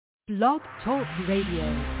Blog Talk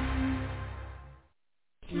Radio.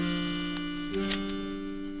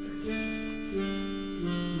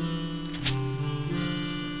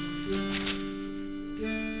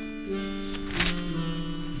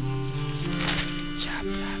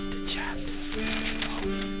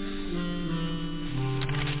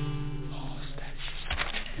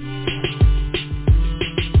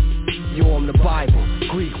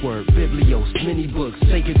 Many books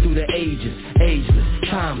taken through the ages, ageless,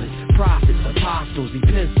 timeless, prophets, apostles,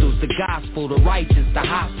 epistles, the gospel, the righteous, the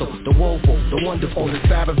hostile, the woeful, the wonderful. On the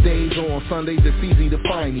Sabbath days or on Sundays, it's easy to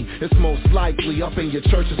find me. It's most likely up in your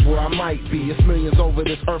churches where I might be. It's millions over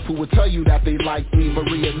this earth who would tell you that they like me, but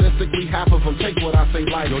realistically, half of them take what I say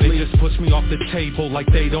lightly. Yo, they just push me off the table like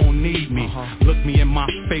they don't need me. Look me in my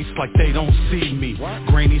face like they don't see me.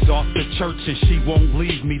 Granny's off the church and she won't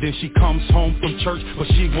leave me. Then she comes home from church, but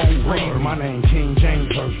she won't read me. My name King James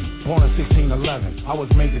Version, born in 1611. I was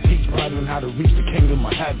made to teach brethren how to reach the kingdom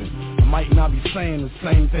of heaven. I might not be saying the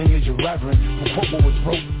same thing as your reverend, but football was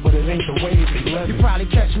broke, but it ain't the way they live. You probably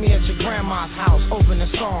catch me at your grandma's house,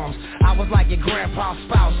 opening Psalms. I was like your grandpa's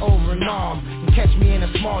spouse, over and on. You catch me in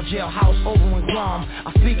a small jailhouse, over in Guam.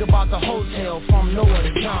 I speak about the hotel from nowhere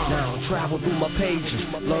to come. Now travel through my pages,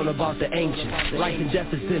 learn about the ancients. Life and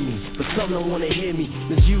death is in me, but some don't wanna hear me.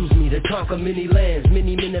 Misuse me to conquer many lands.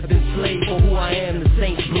 Many men have been slaves for who I am. The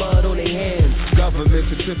saints' blood on their hands.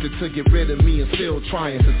 Government attempted to get rid of me and still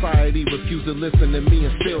trying. Society refused to listen to me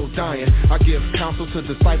and still dying. I give counsel to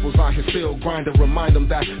disciples out here still grinding. Remind them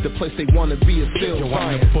that the place they wanna be is still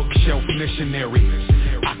I'm the bookshelf missionary.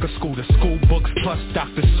 I could school the school books plus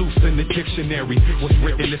Dr. Seuss in the dictionary. What's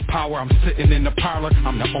written is power. I'm sitting in the parlor.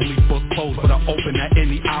 I'm the only book closed, but I open at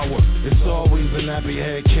any hour. It's always a nappy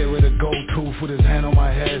head kid with a gold tooth, with his hand on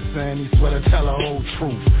my head saying he swear to tell the whole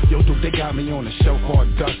truth. Yo, dude, they got me on a show called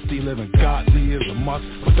Dusty. Living godly is a must,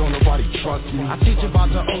 but don't nobody trust me. I teach about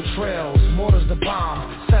the old trails, mortars the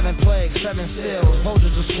bomb, 7 plagues, 7 seals,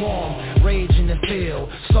 soldiers to swarm, rage in the field,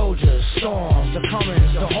 soldiers, storms, the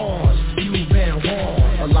comings, the horns, you've been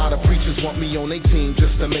warned. A lot of preachers want me on their team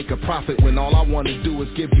just to make a profit, when all I want to do is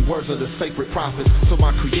give you words of the sacred prophets, so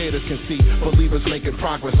my creators can see believers making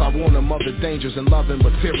progress. I warn them of the dangers in loving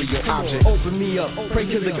material objects. Open me up, pray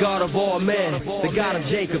to the God of all men, the God of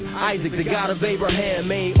Jacob, Isaac, the God of Abraham.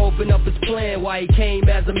 May open up his plan why he came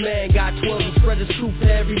as a man. Got 12 and spread his truth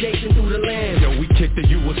to every nation through the land. Yo, we kicked it,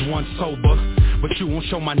 you was once sober, but you won't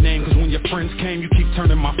show my name, cause when your friends came, you keep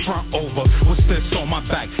turning my front over. What's this on my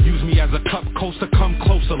back? Use me as a cup coaster, come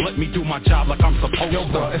closer, let me do my job like I'm supposed to.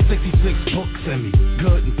 Yo, bro, it's 66 books in me,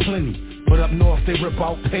 good and plenty, but up north they rip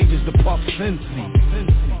out pages to puff Cincy.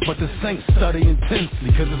 But the saints study intensely,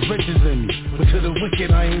 cause there's riches in me, but to the wicked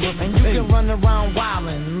I ain't looking. And you can run around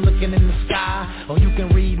wildin', looking in the sky, or you can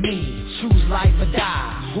read me, choose life or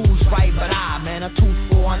die. Who's right but I, man, a tooth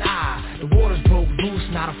for an eye. The waters broke loose,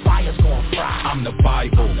 now the fire's gonna fry. I'm the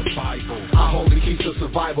Bible. I hold the keys to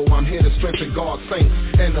survival. I'm here to strengthen God's saints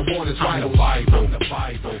and the waters vitals. I'm the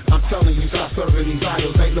Bible. I'm telling you, stop serving these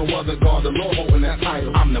idols. Ain't no other God, the Lord holding that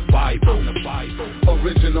title. I'm the Bible.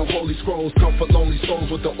 Original holy scrolls, comfort lonely souls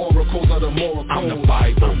with the oracles of the moral codes. I'm the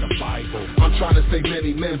Bible. I'm trying to save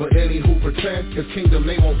many men, but any who pretend his kingdom,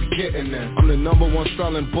 they won't be getting there. I'm the #1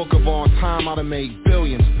 selling book of all time. I done made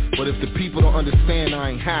billions, but if the people don't understand,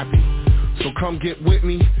 I ain't happy. So come get with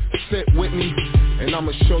me, sit with me, and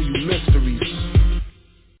I'ma show you mysteries.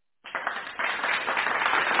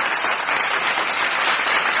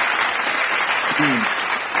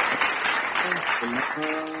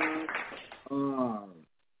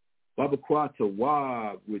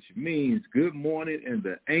 Wabakwatawab, which means good morning in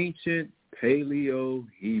the ancient Paleo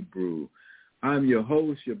Hebrew. I'm your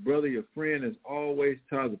host, your brother, your friend, as always,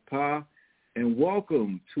 Tazapah, and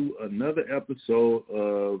welcome to another episode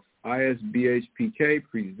of ISBHPK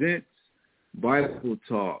Presents Bible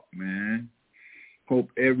Talk, man. Hope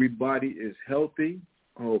everybody is healthy.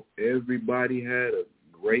 Hope everybody had a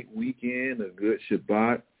great weekend, a good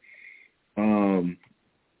Shabbat.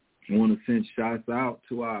 I want to send shouts out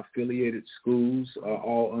to our affiliated schools,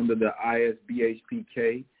 all under the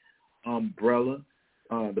ISBHPK umbrella.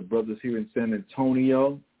 The brothers here in San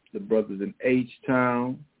Antonio, the brothers in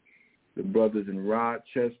H-Town, the brothers in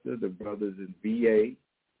Rochester, the brothers in VA,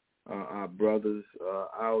 our brothers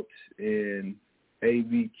out in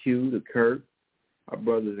AVQ, the Kirk, our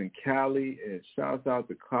brothers in Cali, and shouts out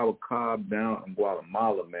to Cabo Cobb down in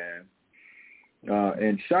Guatemala, man.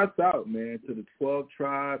 And shouts out, man, to the 12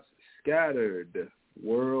 tribes scattered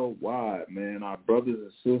worldwide, man. Our brothers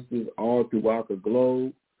and sisters all throughout the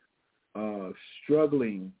globe,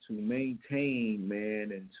 struggling to maintain,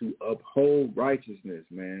 man, and to uphold righteousness,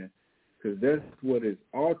 man. because that's what it's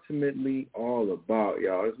ultimately all about,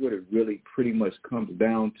 y'all. That's what it really pretty much comes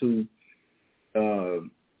down to.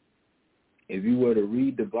 If you were to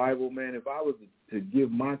read the Bible, man, if I was to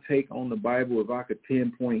give my take on the Bible, if I could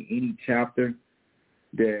pinpoint any chapter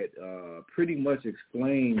that pretty much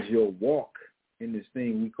explains your walk in this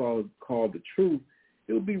thing we call the truth,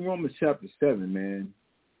 it would be Romans chapter 7, man,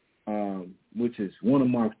 which is one of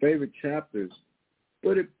my favorite chapters.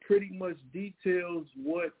 But it pretty much details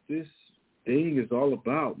what this thing is all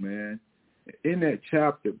about, man. In that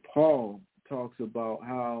chapter, Paul talks about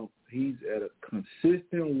how he's at a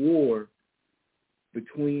consistent war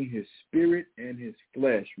between his spirit and his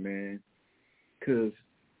flesh, man. Because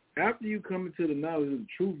after you come into the knowledge of the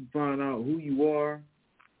truth and find out who you are,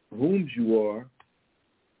 whom you are,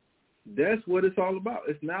 that's what it's all about.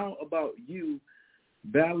 It's now about you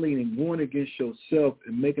battling and going against yourself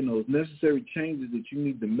and making those necessary changes that you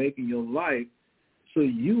need to make in your life so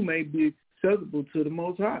you may be acceptable to the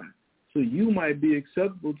Most High. So you might be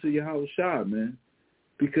acceptable to Yahushua, man,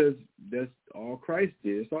 because that's all Christ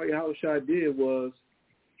did. That's all Yahushua did was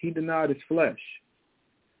he denied his flesh.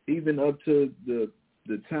 Even up to the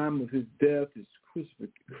time of his death, his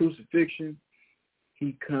crucifixion,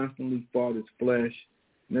 he constantly fought his flesh.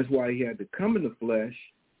 And that's why he had to come in the flesh,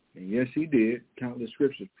 and yes, he did, countless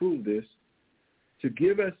scriptures prove this, to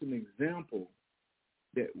give us an example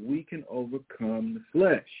that we can overcome the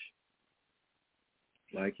flesh.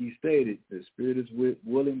 Like he stated, the spirit is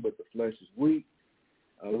willing, but the flesh is weak.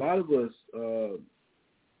 A lot of us,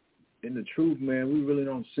 in the truth, man, we really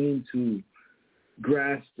don't seem to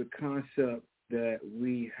grasp the concept that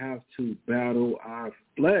we have to battle our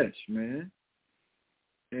flesh, man.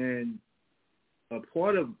 And a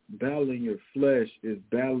part of battling your flesh is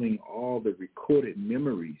battling all the recorded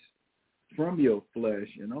memories from your flesh.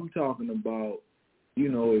 And I'm talking about,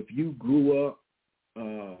 if you grew up,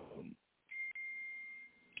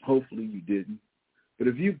 hopefully you didn't, but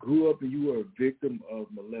if you grew up and you were a victim of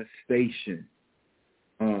molestation,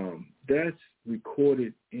 that's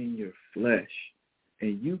recorded in your flesh.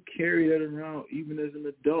 And you carry that around even as an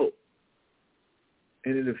adult.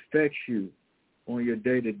 And it affects you on your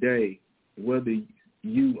day-to-day, whether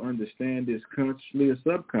you understand this consciously or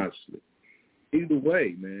subconsciously. Either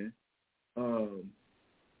way, man.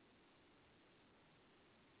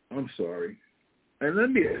 I'm sorry. And let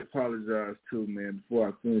me apologize, too, man, before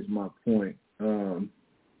I finish my point.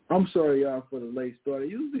 I'm sorry, y'all, for the late start. I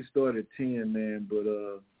usually start at 10, man, but,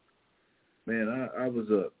 man, I was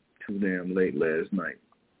up too damn late last night.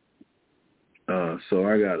 So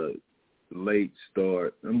I got a late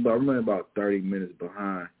start. I'm running about 30 minutes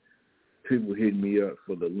behind. People hit me up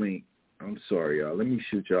for the link. I'm sorry, y'all. Let me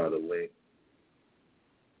shoot y'all the link.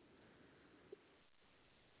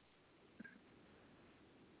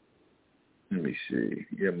 Let me see.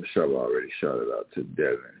 Yeah, Michelle already shot it out to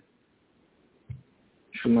Devin.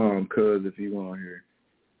 Shalom, cuz, if you on here.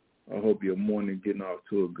 I hope your morning getting off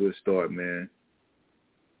to a good start, man.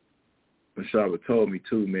 Michelle told me,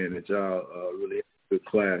 too, man, that y'all really had a good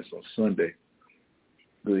class on Sunday.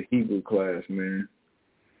 Good Hebrew class, man.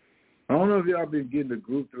 I don't know if y'all been getting the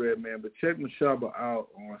group thread, man, but check Mashaba out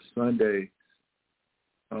on Sunday.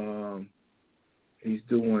 He's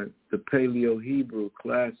doing the Paleo Hebrew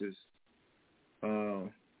classes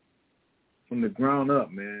from the ground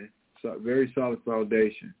up, man. So very solid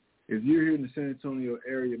foundation. If you're here in the San Antonio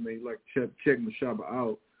area, man, you'd like to check Mashaba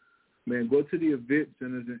out, man, go to the event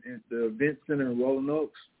center in Rolling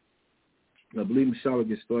Oaks. I believe Mashaba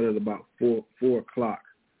gets started at about 4 o'clock.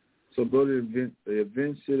 So go to the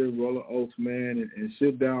event center, Rolling Oaks, man, and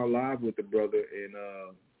sit down live with the brother and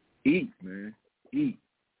eat, man. Eat.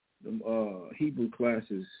 Them Hebrew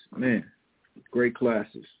classes, man, great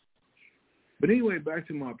classes. But anyway, back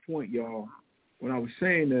to my point, y'all. When I was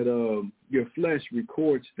saying that your flesh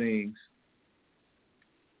records things,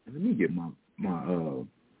 let me get my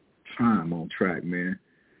time on track, man.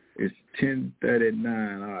 It's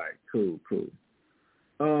 10:39. All right, cool.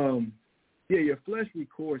 Yeah, your flesh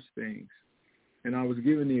records things. And I was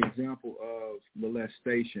giving the example of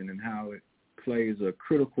molestation and how it plays a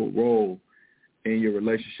critical role in your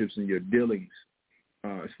relationships and your dealings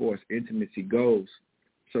as far as intimacy goes,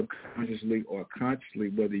 subconsciously or consciously,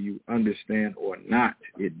 whether you understand or not,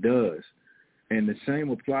 it does. And the same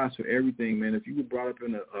applies for everything, man. If you were brought up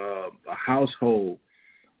in a household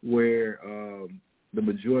where the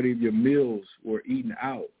majority of your meals were eaten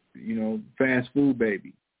out, fast food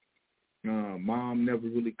baby, mom never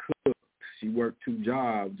really cooked, she worked 2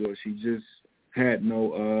 jobs, or she just had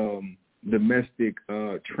no domestic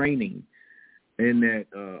training in that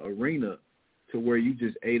arena, to where you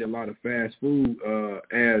just ate a lot of fast food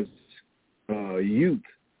as youth,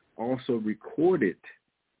 also recorded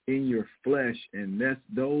in your flesh, and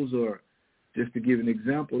those are, just to give an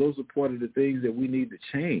example, those are part of the things that we need to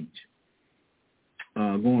change.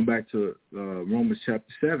 Going back to Romans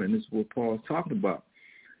chapter 7, this is what Paul's talking about.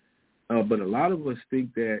 But a lot of us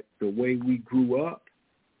think that the way we grew up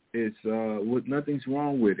is nothing's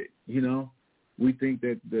wrong with it. You know, we think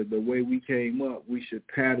that the way we came up, we should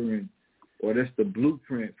pattern, or that's the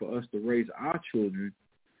blueprint for us to raise our children.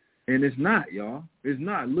 And it's not, y'all. It's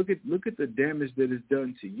not. Look at the damage that is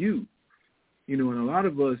done to you. You know, and a lot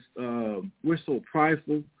of us, we're so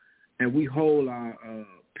prideful, and we hold our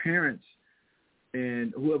parents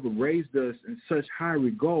and whoever raised us in such high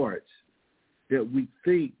regards that we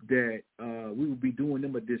think that we would be doing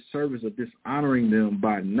them a disservice or dishonoring them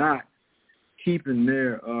by not keeping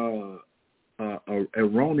their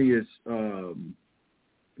erroneous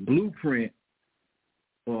blueprint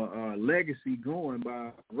or legacy going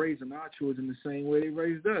by raising our children the same way they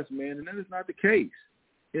raised us, man. And that is not the case.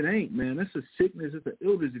 It ain't, man. That's a sickness. It's an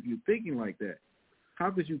illness if you're thinking like that.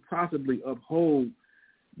 How could you possibly uphold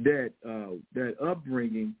that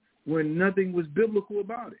upbringing when nothing was biblical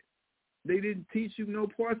about it? They didn't teach you no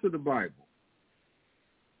parts of the Bible.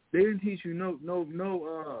 They didn't teach you no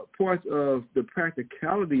parts of the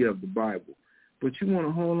practicality of the Bible. But you want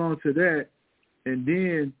to hold on to that and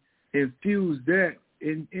then infuse that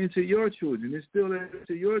into your children, instill that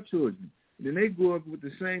into your children. And then they grow up with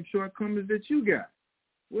the same shortcomings that you got.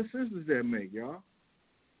 What sense does that make, y'all?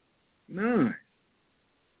 None.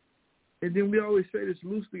 And then we always say this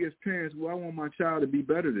loosely as parents, well, I want my child to be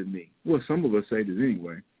better than me. Well, some of us say this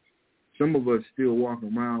anyway. Some of us still walk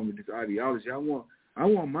around with this ideology. I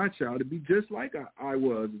want my child to be just like I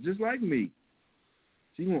was, just like me.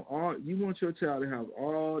 So you want your child to have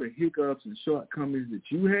all the hiccups and shortcomings that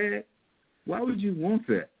you had? Why would you want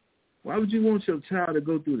that? Why would you want your child to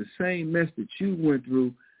go through the same mess that you went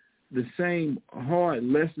through, the same hard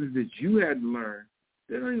lessons that you had to learn?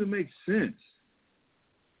 That don't even make sense.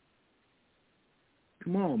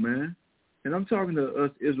 Come on, man. And I'm talking to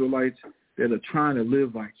us Israelites that are trying to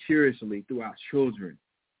live vicariously through our children.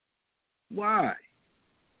 Why?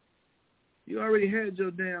 You already had your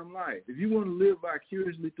damn life. If you want to live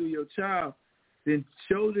vicariously through your child, then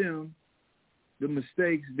show them the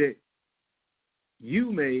mistakes that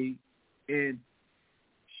you made and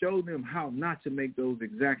show them how not to make those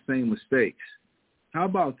exact same mistakes. How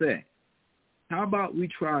about that? How about we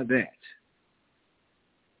try that?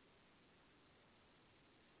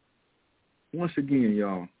 Once again,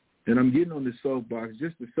 y'all, and I'm getting on this soapbox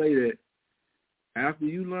just to say that after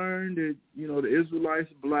you learn that, you know, the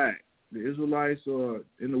Israelites are black, the Israelites are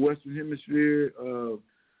in the Western Hemisphere,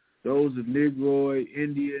 those of Negroid,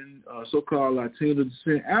 Indian, so-called Latino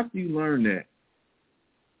descent, after you learn that,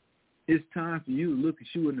 it's time for you to look at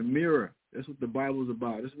you in the mirror. That's what the Bible is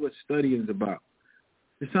about. That's what studying is about.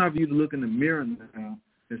 It's time for you to look in the mirror now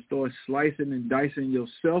and start slicing and dicing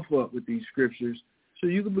yourself up with these scriptures so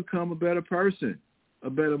you can become a better person, a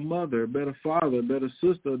better mother, a better father, a better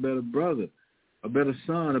sister, a better brother, a better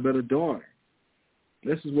son, a better daughter.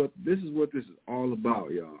 This is what this is all about,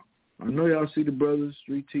 y'all. I know y'all see the brothers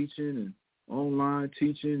street teaching and online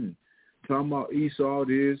teaching and talking about Esau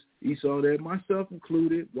this, Esau that, myself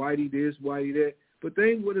included, Whitey this, Whitey that. But that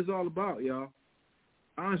ain't what it's all about, y'all.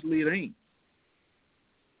 Honestly, it ain't.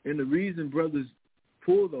 And the reason brothers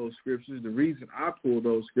pull those scriptures, the reason I pull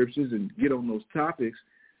those scriptures and get on those topics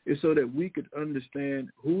is so that we could understand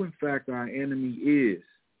who, in fact, our enemy is.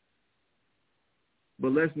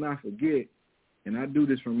 But let's not forget, and I do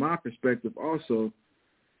this from my perspective also,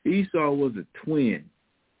 Esau was a twin.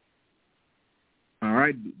 All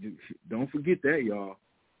right? Don't forget that, y'all.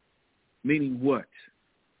 Meaning what?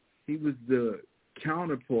 He was the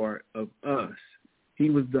counterpart of us. He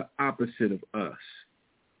was the opposite of us.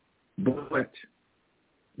 But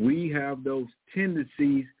we have those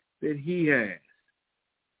tendencies that he has.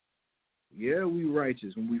 Yeah, we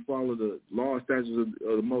righteous when we follow the law and statutes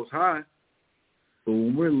of the Most High. But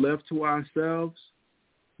when we're left to ourselves,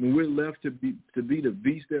 when we're left to be the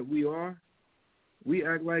beast that we are, we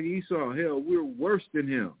act like Esau. Hell, we're worse than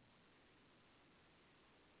him.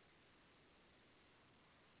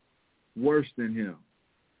 Worse than him.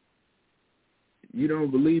 You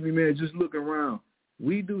don't believe me, man? Just look around.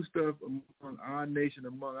 We do stuff among our nation,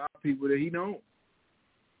 among our people that he don't.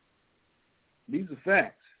 These are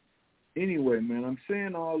facts. Anyway, man, I'm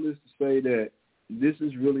saying all this to say that this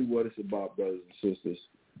is really what it's about, brothers and sisters.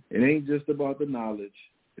 It ain't just about the knowledge.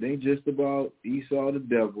 It ain't just about Esau the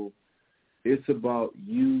devil. It's about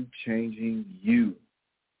you changing you.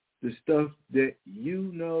 The stuff that you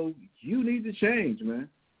know you need to change, man.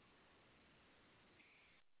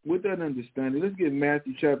 with that understanding, let's get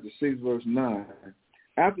Matthew chapter 6, verse 9.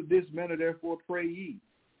 After this manner, therefore, pray ye,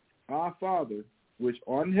 Our Father, which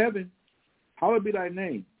art in heaven, hallowed be thy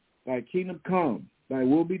name. Thy kingdom come, thy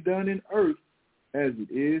will be done in earth as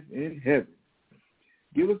it is in heaven.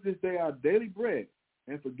 Give us this day our daily bread,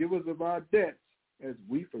 and forgive us of our debts as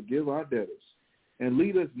we forgive our debtors. And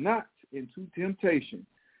lead us not into temptation,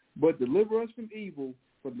 but deliver us from evil.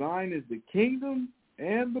 For thine is the kingdom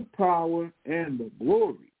and the power and the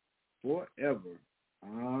glory forever.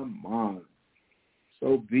 Amen.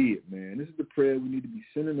 So be it, man. This is the prayer we need to be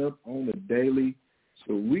sending up on the daily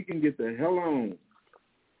so we can get the hell on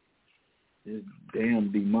this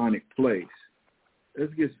damn demonic place.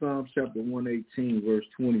 Let's get Psalms chapter 118, verse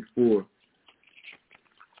 24.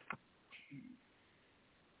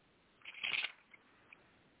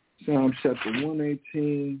 Psalms chapter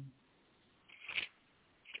 118,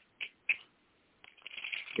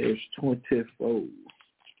 verse 24.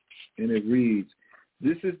 And it reads,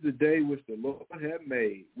 This is the day which the Lord hath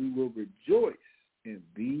made. We will rejoice and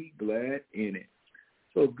be glad in it.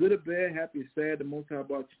 So good or bad, happy or sad, the Most High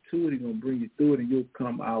brought you to it. He's going to bring you through it, and you'll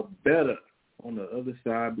come out better on the other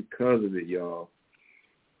side because of it, y'all.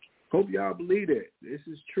 Hope y'all believe that. This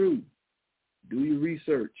is true. Do your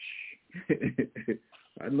research.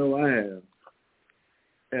 I know I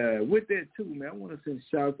have. With that, too, man, I want to send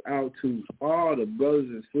shouts out to all the brothers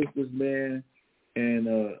and sisters, man, and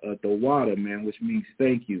the water, man, which means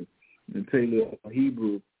thank you, in Paleo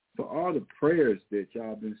Hebrew, for all the prayers that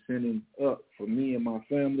y'all been sending up for me and my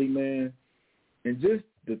family, man, and just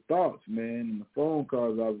the thoughts, man, and the phone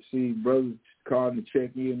calls I received, brothers calling to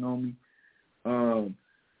check in on me.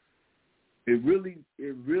 It really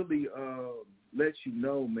lets you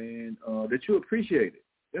know, man, that you appreciate it.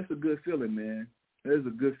 That's a good feeling, man. That is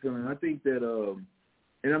a good feeling. I think that,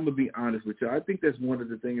 and I'm going to be honest with you, I think that's one of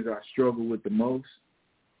the things I struggle with the most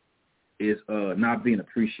is not being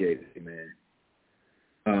appreciated, man.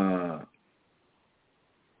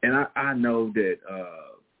 And I know that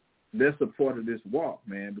that's a part of this walk,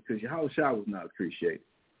 man, because Yahushua was not appreciated,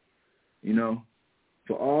 you know,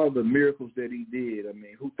 for all the miracles that he did. I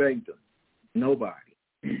mean, who thanked him?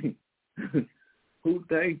 Nobody. Who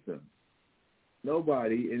thanked him?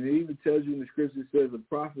 Nobody. And it even tells you in the scripture, it says a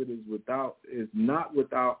prophet is not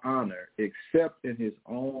without honor except in his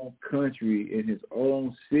own country, in his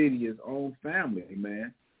own city, his own family,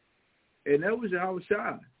 man. And that was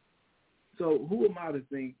Yahushua. So who am I to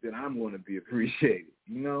think that I'm going to be appreciated,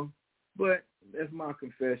 you know? But that's my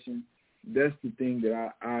confession. That's the thing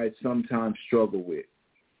that I sometimes struggle with,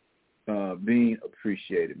 being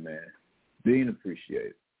appreciated, man. Being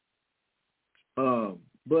appreciated.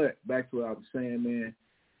 But back to what I was saying, man,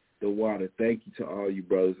 the water, thank you to all you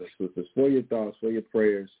brothers and sisters for your thoughts, for your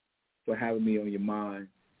prayers, for having me on your mind.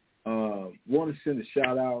 Want to send a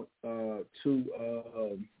shout-out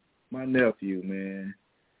to my nephew, man,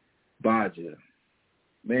 Baja.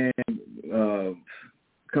 Man,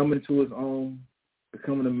 coming to his own,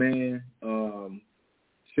 becoming a man.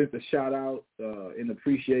 Sent a shout out in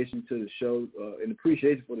appreciation to the show, in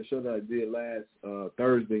appreciation for the show that I did last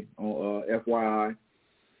Thursday on FYI.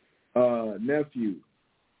 Nephew,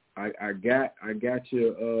 I got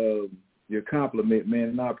your compliment, man,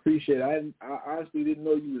 and I appreciate it. I honestly didn't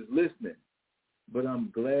know you was listening, but I'm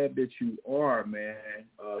glad that you are, man.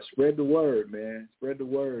 Spread the word, man. Spread the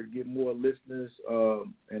word. Get more listeners,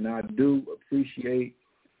 and I do appreciate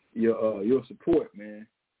your support, man.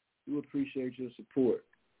 Do appreciate your support.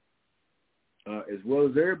 As well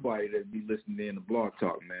as everybody that be listening in the Blog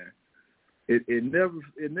Talk, man. It never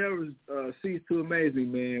ceases to amaze me,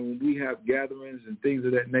 man, when we have gatherings and things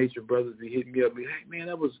of that nature. Brothers be hitting me up, be, hey, man,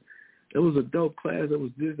 that was a dope class. That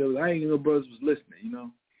was this. That was, I ain't even know brothers was listening. You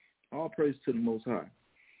know, all praise to the Most High.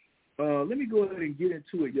 Let me go ahead and get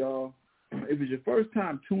into it, y'all. If it's your first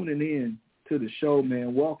time tuning in to the show,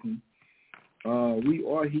 man, welcome. We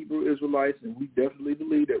are Hebrew Israelites, and we definitely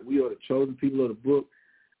believe that we are the chosen people of the book.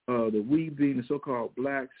 The we being the so-called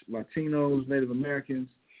blacks, Latinos, Native Americans,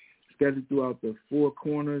 scattered throughout the four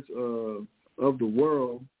corners of the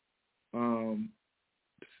world,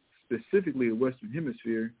 specifically the Western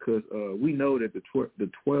Hemisphere, because we know that the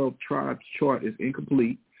 12 tribes chart is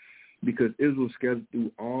incomplete because Israel scattered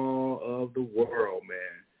through all of the world,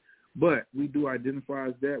 man. But we do identify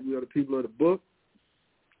as that. We are the people of the book.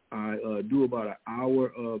 I do about an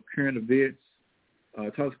hour of current events,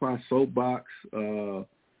 talk about soapbox,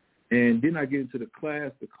 and then I get into the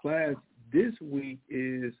class. The class this week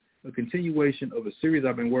is a continuation of a series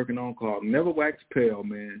I've been working on called Never Wax Pale,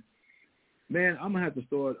 man. Man, I'm going to have to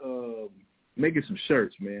start making some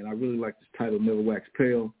shirts, man. I really like this title, Never Wax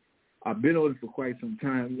Pale. I've been on it for quite some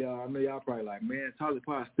time, y'all. I know y'all probably like, man, Tyler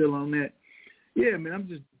Potts still on that? Yeah, man, I'm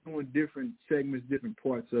just doing different segments, different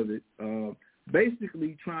parts of it.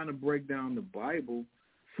 Basically trying to break down the Bible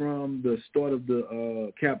from the start of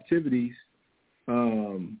the captivities,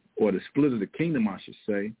 or the split of the kingdom, I should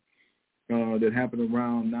say, that happened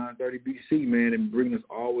around 930 BC, man, and bring us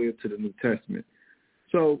all the way up to the New Testament.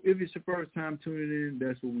 So if it's your first time tuning in,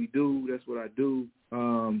 that's what we do. That's what I do.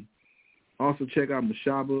 Also check out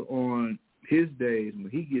Mashaba on his days when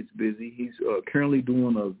he gets busy. He's currently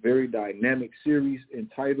doing a very dynamic series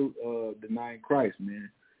entitled Denying Christ, man.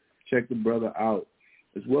 Check the brother out,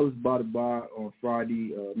 as well as Bada Bar on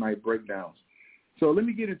Friday night breakdowns. So let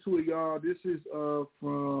me get into it, y'all. This is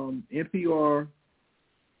from NPR,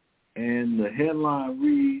 and the headline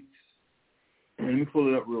reads, let me pull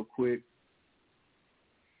it up real quick.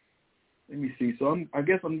 Let me see. So I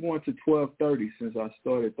guess I'm going to 12:30 since I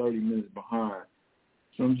started 30 minutes behind.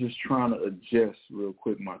 So I'm just trying to adjust real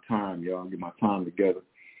quick my time, y'all, get my time together.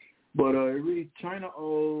 But it reads, China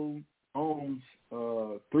owns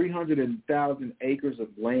 300,000 acres of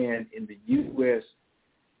land in the U.S.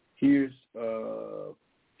 Here's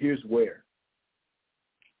where.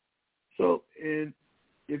 So, and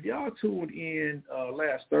if y'all tuned in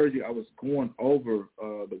last Thursday, I was going over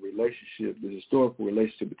the historical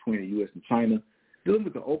relationship between the U.S. and China, dealing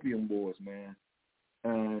with the Opium Wars, man.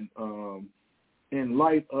 And in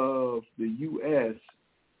light of the U.S.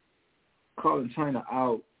 calling China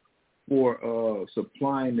out for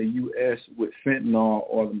supplying the U.S. with fentanyl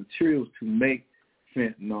or the materials to make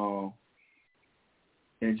fentanyl,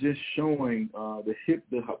 and just showing the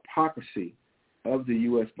hypocrisy of the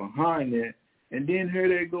U.S. behind that. And then here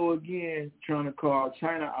they go again, trying to call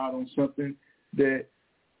China out on something that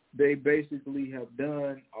they basically have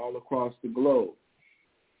done all across the globe.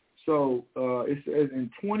 So it says in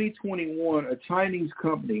 2021, a Chinese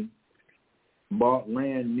company bought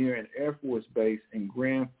land near an Air Force base in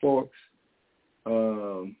Grand Forks,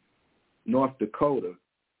 North Dakota,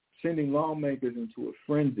 sending lawmakers into a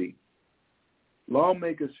frenzy.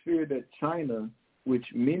 Lawmakers fear that China, which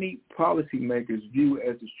many policymakers view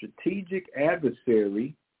as a strategic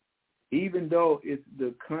adversary, even though it's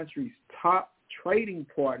the country's top trading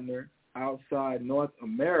partner outside North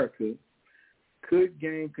America, could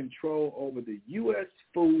gain control over the U.S.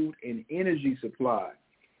 food and energy supply,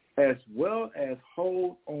 as well as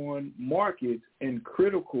hold on markets and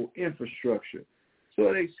critical infrastructure.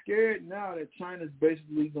 So they scared now that China's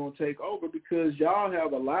basically going to take over because y'all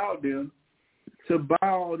have allowed them to buy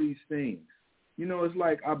all these things. You know, it's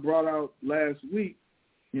like I brought out last week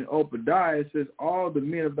in Obadiah, it says, all the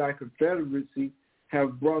men of thy confederacy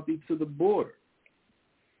have brought thee to the border,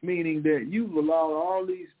 meaning that you've allowed all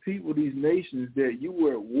these people, these nations that you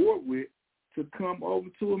were at war with, to come over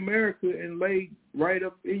to America and lay right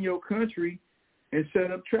up in your country and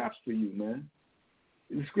set up traps for you, man.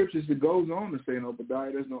 In the scriptures, it goes on to say in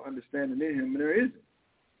Obadiah, there's no understanding in him, and there isn't.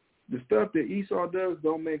 The stuff that Esau does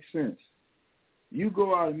don't make sense. You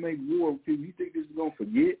go out and make war with people, you think this is going to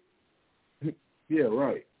forget? Yeah,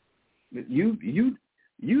 right. You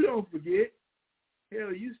don't forget.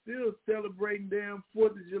 Hell, you still celebrating damn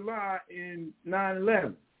 4th of July and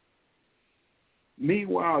 9/11.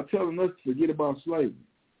 Meanwhile, telling us to forget about slavery.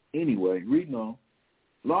 Anyway, reading on.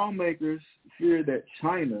 Lawmakers fear that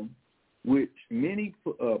China, which many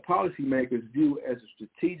policymakers view as a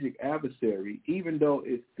strategic adversary, even though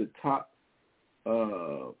it's the top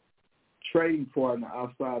trading partner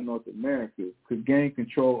outside North America, could gain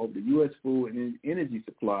control over the U.S. food and energy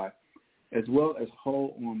supply, as well as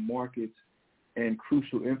hold on markets and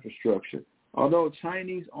crucial infrastructure. Although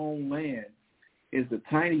Chinese-owned land is a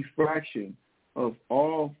tiny fraction of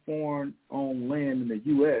all foreign-owned land in the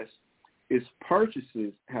U.S., its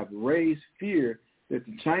purchases have raised fear that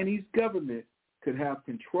the Chinese government could have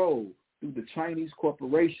control through the Chinese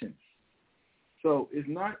corporations. So it's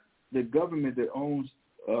not the government that owns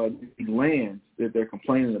the lands that they're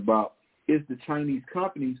complaining about. It's the Chinese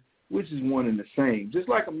companies, which is one and the same. Just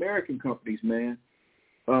like American companies, man.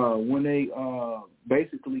 When they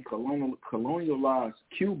basically colonialized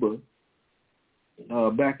Cuba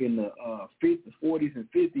back in the 40s and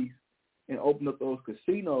 50s and opened up those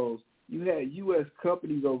casinos, you had U.S.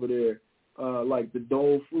 companies over there like the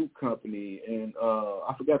Dole Fruit Company and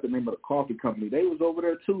I forgot the name of the coffee company. They was over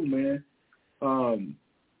there too, man.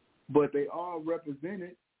 But they all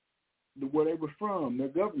represented where they were from, their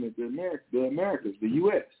government, the Americas, the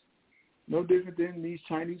U.S. No different than these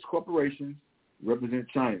Chinese corporations represent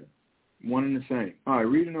China. One and the same. All right,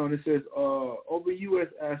 reading on, it says, over U.S.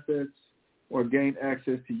 assets or gain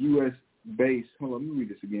access to U.S. base. Hold on, let me read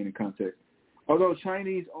this again in context. Although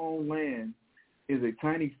Chinese-owned land is a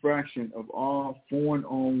tiny fraction of all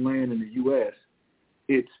foreign-owned land in the U.S.,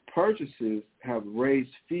 its purchases have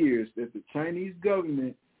raised fears that the Chinese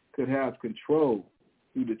government could have control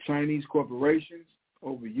through the Chinese corporations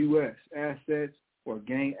over U.S. assets or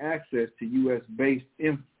gain access to U.S.-based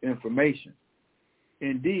information.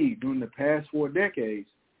 Indeed, during the past 4 decades,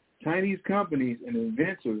 Chinese companies and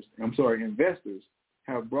investors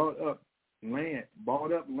have bought up land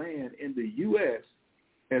in the U.S.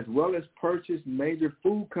 as well as purchased major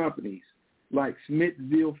food companies like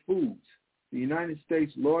Smithfield Foods, the United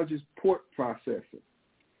States' largest pork processor.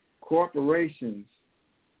 Corporations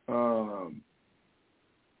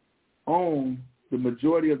own the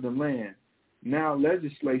majority of the land. Now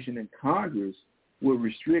legislation in Congress will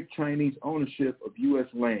restrict Chinese ownership of U.S.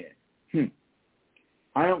 land.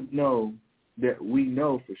 I don't know that we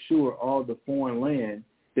know for sure all the foreign land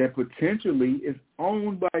that potentially is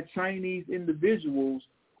owned by Chinese individuals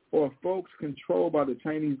or folks controlled by the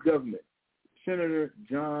Chinese government. Senator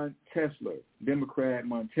John Kessler, Democrat,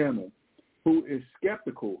 Montana, who is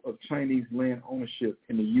skeptical of Chinese land ownership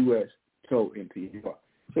in the U.S., told NPR.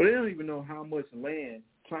 So they don't even know how much land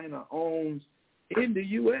China owns in the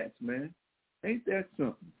U.S., man. Ain't that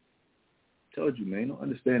something? Told you, man. Don't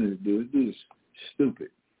understand this dude. This dude is stupid.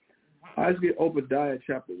 All right, let's get Obadiah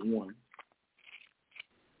chapter 1.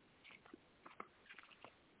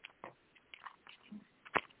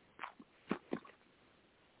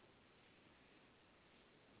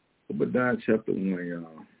 Obadiah chapter 1,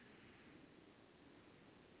 y'all.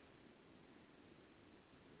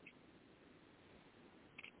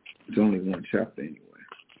 It's only one chapter anyway.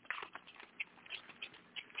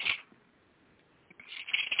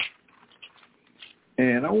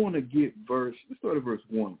 And I want to get let's start at verse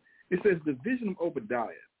 1. It says, the vision of Obadiah.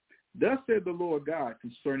 Thus said the Lord God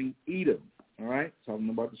concerning Edom. All right, talking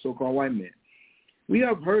about the so-called white man. We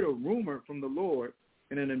have heard a rumor from the Lord,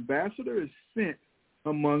 and an ambassador is sent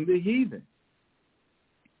among the heathen.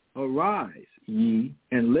 Arise, ye,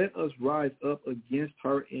 and let us rise up against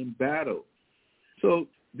her in battle. So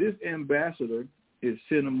this ambassador is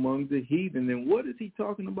sent among the heathen. And what is he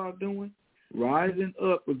talking about doing? Rising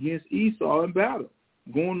up against Esau in battle,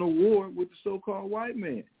 going to war with the so-called white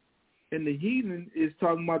man. And the heathen is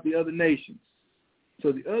talking about the other nations.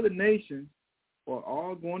 So the other nations are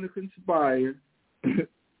all going to conspire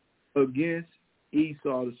against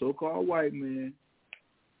Esau, the so-called white man,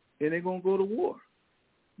 and they're going to go to war.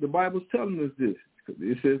 The Bible's telling us this.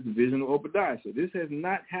 It says the vision of Obadiah. So this has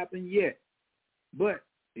not happened yet, but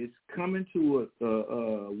it's coming to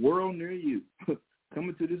a world near you,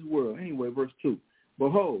 coming to this world. Anyway, verse 2.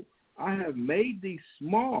 Behold, I have made thee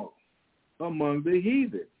small among the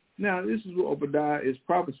heathen. Now, this is what Obadiah is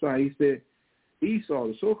prophesying. He said, Esau,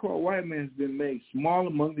 the so-called white man, has been made small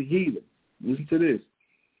among the heathen. Listen to this.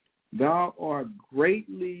 Thou art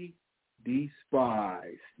greatly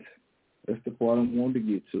despised. That's the part I wanted to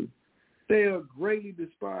get to. They are greatly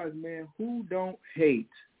despised, man. Who don't hate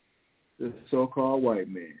the so-called white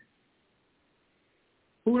man?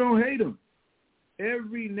 Who don't hate him?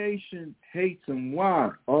 Every nation hates him.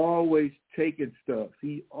 Why? Always taking stuff.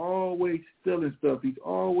 He always stealing stuff. He's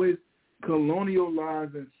always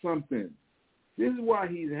colonializing something. This is why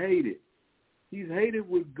he's hated. He's hated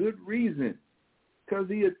with good reason. Because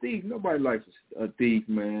he's a thief. Nobody likes a thief,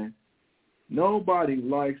 man. Nobody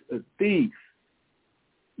likes a thief.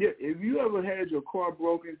 Yeah, if you ever had your car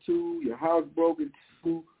broken into, your house broken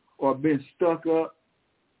into, or been stuck up,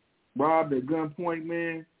 robbed at gunpoint,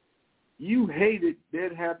 man, you hated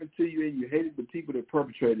that happened to you, and you hated the people that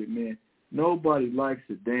perpetrated it, man. Nobody likes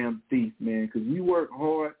a damn thief, man, because you work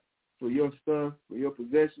hard for your stuff, for your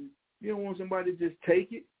possessions. You don't want somebody to just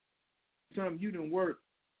take it. Something you didn't work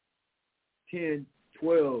 10,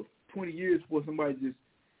 12, 20 years for somebody just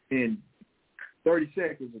in 30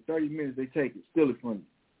 seconds or 30 minutes, they take it, steal it from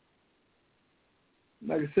you.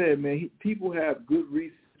 Like I said, man, people have good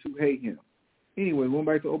reason to hate him. Anyway, going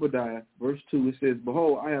back to Obadiah, verse 2, it says,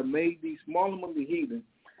 Behold, I have made thee small among the heathen,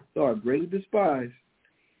 thou art greatly despised.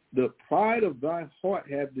 The pride of thy heart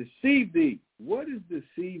hath deceived thee. What is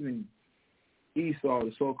deceiving Esau,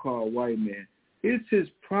 the so-called white man? It's his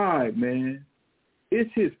pride, man. It's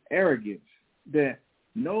his arrogance that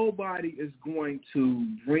nobody is going to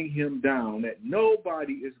bring him down, that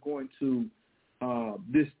nobody is going to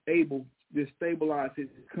destabilize his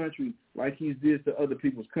country like he did to other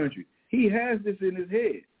people's country. He has this in his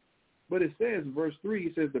head. But it says, verse 3,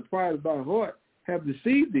 it says, the pride of thy heart have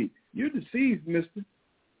deceived thee. You're deceived, mister.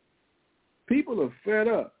 People are fed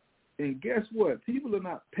up. And guess what? People are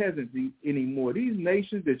not peasants anymore. These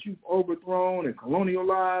nations that you've overthrown and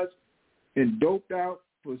colonialized and doped out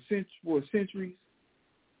for centuries,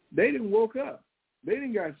 they didn't woke up. They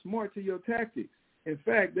done got smart to your tactics. In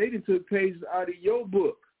fact, they done took pages out of your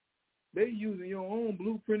book. They using your own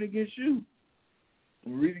blueprint against you.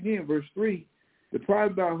 And read again, verse 3. The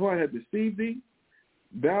pride of thy heart hath deceived thee,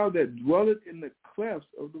 thou that dwelleth in the clefts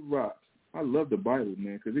of the rocks. I love the Bible,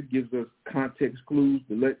 man, because it gives us context clues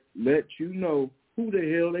to let you know who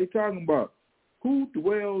the hell they talking about. Who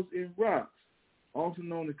dwells in rocks, also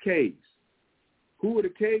known as caves? Who are the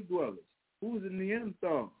cave dwellers? Who is the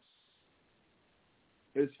Neanderthals?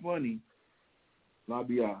 It's funny,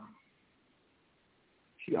 Labia.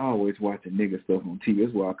 She always watching nigga stuff on TV.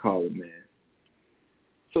 That's why I call it, man.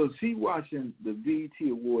 So she watching the BET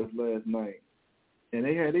Awards last night, and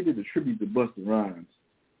they did a tribute to Busta Rhymes.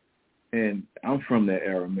 And I'm from that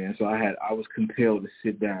era, man, so I was compelled to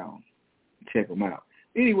sit down and check him out.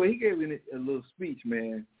 Anyway, he gave me a little speech,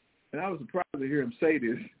 man, and I was surprised to hear him say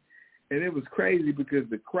this. And it was crazy because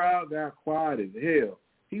the crowd got quiet as hell.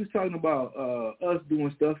 He was talking about us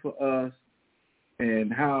doing stuff for us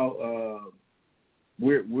and how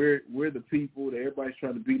we're the people that everybody's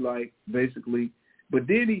trying to be like, basically. But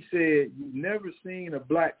then he said, "You've never seen a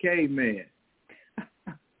black caveman."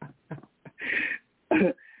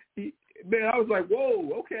 Man, I was like,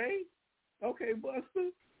 whoa, okay,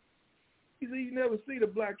 Buster. He said, "You never seen a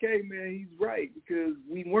black caveman." He's right, because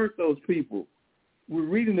we weren't those people. We're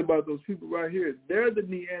reading about those people right here. They're the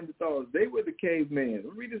Neanderthals. They were the cavemen.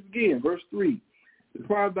 Let's read this again, verse 3. The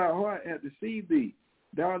pride of thy heart hath deceived thee,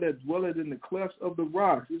 thou that dwellest in the clefts of the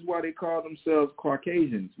rocks. This is why they call themselves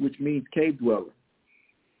Caucasians, which means cave dwellers.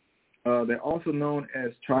 They're also known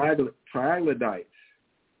as troglodytes,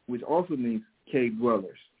 which also means cave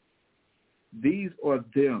dwellers. These are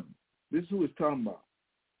them. This is who it's talking about.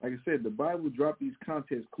 Like I said, the Bible dropped these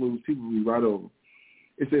context clues people read right over.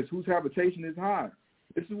 It says, whose habitation is high.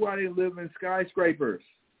 This is why they live in skyscrapers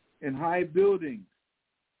and high buildings.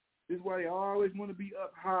 This is why they always want to be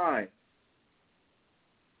up high.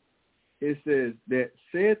 It says that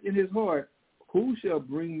saith in his heart, who shall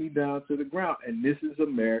bring me down to the ground? And this is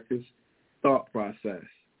America's thought process.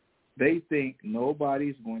 They think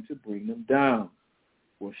nobody's going to bring them down.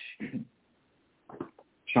 Well,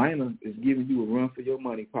 China is giving you a run for your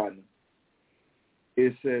money, partner.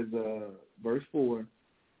 It says, verse 4,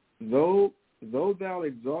 though thou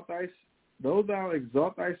exalt thyself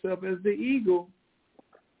as the eagle,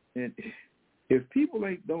 and if people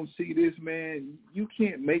don't see this, man, you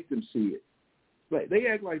can't make them see it. Like, they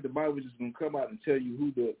act like the Bible is just going to come out and tell you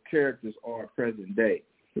who the characters are present day.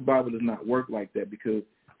 The Bible does not work like that, because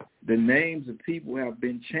the names of people have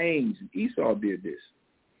been changed. Esau did this.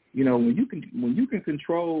 You know, when you can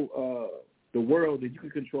control the world, and you can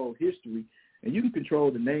control history, and you can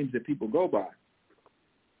control the names that people go by.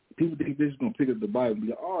 People think they're just going to pick up the Bible and be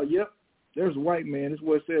like, oh, yep, there's a white man. This is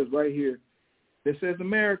what it says right here. It says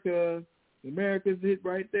America. America's it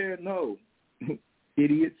right there. No,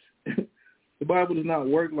 idiots. The Bible does not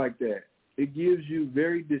work like that. It gives you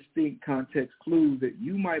very distinct context clues that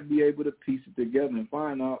you might be able to piece it together and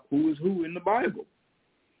find out who is who in the Bible.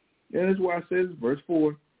 And that's why it says, verse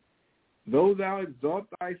 4, though thou exalt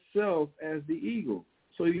thyself as the eagle.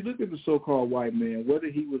 So you look at the so-called white man, whether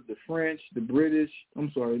he was the French, the British,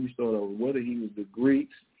 whether he was the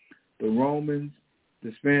Greeks, the Romans,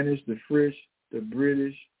 the Spanish, the French, the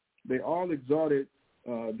British, they all exalted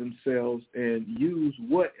themselves and used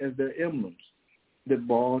what as their emblems? The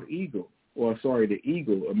bald eagle. The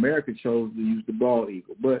eagle. America chose to use the bald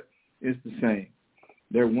eagle, but it's the same.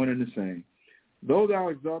 They're one and the same. Though thou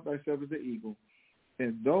exalt thyself as the eagle,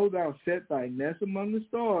 and though thou set thy nest among the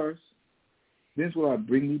stars, this will I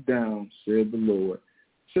bring thee down, said the Lord.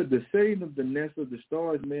 So the setting of the nest of the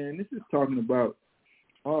stars, man, this is talking about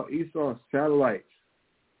all Esau's satellites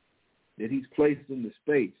that he's placed into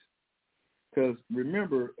space. Because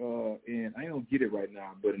remember, and I don't get it right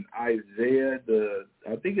now, but in Isaiah,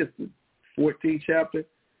 I think it's the 14th chapter,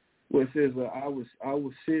 where it says, I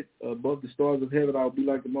will sit above the stars of heaven, I will be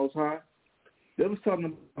like the Most High. That was talking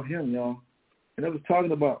about him, y'all. And that was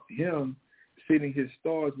talking about him sitting his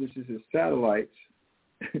stars, which is his satellites,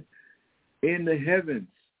 in the heavens,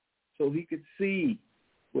 so he could see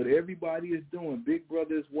what everybody is doing. Big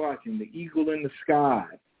Brother is watching, the eagle in the sky,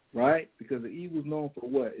 right? Because the eagle's known for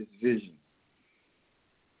what? It's vision.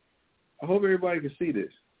 I hope everybody can see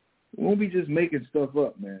this. We won't be just making stuff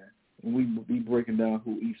up, man, when we be breaking down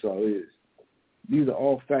who Esau is. These are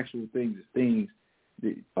all factual things,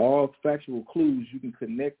 all factual clues. You can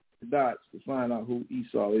connect the dots to find out who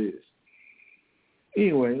Esau is.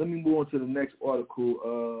 Anyway, let me move on to the next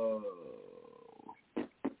article.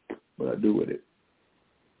 What I do with it?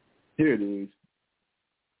 Here it is.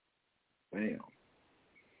 Bam.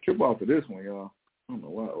 Trip off of this one, y'all. I don't know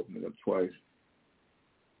why I opened it up twice.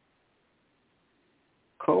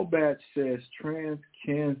 Kobach says trans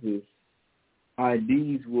Kansas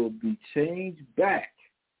IDs will be changed back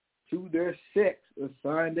to their sex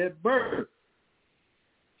assigned at birth.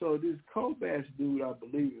 So this Kobach dude, I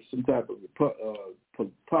believe, is some type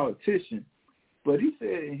of politician. But he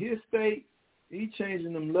said in his state, he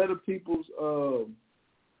changing them letter people's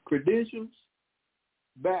credentials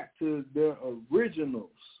back to their originals.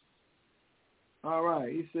 All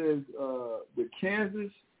right. He says the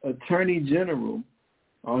Kansas Attorney General,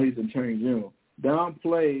 he's Attorney General,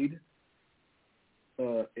 downplayed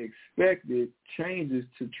expected changes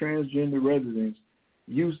to transgender residents'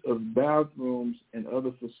 use of bathrooms and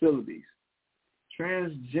other facilities.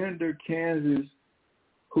 Transgender Kansas,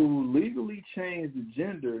 who legally changed the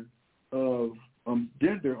gender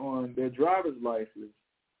on their driver's license.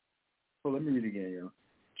 Oh, let me read it again, y'all.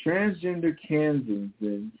 Transgender Kansans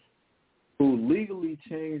who legally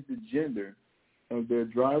changed the gender of their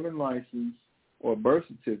driving license or birth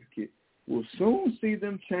certificate will soon see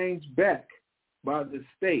them changed back by the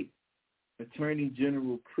state, Attorney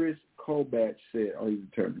General Chris Kobach said. He's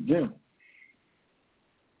Attorney General.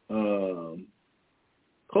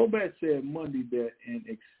 Kobach said Monday that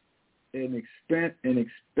an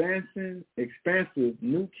expansive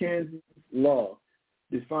new Kansas law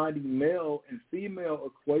defining male and female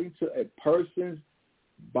according to a person's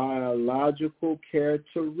biological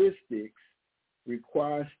characteristics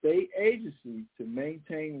requires state agencies to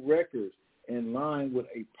maintain records in line with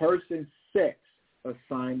a person's sex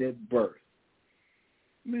assigned at birth.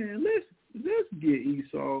 Man, let's get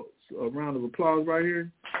Esau a round of applause right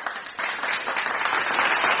here.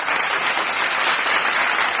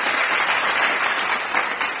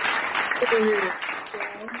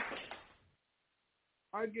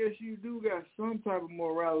 I guess you do got some type of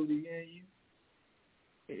morality in you.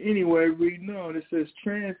 Anyway, reading on, it says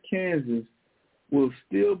trans Kansas will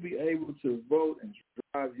still be able to vote and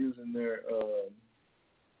drive using their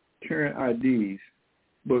current IDs,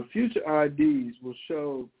 but future IDs will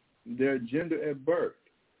show their gender at birth.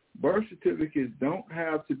 Birth certificates don't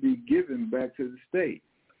have to be given back to the state,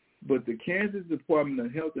 but the Kansas Department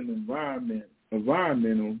of Health and Environment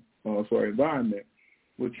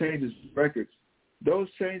will change its records. Those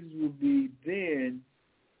changes will then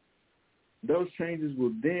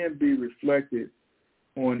be reflected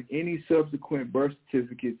on any subsequent birth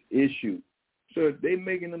certificates issued. So they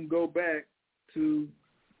making them go back to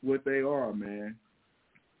what they are, man.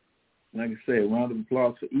 Like I said, round of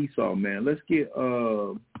applause for Esau, man. Let's get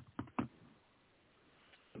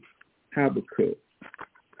Habakkuk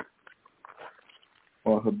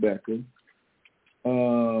or Habakkuk,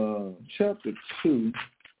 chapter 2,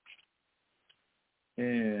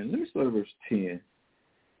 and let me start at verse 10.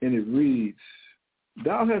 And it reads,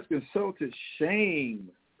 "Thou hast consulted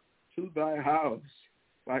shame to thy house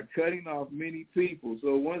by cutting off many people."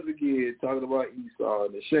 So once again, talking about Esau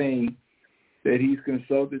and the shame that he's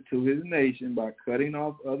consulted to his nation by cutting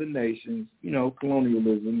off other nations,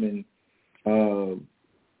 colonialism and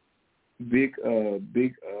big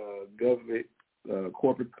government,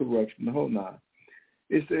 corporate corruption, the whole nine.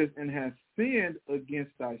 It says, "And has sinned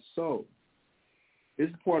against thy soul." This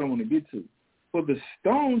is the part I want to get to. "For the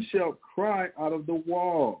stone shall cry out of the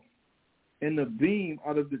wall, and the beam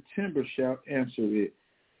out of the timber shall answer it."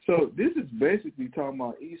 So this is basically talking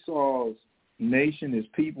about Esau's nation, his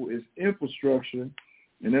people, his infrastructure,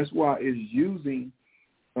 and that's why it's using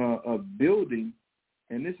a building,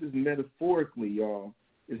 and this is metaphorically, y'all.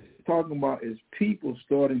 It's talking about his people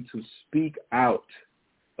starting to speak out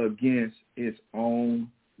against its own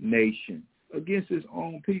nation, against its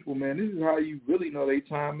own people, man. This is how you really know their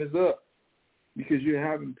time is up, because you're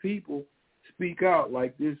having people speak out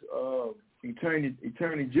like this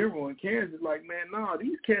Attorney General in Kansas, like, man, no,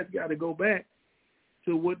 these cats got to go back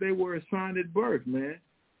to what they were assigned at birth, man.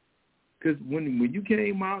 Because when you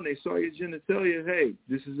came out and they saw your genitalia, hey,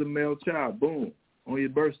 this is a male child, boom, on your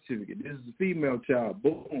birth certificate. This is a female child,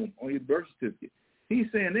 boom, on your birth certificate. He's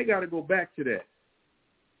saying they got to go back to that.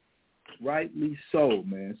 Rightly so,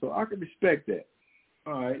 man. So I can respect that.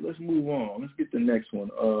 All right, let's move on. Let's get the next one.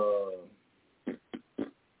 Let's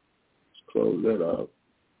close that up.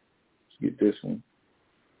 Let's get this one.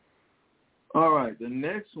 All right, the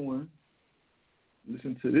next one.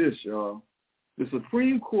 Listen to this, y'all. The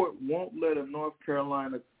Supreme Court won't let a North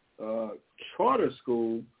Carolina charter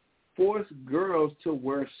school force girls to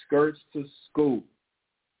wear skirts to school.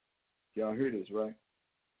 Y'all hear this, right?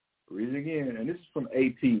 Read it again, and this is from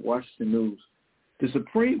AP, Washington News. The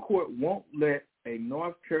Supreme Court won't let a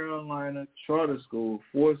North Carolina charter school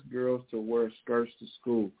force girls to wear skirts to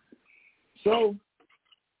school. So,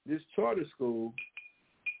 this charter school,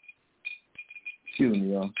 excuse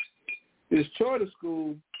me, y'all, This charter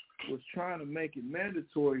school was trying to make it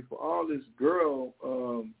mandatory for all this girl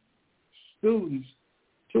students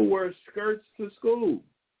to wear skirts to school.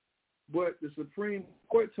 But the Supreme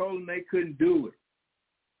Court told them they couldn't do it.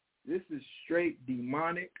 This is straight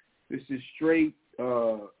demonic. This is straight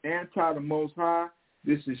anti the Most High.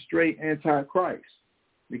 This is straight anti-Christ.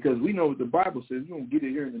 Because we know what the Bible says. We're going to get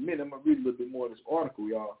it here in a minute. I'm going to read a little bit more of this article,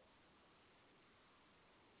 y'all.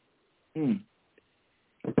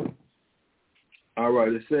 All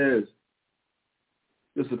right, it says,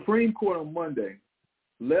 the Supreme Court on Monday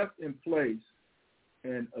left in place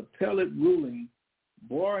an appellate ruling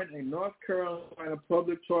barring a North Carolina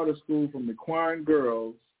public charter school from requiring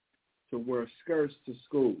girls to wear skirts to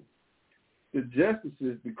school. The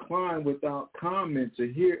justices declined without comment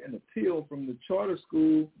to hear an appeal from the charter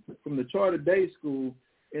day school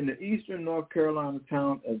in the eastern North Carolina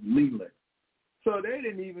town of Leland. So they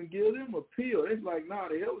didn't even give them appeal. It's like, nah,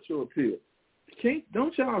 the hell with your appeal.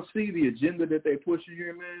 Don't y'all see the agenda that they pushing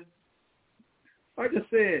here, man? Like I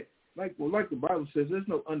said, like the Bible says, there's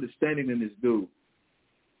no understanding in this dude.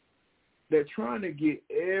 They're trying to get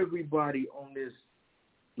everybody on this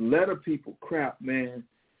letter people crap, man.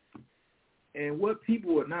 And what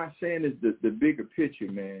people are not saying is the bigger picture,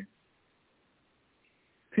 man.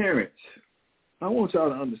 Parents, I want y'all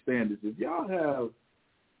to understand this. If y'all have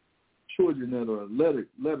children that are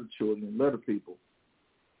letter children, letter people,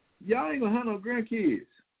 y'all ain't going to have no grandkids.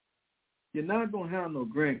 You're not going to have no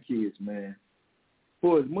grandkids, man.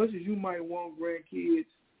 For as much as you might want grandkids,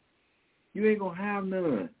 you ain't going to have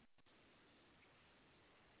none.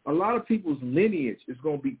 A lot of people's lineage is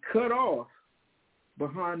going to be cut off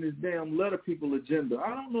behind this damn letter people agenda.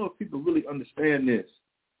 I don't know if people really understand this.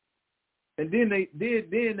 And then they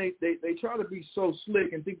try to be so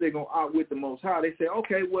slick and think they're going to outwit the Most High. They say,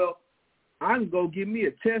 okay, well, I can go give me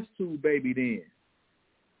a test tube baby then.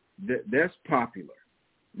 That's popular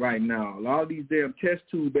right now. A lot of these damn test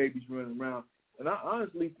tube babies running around. And I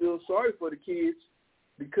honestly feel sorry for the kids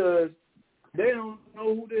because they don't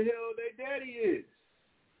know who the hell their daddy is.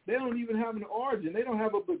 They don't even have an origin. They don't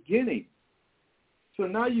have a beginning. So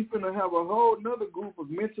now you're going to have a whole another group of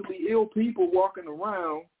mentally ill people walking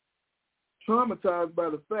around traumatized by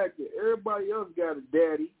the fact that everybody else got a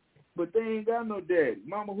daddy, but they ain't got no daddy.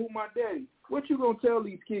 Mama, who my daddy? What you going to tell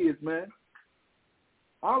these kids, man?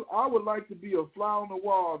 I would like to be a fly on the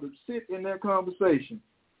wall to sit in that conversation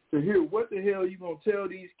to hear what the hell you going to tell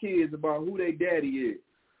these kids about who their daddy is.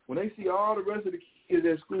 When they see all the rest of the kids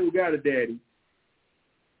at school got a daddy,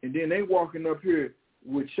 and then they walking up here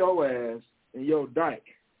with your ass and your dyke,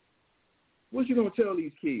 what you going to tell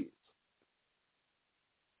these kids?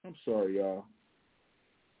 I'm sorry, y'all.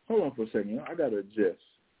 Hold on for a second. I got to adjust.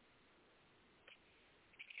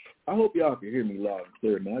 I hope y'all can hear me loud and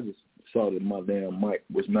clear, man. I just saw that my damn mic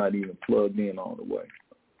was not even plugged in all the way.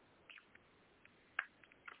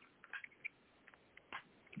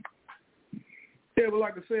 Yeah, but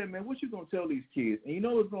like I said, man, what you going to tell these kids? And you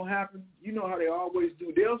know what's going to happen? You know how they always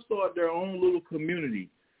do. They'll start their own little community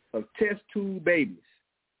of test tube babies.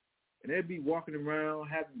 And they'll be walking around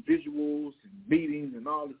having visuals and meetings and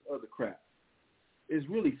all this other crap. It's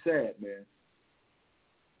really sad, man.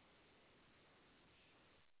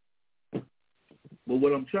 But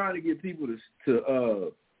what I'm trying to get people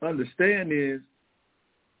to understand is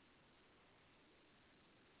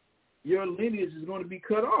your lineage is going to be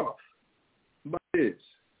cut off by this.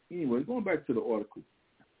 Anyway, going back to the article.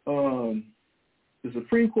 The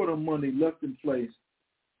Supreme Court on Monday left in place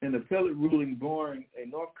an appellate ruling barring a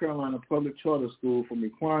North Carolina public charter school from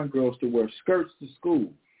requiring girls to wear skirts to school.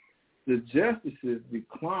 The justices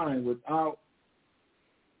declined without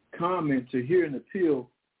comment to hear an appeal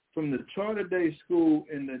from the charter day school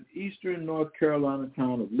in the eastern North Carolina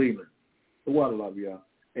town of Leland. The water lobby, y'all.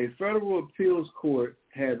 A federal appeals court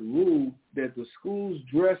had ruled that the school's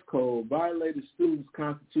dress code violated students'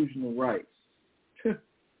 constitutional rights.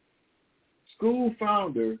 School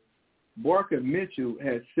founder Barker Mitchell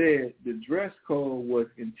had said the dress code was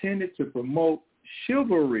intended to promote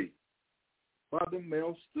chivalry by the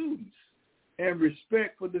male students and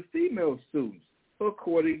respect for the female students,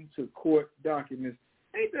 according to court documents.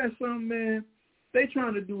 Ain't that something, man? They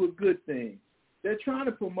trying to do a good thing. They're trying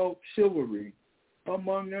to promote chivalry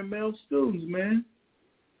among their male students, man.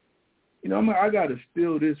 You know, I got to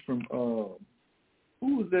steal this from,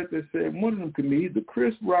 who was that said, one of them comedians, the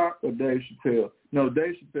Chris Rock or Dave Chappelle? No,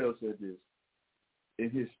 Dave Chappelle said this in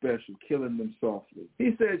his special, Killing Them Softly.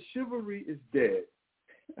 He said, chivalry is dead,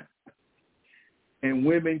 and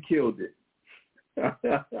women killed it.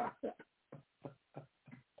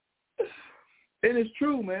 And it's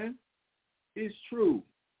true, man. It's true.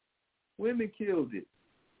 Women killed it.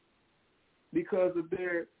 because of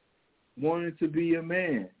their wanting to be a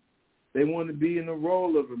man. They want to be in the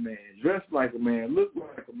role of a man, dress like a man, look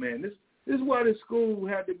like a man. This is why the school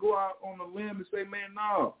had to go out on a limb and say, man,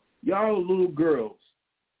 no, y'all are little girls.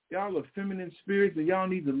 Y'all are feminine spirits, and y'all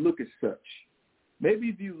need to look as such. Maybe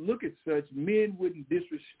if you look as such, men wouldn't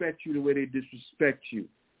disrespect you the way they disrespect you.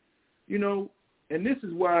 You know, and this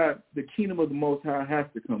is why the kingdom of the Most High has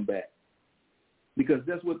to come back, because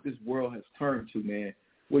that's what this world has turned to, man,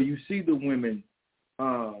 where you see the women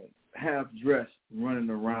half-dressed running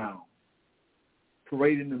around,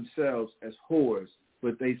 parading themselves as whores,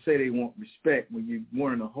 but they say they want respect when you're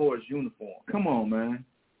wearing a whore's uniform. Come on, man.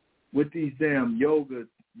 With these damn yoga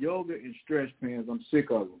and stretch pants, I'm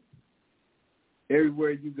sick of them.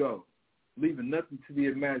 Everywhere you go, leaving nothing to the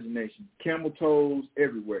imagination. Camel toes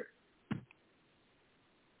everywhere.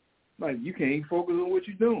 Like, you can't even focus on what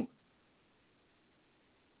you're doing.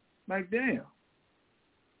 Like, damn.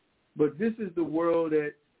 But this is the world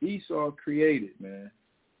that Esau created, man.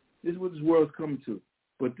 This is what this world's coming to.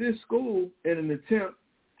 But this school, in an attempt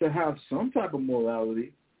to have some type of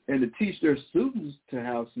morality and to teach their students to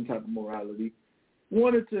have some type of morality,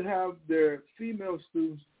 wanted to have their female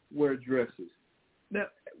students wear dresses. Now,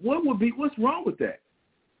 what's wrong with that?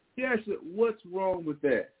 Yeah, I said, what's wrong with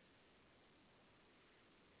that?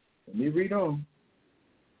 Let me read on.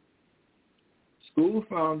 School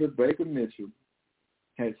founder Baker Mitchell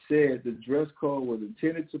had said the dress code was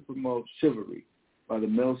intended to promote chivalry by the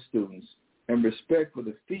male students and respect for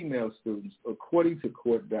the female students, according to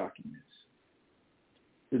court documents.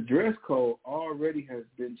 The dress code already has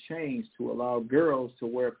been changed to allow girls to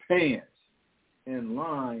wear pants in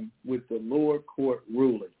line with the lower court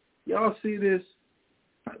ruling. Y'all see this?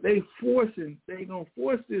 They gonna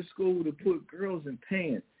force this school to put girls in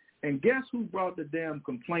pants. And guess who brought the damn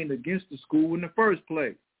complaint against the school in the first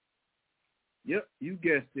place? Yep, you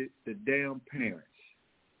guessed it, the damn parents.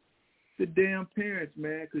 The damn parents,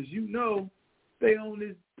 man, because you know they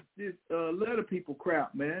own this letter people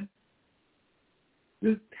crap, man.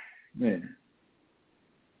 Man.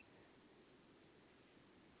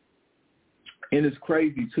 And it's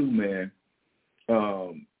crazy too, man.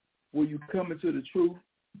 When you come into the truth,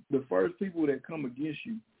 the first people that come against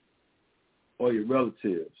you are your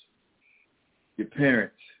relatives, your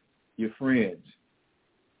parents, your friends,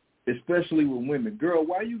 especially with women. Girl,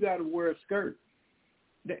 why you got to wear a skirt?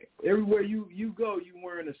 Everywhere you go, you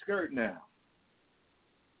wearing a skirt now.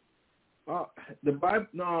 The Bible,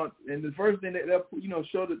 no, and the first thing that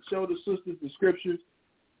show the sisters the scriptures,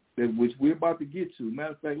 which we're about to get to.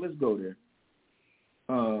 Matter of fact, let's go there.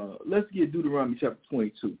 Let's get Deuteronomy chapter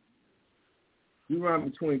 22.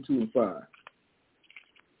 Deuteronomy 22 and 5.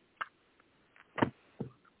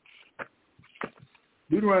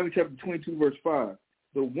 Deuteronomy chapter 22, verse 5.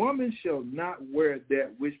 The woman shall not wear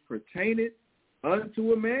that which pertaineth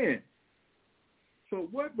unto a man. So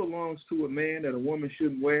what belongs to a man that a woman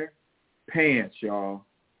shouldn't wear? Pants, y'all.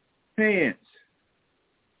 Pants.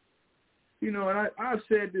 You know, and I've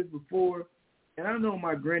said this before, and I know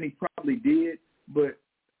my granny probably did, but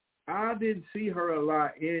I didn't see her a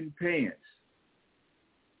lot in pants.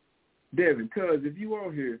 Devin, because if you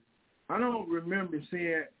are here, I don't remember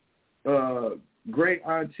seeing great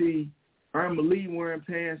auntie Irma Lee wearing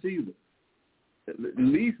pants either. At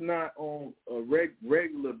least not on a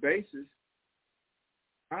regular basis.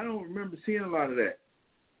 I don't remember seeing a lot of that.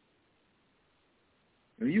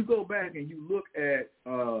 When you go back and you look at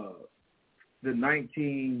the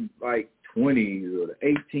 1920s or the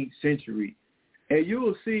 18th century, and you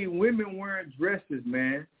will see women wearing dresses,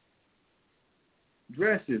 man.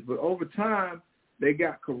 Dresses, but over time they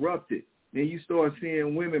got corrupted. Then you start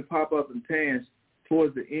seeing women pop up in pants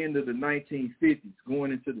towards the end of the 1950s,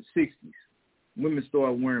 going into the 60s. Women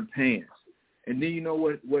started wearing pants, and then you know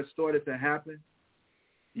what started to happen?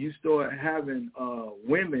 You start having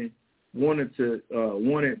women wanted the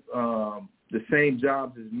same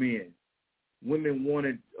jobs as men. Women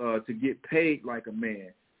wanted to get paid like a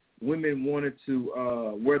man. Women wanted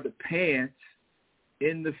to wear the pants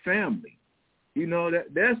in the family. You know,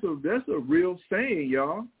 that's a real saying,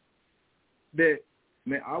 y'all. That,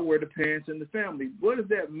 man, I wear the pants in the family. What does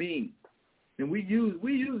that mean? And we use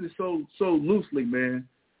it so loosely, man.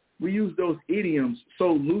 We use those idioms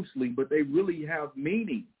so loosely, but they really have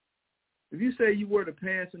meaning. If you say you wear the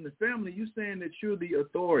pants in the family, you're saying that you're the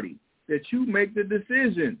authority, that you make the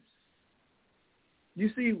decisions.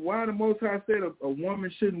 You see why the Most High said a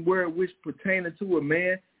woman shouldn't wear which pertaining to a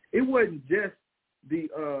man? It wasn't just the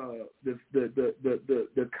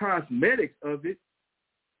cosmetics of it.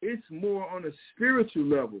 It's more on a spiritual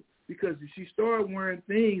level, because if she started wearing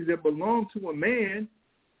things that belong to a man,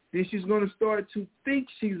 then she's going to start to think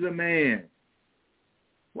she's a man.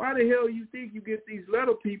 Why the hell you think you get these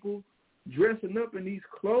letter people dressing up in these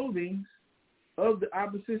clothing of the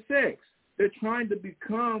opposite sex? They're trying to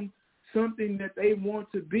become something that they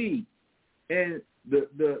want to be. And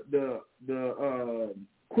the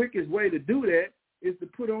quickest way to do that is to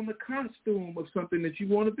put on the costume of something that you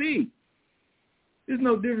want to be. It's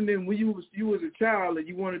no different than when you was a child and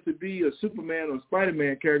you wanted to be a Superman or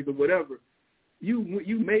Spider-Man character, whatever. You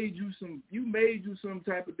made you some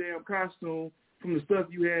type of damn costume from the stuff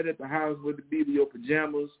you had at the house, whether it be your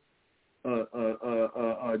pajamas,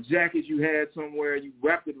 a jacket you had somewhere. You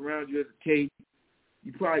wrapped it around you as a cape.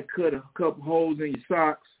 You probably cut a couple holes in your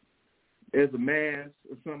socks as a mask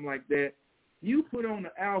or something like that. You put on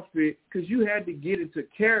the outfit because you had to get into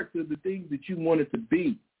character, the things that you wanted to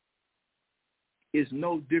be. It's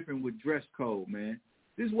no different with dress code, man.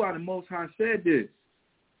 This is why the Most High said this.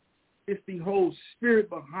 It's the whole spirit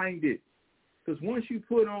behind it. Because once you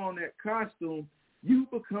put on that costume, you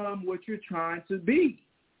become what you're trying to be.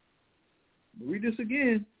 Read this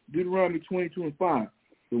again, Deuteronomy 22:5.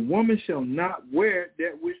 The woman shall not wear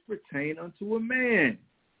that which pertain unto a man.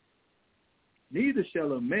 Neither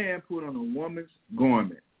shall a man put on a woman's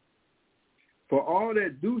garment. For all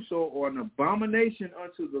that do so are an abomination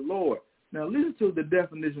unto the Lord. Now listen to the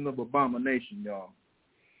definition of abomination, y'all.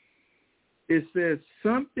 It says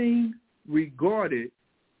something regarded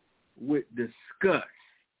with disgust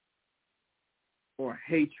or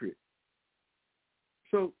hatred.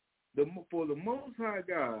 So for the Most High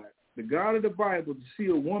God, the God of the Bible, to see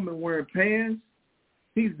a woman wearing pants,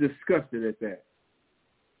 he's disgusted at that.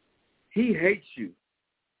 He hates you.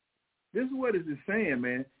 This is what it's saying,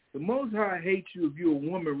 man. The Most High hates you if you're a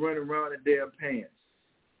woman running around in damn pants.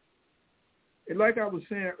 And like I was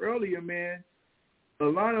saying earlier, man, a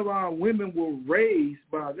lot of our women were raised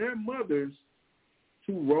by their mothers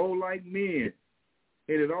to roll like men.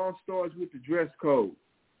 And it all starts with the dress code.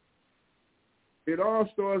 It all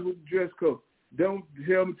starts with the dress code. Don't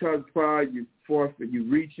tell me, Tazapah, you forfeit, you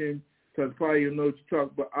reaching. Tazapah, you know what you're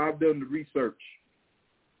talking about. I've done the research.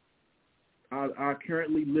 I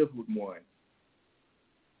currently live with one.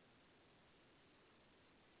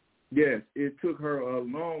 Yes, it took her a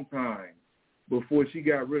long time before she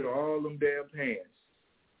got rid of all them damn pants.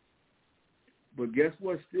 But guess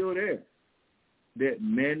what's still there? That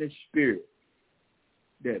mannish spirit.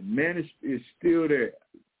 That mannish is still there.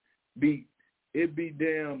 It be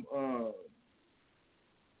damn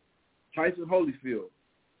Tyson Holyfield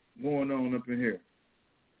going on up in here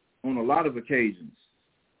on a lot of occasions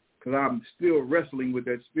because I'm still wrestling with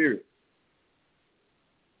that spirit.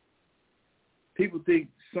 People think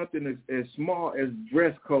something as small as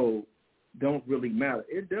dress code don't really matter.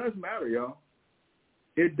 It does matter, y'all.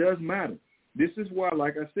 It does matter. This is why,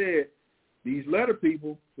 like I said, these letter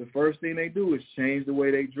people, the first thing they do is change the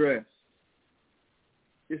way they dress.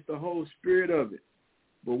 It's the whole spirit of it.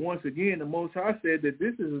 But once again, the Most High said that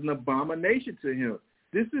this is an abomination to him.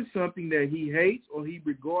 This is something that he hates or he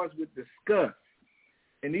regards with disgust.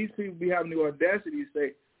 And these people be having the audacity to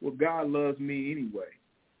say, well, God loves me anyway.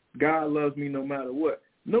 God loves me no matter what.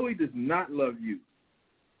 No, he does not love you.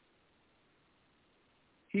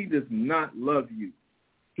 He does not love you.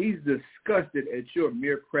 He's disgusted at your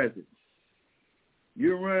mere presence.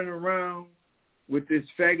 You're running around with this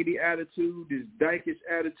faggoty attitude, this dykish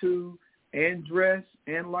attitude, and dress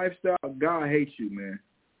and lifestyle. God hates you, man.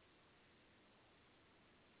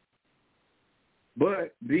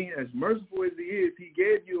 But being as merciful as he is, he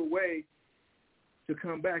gave you a way to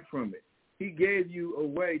come back from it. He gave you a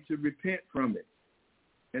way to repent from it.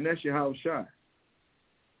 And that's Yahushua,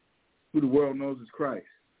 who the world knows as Christ.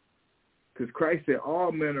 Because Christ said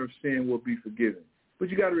all manner of sin will be forgiven. But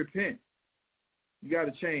you got to repent. You got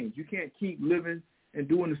to change. You can't keep living and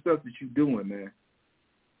doing the stuff that you're doing, man.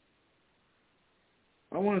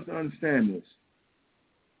 I want us to understand this.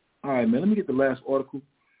 All right, man, let me get the last article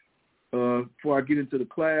before I get into the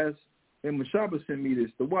class. And Mashaba sent me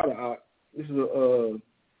this. The Water. This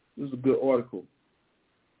is a good article.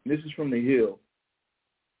 This is from The Hill.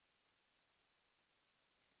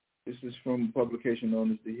 This is from a publication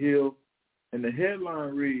known as The Hill. And the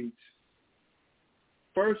headline reads,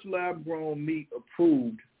 First lab-grown meat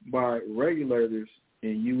approved by regulators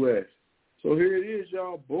in U.S. So here it is,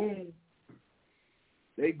 y'all. Boom.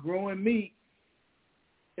 They growing meat.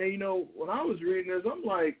 And, you know, when I was reading this, I'm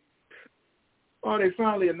like, oh, they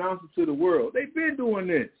finally announced it to the world. They've been doing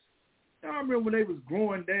this. I remember when they was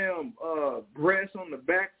growing down breasts on the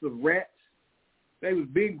backs of rats. They was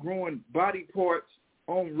been growing body parts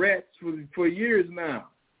on rats for years now.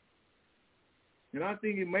 And I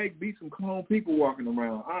think it may be some clone people walking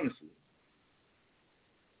around, honestly.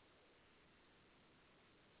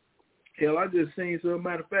 Hell, I just seen, so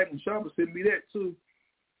matter of fact, and Sharper sent me that too.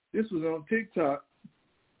 This was on TikTok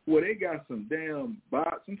where they got some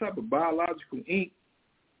some type of biological ink,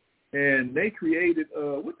 and they created,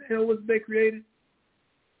 what the hell was it they created?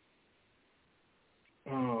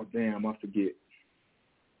 Oh, damn, I forget.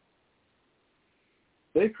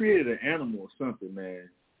 They created an animal or something, man,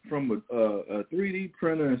 from a 3D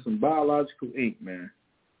printer and some biological ink, man.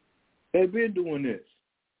 They've been doing this.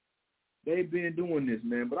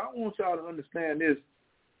 Man. But I want y'all to understand this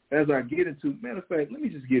as I get into, matter of fact, let me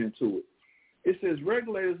just get into it. It says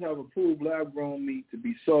regulators have approved lab-grown meat to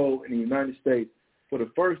be sold in the United States for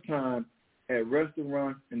the first time at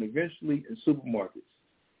restaurants and eventually in supermarkets.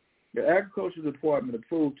 The Agriculture Department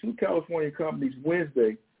approved 2 California companies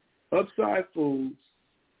Wednesday, Upside Foods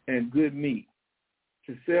and Good Meat,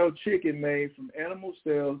 to sell chicken made from animal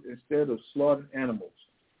cells instead of slaughtered animals.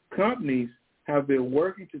 Companies have been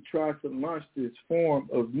working to try to launch this form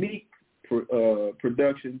of meat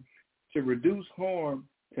production to reduce harm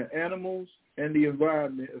to animals and the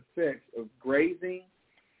environment effects of grazing,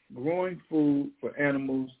 growing food for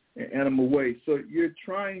animals, and animal waste. So you're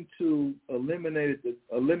trying to eliminate the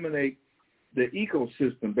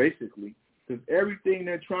ecosystem, basically, because everything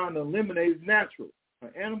they're trying to eliminate is natural. An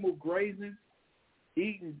animal grazing,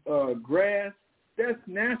 eating grass, that's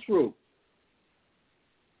natural.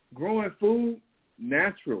 Growing food,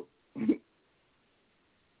 natural.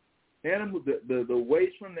 Animals, the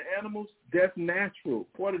waste from the animals, that's natural,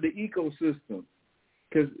 part of the ecosystem.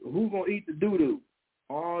 Because who's going to eat the doo-doo?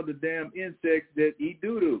 All the damn insects that eat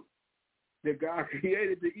doo-doo that God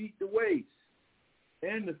created to eat the waste.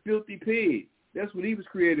 And the filthy pig. That's what he was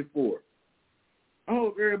created for. I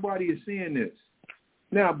hope everybody is seeing this.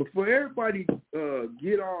 Now, before everybody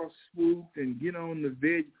get all swooped and get on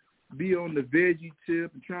be on the veggie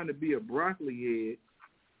tip and trying to be a broccoli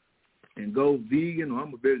head and go vegan or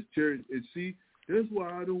I'm a vegetarian, and see, that's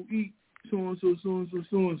why I don't eat so-and-so, so-and-so,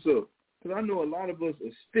 so-and-so. Because I know a lot of us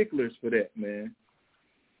are sticklers for that, man.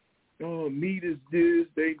 Oh, meat is this,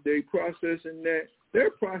 they processing that.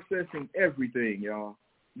 They're processing everything, y'all.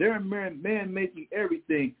 They're man-making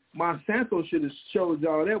everything. Monsanto should have showed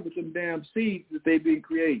y'all that with them damn seeds that they've been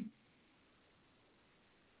creating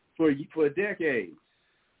for decades.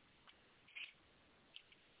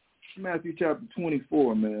 Matthew chapter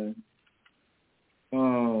 24, man.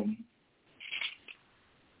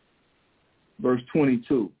 Verse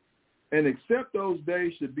 22. And except those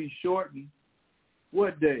days should be shortened.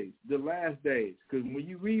 What days? The last days. Because when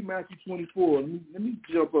you read Matthew 24, let me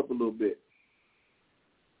jump up a little bit.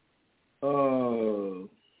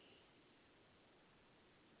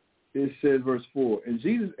 It says, verse 4, and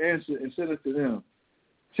Jesus answered and said unto them,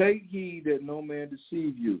 take heed that no man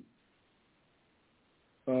deceive you.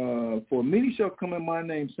 For many shall come in my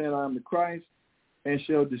name, saying, I am the Christ, and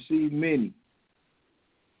shall deceive many.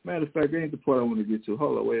 Matter of fact, that ain't the part I want to get to.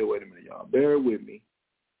 Hold on, wait a minute, y'all. Bear with me.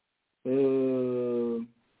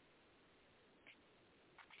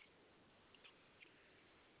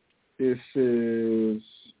 It says,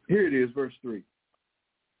 here it is, verse 3.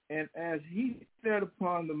 And as he sat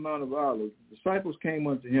upon the Mount of Olives, the disciples came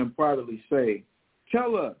unto him privately, saying,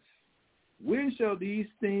 tell us, when shall these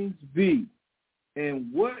things be?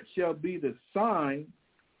 And what shall be the sign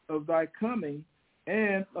of thy coming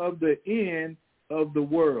and of the end of the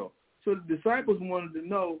world? So the disciples wanted to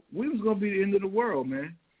know when was going to be the end of the world,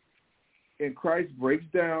 man. And Christ breaks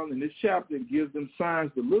down in this chapter and gives them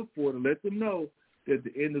signs to look for to let them know that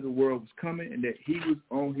the end of the world was coming and that he was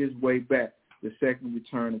on his way back, the second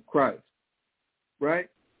return of Christ. Right?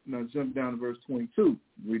 Now jump down to verse 22.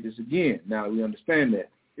 Read this again. Now we understand that.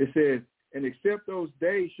 It says, and except those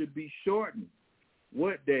days should be shortened.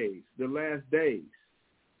 What days? The last days.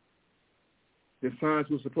 The signs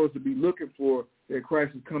we're supposed to be looking for that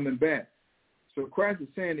Christ is coming back. So Christ is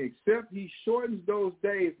saying, except he shortens those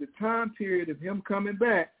days, the time period of him coming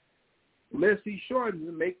back, unless he shortens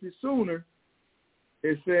and makes it sooner,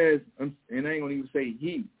 it says, and I ain't going to even say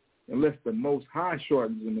he, unless the Most High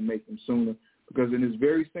shortens him to make them sooner, because in this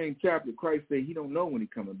very same chapter, Christ said he don't know when he's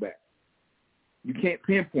coming back. You can't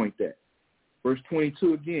pinpoint that. Verse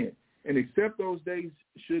 22 again. And except those days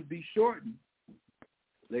should be shortened,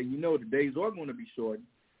 letting you know the days are going to be shortened,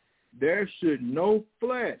 there should no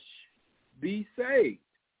flesh be saved.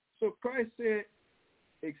 So Christ said,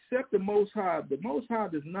 except the Most High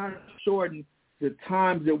does not shorten the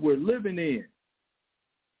times that we're living in.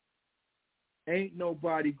 Ain't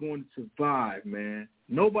nobody going to survive, man.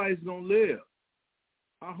 Nobody's going to live.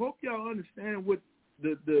 I hope y'all understand what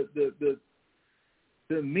the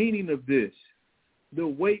meaning of this, the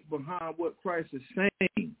weight behind what Christ is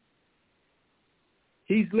saying.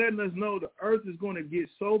 He's letting us know the earth is going to get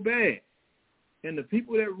so bad and the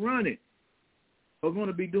people that run it are going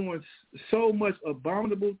to be doing so much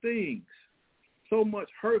abominable things, so much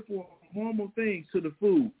hurtful, harmful things to the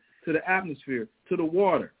food, to the atmosphere, to the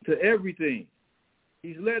water, to everything.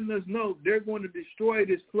 He's letting us know they're going to destroy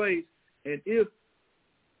this place, and if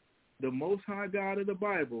the Most High God of the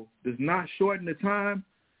Bible does not shorten the time,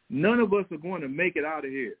 none of us are going to make it out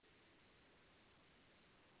of here.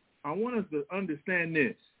 I want us to understand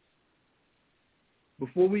this.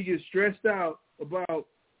 Before we get stressed out about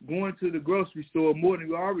going to the grocery store more than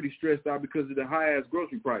we're already stressed out because of the high-ass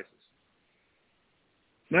grocery prices.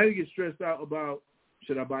 Now you get stressed out about,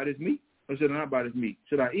 should I buy this meat or should I not buy this meat?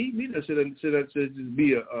 Should I eat meat or should I just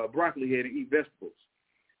be a broccoli head and eat vegetables?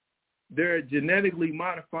 They're genetically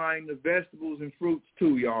modifying the vegetables and fruits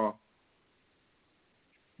too, y'all.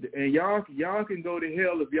 And y'all can go to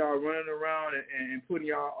hell if y'all running around and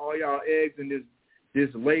putting all y'all eggs in this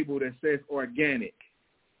label that says organic.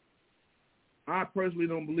 I personally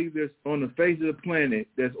don't believe there's on the face of the planet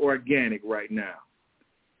that's organic right now.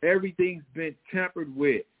 Everything's been tampered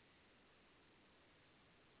with.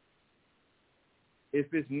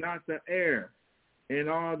 If it's not the air and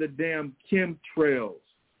all the damn chemtrails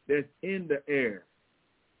that's in the air,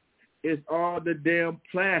 it's all the damn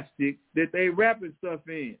plastic that they wrapping stuff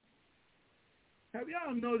in. Have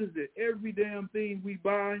y'all noticed that every damn thing we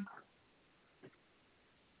buy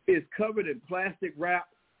is covered in plastic wrap?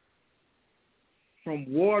 From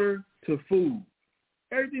water to food.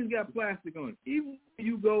 Everything's got plastic on it. Even when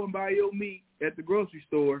you go and buy your meat at the grocery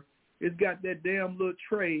store, it's got that damn little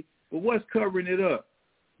tray, but what's covering it up?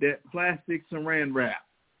 That plastic saran wrap.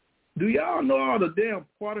 Do y'all know all the damn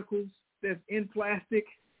particles that's in plastic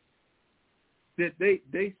that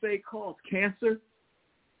they say cause cancer?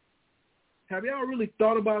 Have y'all really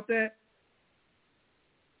thought about that?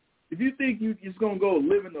 If you think you're just going to go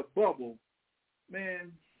live in a bubble,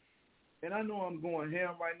 man, and I know I'm going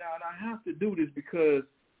ham right now, and I have to do this because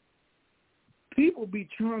people be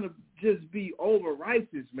trying to just be over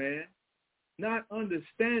righteous, man, not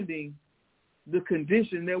understanding the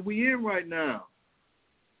condition that we in right now.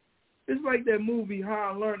 It's like that movie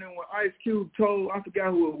High Learning when Ice Cube told, I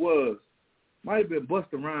forgot who it was, might have been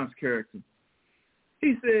Busta Rhymes' character.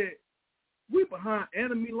 He said, we behind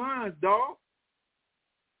enemy lines, dog.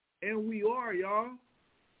 And we are, y'all.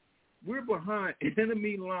 We're behind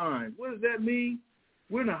enemy lines. What does that mean?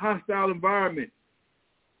 We're in a hostile environment.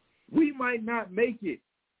 We might not make it.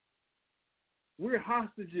 We're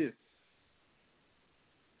hostages.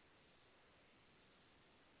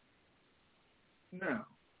 Now,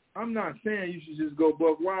 I'm not saying you should just go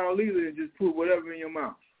buck wild either and just put whatever in your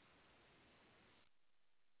mouth.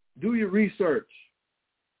 Do your research.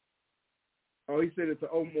 Oh, he said it's an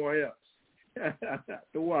Omar Epps.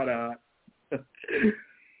 The water.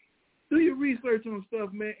 Do your research on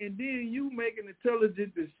stuff, man, and then you make an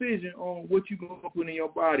intelligent decision on what you're going to put in your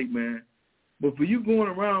body, man. But for you going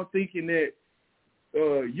around thinking that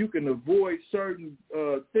you can avoid certain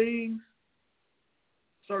things,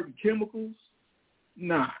 certain chemicals,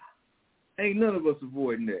 nah. Ain't none of us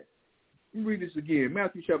avoiding that. Let me read this again.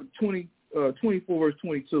 Matthew chapter 24, verse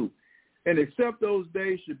 22. And except those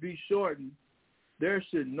days should be shortened, there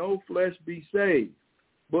should no flesh be saved.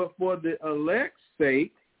 But for the elect's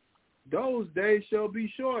sake, those days shall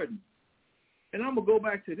be shortened. And I'm going to go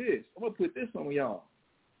back to this. I'm going to put this on y'all.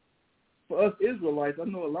 For us Israelites, I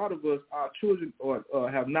know a lot of us, our children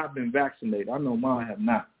have not been vaccinated. I know mine have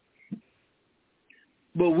not.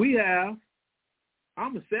 But we have.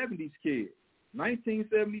 I'm a 70s kid,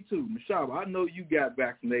 1972. Mashaba, I know you got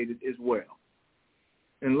vaccinated as well.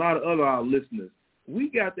 And a lot of other our listeners. We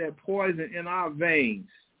got that poison in our veins.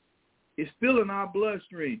 It's still in our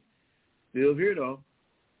bloodstream. Still here, though.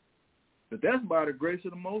 But that's by the grace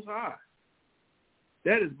of the Most High.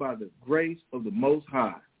 That is by the grace of the Most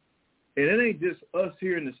High. And it ain't just us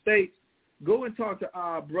here in the States. Go and talk to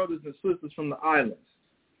our brothers and sisters from the islands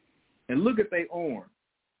and look at their arm.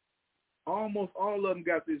 Almost all of them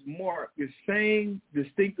got this mark, this same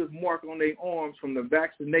distinctive mark on their arms from the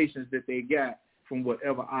vaccinations that they got from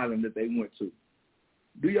whatever island that they went to.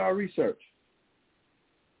 Do y'all research.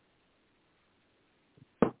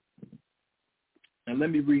 And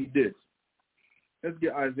let me read this. Let's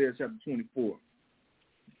get Isaiah chapter 24.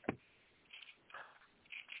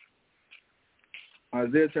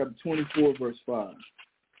 Isaiah chapter 24, verse 5.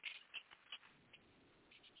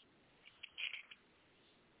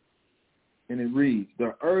 And it reads,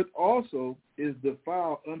 the earth also is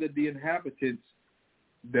defiled under the inhabitants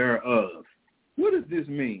thereof. What does this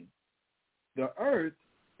mean? The earth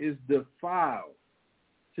is defiled.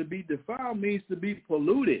 To be defiled means to be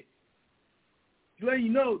polluted. Let you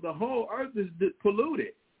know the whole earth is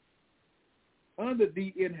polluted under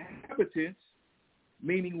the inhabitants,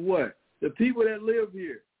 meaning what? The people that live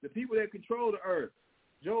here, the people that control the earth.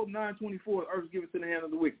 Job 9:24, the earth is given to the hand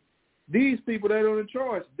of the wicked. These people that are in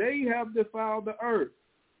charge, they have defiled the earth.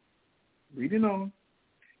 Reading on.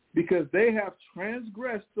 Because they have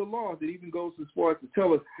transgressed the laws. It even goes as far as to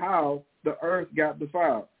tell us how the earth got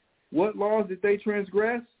defiled. What laws did they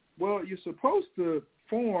transgress? Well, you're supposed to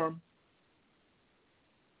form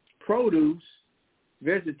produce,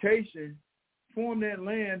 vegetation, form that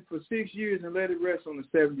land for 6 years and let it rest on the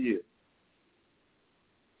 7th year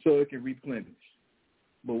so it can replenish.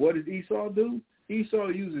 But what does Esau do? Esau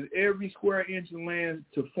uses every square inch of land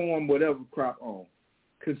to form whatever crop on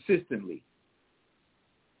consistently.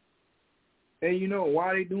 And you know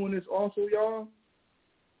why they doing this also, y'all?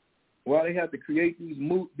 Why they have to create these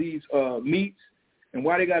meats and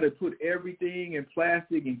why they got to put everything in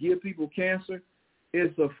plastic and give people cancer?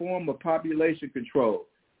 It's a form of population control.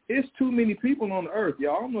 It's too many people on the earth,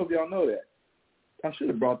 y'all. I don't know if y'all know that. I should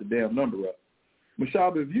have brought the damn number up.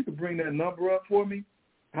 Mashaba, if you could bring that number up for me,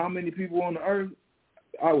 how many people on the earth,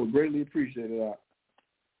 I would greatly appreciate it,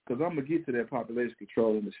 because I'm going to get to that population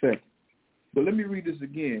control in a second. But let me read this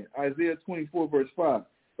again. Isaiah 24, verse 5.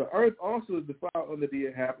 The earth also is defiled under the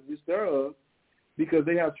inhabitants thereof, because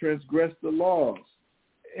they have transgressed the laws.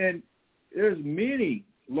 And there's many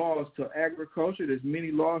laws to agriculture. There's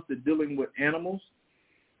many laws to dealing with animals,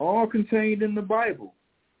 all contained in the Bible.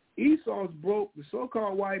 Esau's broke, the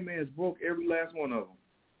so-called white man's broke every last one of them.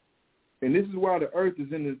 And this is why the earth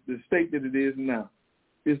is in the state that it is now.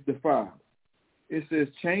 It's defiled. It says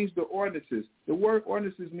change the ordinances. The word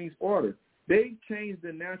ordinances means order. They changed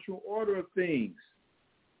the natural order of things.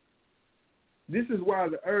 This is why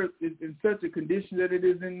the earth is in such a condition that it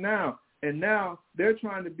is in now. And now they're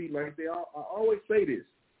trying to be like I always say this.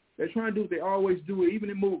 They're trying to do what they always do, even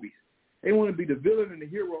in movies. They want to be the villain and the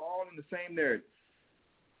hero all in the same narrative.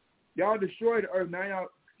 Y'all destroyed the earth. Now y'all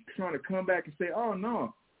trying to come back and say, oh,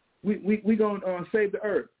 no, we going to save the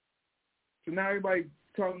earth. So now everybody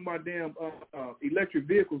talking about damn electric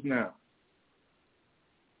vehicles now.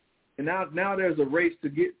 And now there's a race to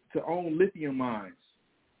get to own lithium mines.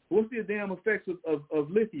 What's the damn effects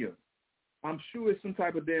of lithium? I'm sure it's some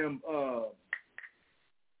type of damn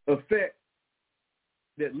effect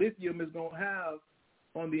that lithium is going to have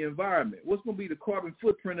on the environment. What's going to be the carbon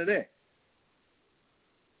footprint of that?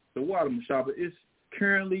 The water, Mashaba, it's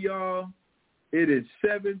currently, y'all, it is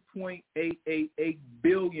 7.888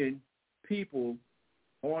 billion people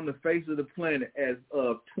on the face of the planet as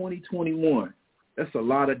of 2021. That's a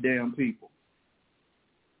lot of damn people.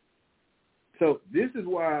 So this is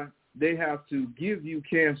why they have to give you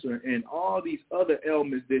cancer and all these other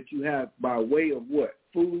ailments that you have by way of what?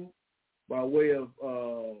 Food, by way of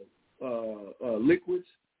liquids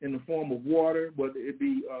in the form of water, whether it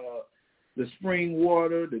be the spring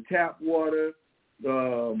water, the tap water,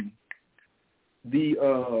 the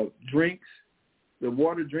drinks, the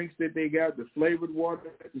water drinks that they got, the flavored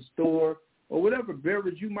water at the store, or whatever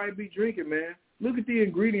beverage you might be drinking, man. Look at the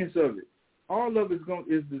ingredients of it. All of it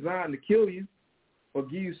is designed to kill you or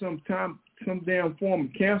give you some damn form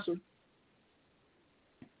of cancer.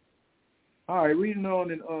 All right, reading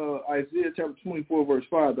on in Isaiah chapter 24, verse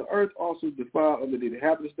 5. The earth also is defiled under the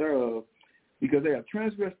inhabitants thereof, because they have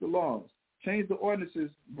transgressed the laws, changed the ordinances,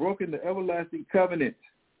 broken the everlasting covenant.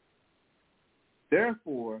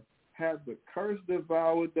 Therefore, has the curse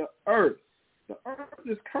devoured the earth. The earth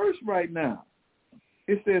is cursed right now.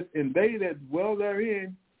 It says, and they that dwell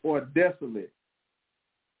therein are desolate,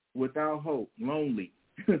 without hope, lonely.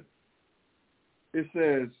 It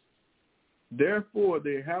says, therefore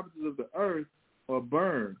the inhabitants of the earth are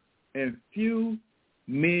burned, and few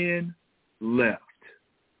men left.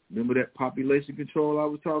 Remember that population control I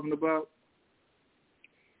was talking about?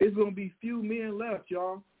 It's going to be few men left,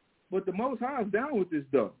 y'all. But the Most High is down with this,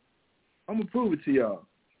 though. I'm going to prove it to y'all.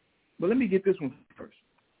 But let me get this one first.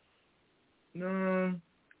 No,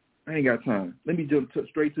 I ain't got time. Let me jump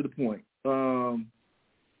straight to the point.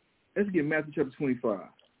 Let's get Matthew chapter 25.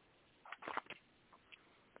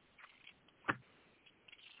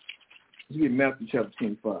 Let's get Matthew chapter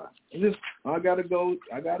 25. I got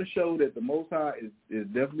to show that the Most High is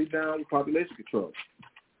definitely down with population control.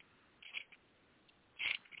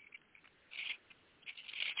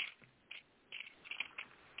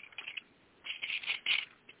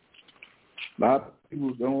 A lot of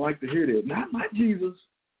people don't like to hear that. Not my Jesus,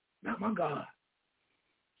 not my God.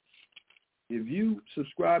 If you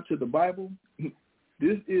subscribe to the Bible,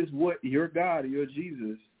 this is what your God or your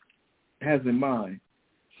Jesus has in mind.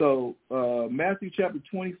 So Matthew chapter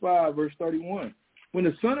 25, verse 31. When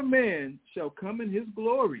the Son of Man shall come in his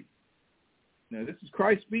glory, Now, this is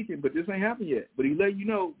Christ speaking, but this ain't happened yet. But he let you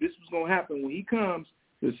know this was going to happen when he comes,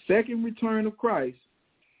 the second return of Christ,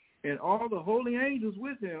 and all the holy angels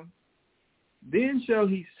with him. Then shall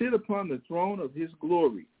he sit upon the throne of his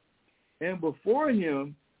glory, and before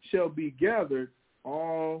him shall be gathered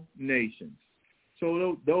all nations.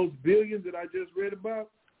 So those billions that I just read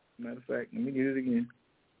about, matter of fact, let me get it again.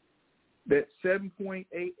 That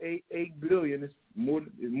 7.888 billion is more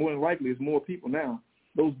than likely is more people now.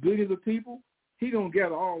 Those billions of people, he gonna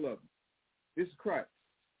gather all of them. This is Christ.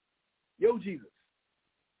 Yo, Jesus.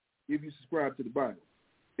 If you subscribe to the Bible,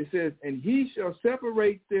 it says, and he shall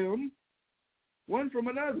separate them one from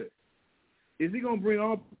another. Is he gonna bring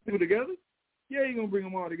all people together? Yeah, he's gonna bring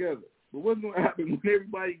them all together. But what's gonna happen when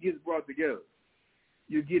everybody gets brought together?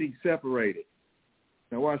 You're getting separated.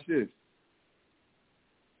 Now watch this.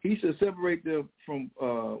 He shall separate them from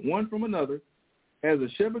one from another, as a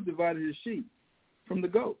shepherd divided his sheep from the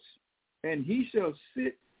goats. And he shall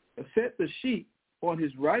set the sheep on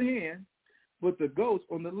his right hand, but the goats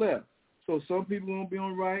on the left. So some people are going to be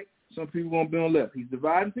on the right, some people are going to be on the left. He's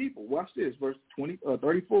dividing people. Watch this, verse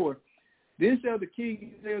 34. Then shall the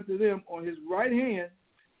king say unto them on his right hand,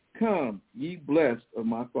 come, ye blessed of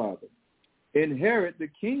my Father, inherit the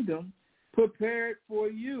kingdom prepared for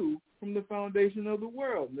you from the foundation of the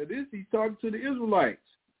world. Now this, he's talking to the Israelites.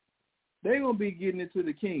 They're going to be getting into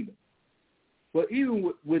the kingdom. But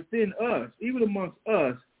even within us, even amongst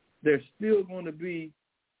us, there's still going to be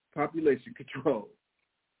population control.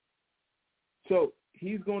 So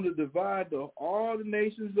he's going to divide all the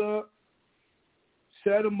nations up,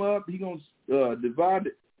 set them up. He's going to divide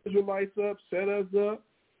the Israelites up, set us up.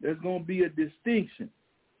 There's going to be a distinction.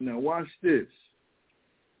 Now watch this.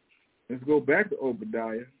 Let's go back to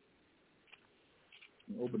Obadiah.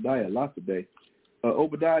 Obadiah a lot today.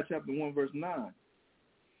 Obadiah chapter 1, verse 9.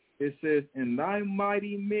 It says, and thy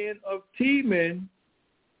mighty men of Teman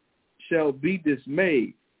shall be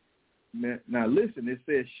dismayed. Now listen, it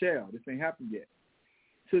says shall. This ain't happened yet.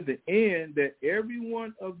 To the end that every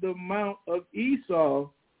one of the mount of Esau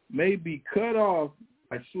may be cut off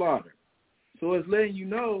by slaughter. So it's letting you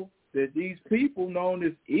know that these people known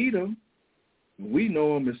as Edom, we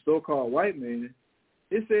know them as so-called white men,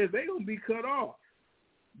 it says they're going to be cut off.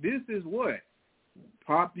 This is what?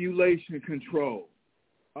 Population control.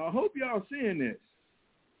 I hope y'all seeing this.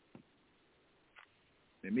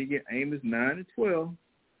 Let me get Amos 9 and 12.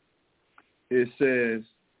 It says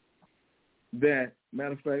that,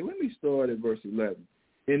 matter of fact, let me start at verse 11.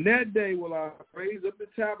 In that day will I raise up the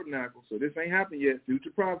tabernacle. So this ain't happened yet,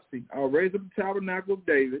 future prophecy. I'll raise up the tabernacle of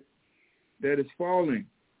David that is falling.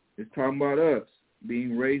 It's talking about us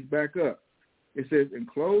being raised back up. It says, and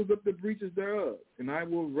close up the breaches thereof, and I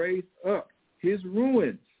will raise up his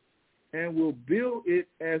ruins, and will build it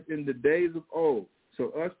as in the days of old. So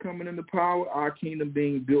us coming into power, our kingdom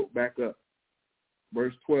being built back up.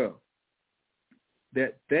 Verse 12.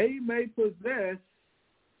 That they may possess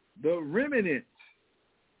the remnant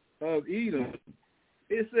of Edom.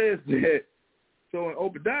 It says that, so in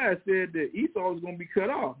Obadiah said that Esau is going to be cut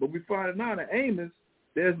off, but we find now in Amos,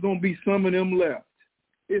 there's going to be some of them left.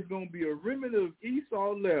 It's going to be a remnant of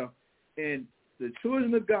Esau left, and the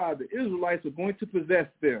children of God, the Israelites, are going to possess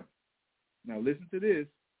them. Now listen to this.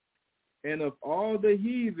 And of all the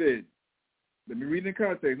heathen, let me read in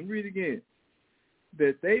context, let me read it again.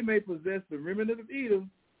 That they may possess the remnant of Edom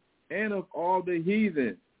and of all the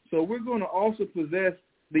heathen. So we're going to also possess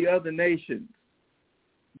the other nations.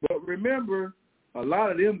 But remember, a lot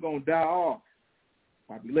of them going to die off.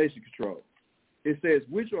 Population control. It says,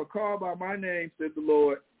 which are called by my name, said the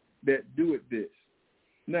Lord, that doeth this.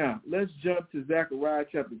 Now, let's jump to Zechariah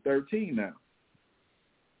chapter 13 now.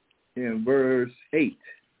 In verse 8.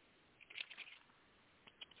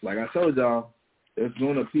 Like I told y'all, there's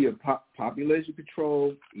going to be a population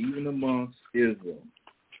control even amongst Israel.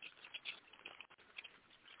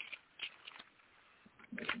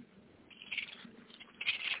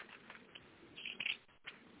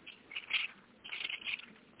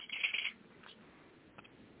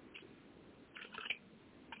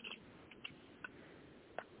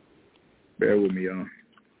 Bear with me, y'all.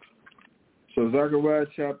 So Zechariah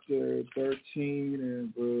chapter 13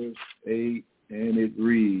 and verse 8, and it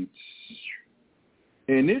reads,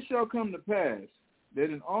 and it shall come to pass that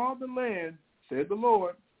in all the land, said the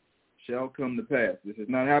Lord, shall come to pass. This has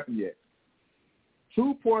not happened yet.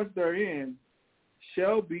 2 parts therein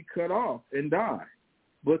shall be cut off and die,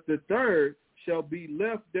 but the third shall be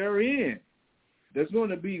left therein. There's going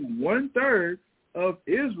to be 1/3 of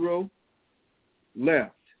Israel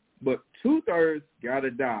left, but 2/3 got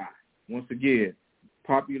to die. Once again,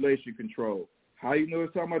 population control. How you know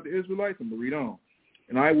it's talking about the Israelites? I'm going to read on.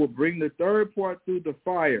 And I will bring the third part through the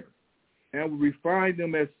fire, and will refine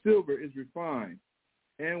them as silver is refined,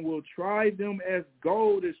 and will try them as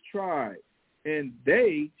gold is tried. And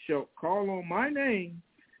they shall call on my name,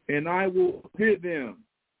 and I will hear them.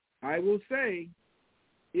 I will say,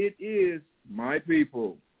 it is my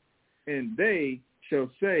people. And they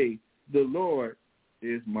shall say, the Lord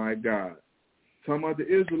is my God. Talking about the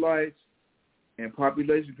Israelites and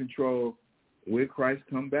population control when Christ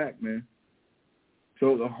come back, man.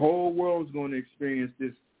 So the whole world is going to experience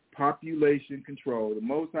this population control. The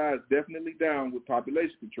Most High is definitely down with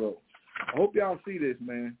population control. I hope y'all see this,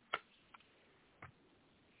 man.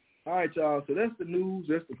 All right, y'all. So that's the news.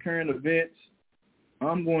 That's the current events.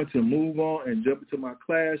 I'm going to move on and jump into my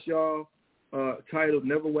class, y'all, titled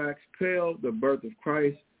Never Wax Pale, The Birth of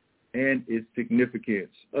Christ and Its Significance.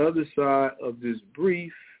 Other side of this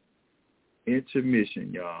brief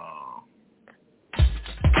intermission, y'all.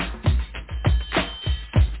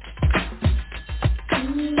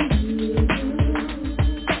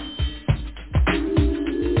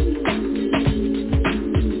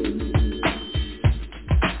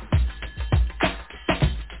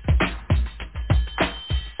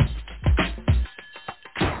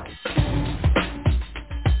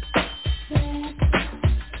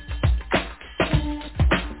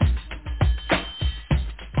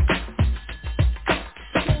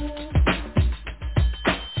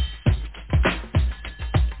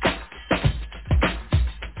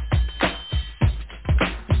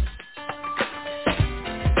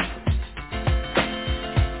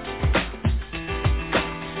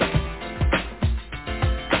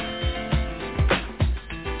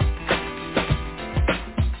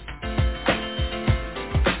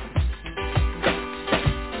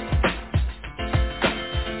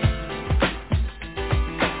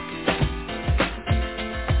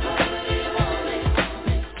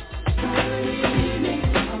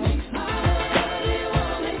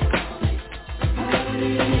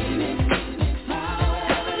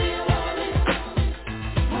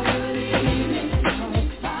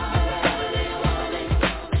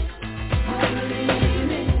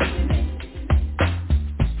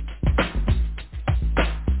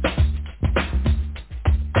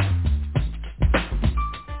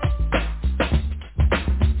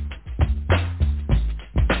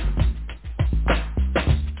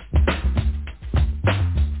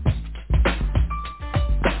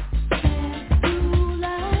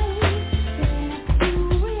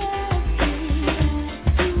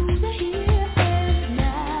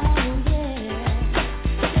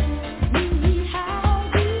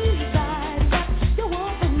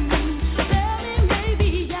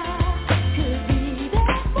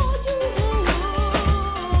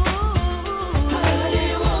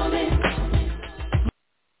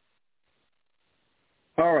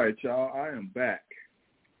 Y'all, I am back.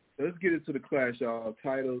 Let's get into the class, y'all,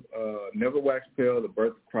 titled Never Wax Pale, The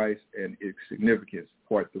Birth of Christ and Its Significance,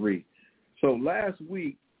 Part 3. So last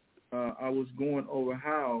week, I was going over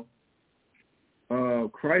how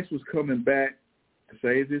Christ was coming back to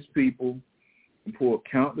save his people and pull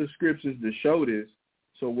countless scriptures to show this,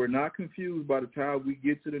 so we're not confused by the time we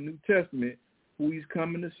get to the New Testament who he's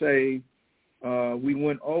coming to save. We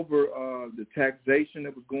went over the taxation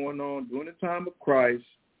that was going on during the time of Christ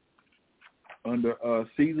under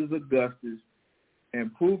Caesar Augustus,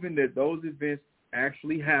 and proving that those events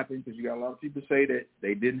actually happened, because you got a lot of people say that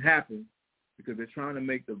they didn't happen because they're trying to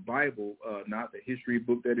make the Bible not the history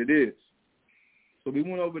book that it is. So we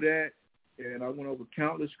went over that, and I went over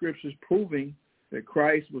countless scriptures proving that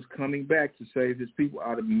Christ was coming back to save his people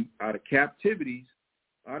out of captivities,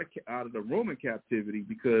 out of the Roman captivity,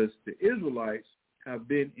 because the Israelites have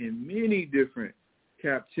been in many different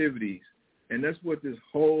captivities. And that's what this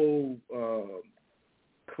whole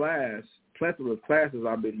plethora of classes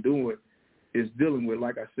I've been doing is dealing with,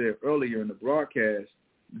 like I said earlier in the broadcast,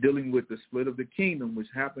 dealing with the split of the kingdom, which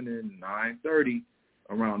happened in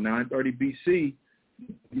around 930 BC.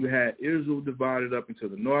 You had Israel divided up into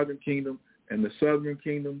the northern kingdom and the southern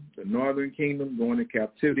kingdom. The northern kingdom going to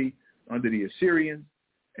captivity under the Assyrians,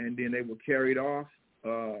 and then they were carried off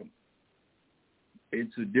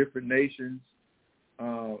into different nations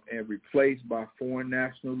and replaced by foreign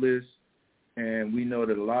nationalists. And we know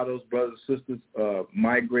that a lot of those brothers and sisters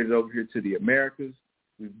migrated over here to the Americas.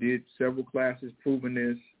 We did several classes proving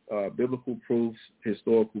this, biblical proofs,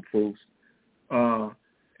 historical proofs,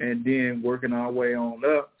 and then working our way on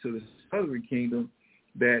up to the southern kingdom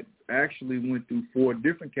that actually went through 4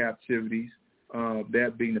 different captivities,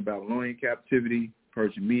 that being the Babylonian captivity,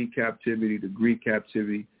 Persian Mede captivity, the Greek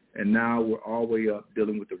captivity, and now we're all the way up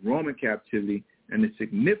dealing with the Roman captivity and the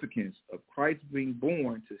significance of Christ being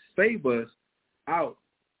born to save us out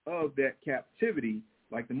of that captivity,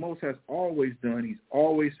 like the Most has always done. He's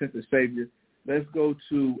always sent the Savior. Let's go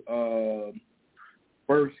to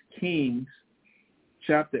 1 Kings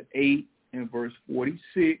chapter 8 and verse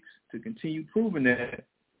 46 to continue proving that.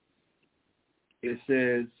 It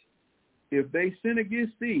says, if they sin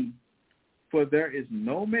against thee, for there is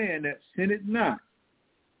no man that sinneth not,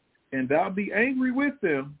 and thou be angry with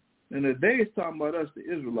them, and the day is talking about us, the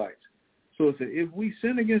Israelites. So it says, if we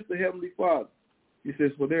sin against the Heavenly Father, he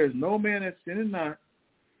says, for there is no man that sinneth not,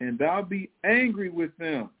 and thou be angry with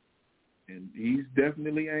them. And he's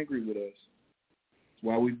definitely angry with us.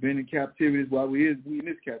 While we've been in captivity, while we in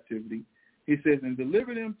this captivity, he says, and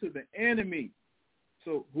deliver them to the enemy.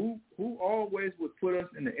 So who always would put us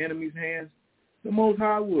in the enemy's hands? The Most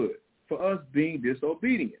High would, for us being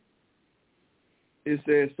disobedient. It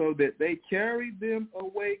says, so that they carried them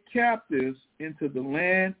away captives into the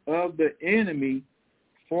land of the enemy,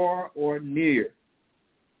 far or near.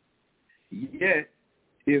 Yet,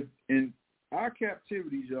 if in our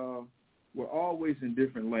captivities, y'all, we're always in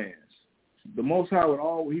different lands. The Most High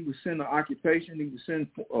he would send an occupation, he would send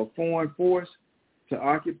a foreign force to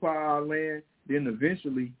occupy our land, then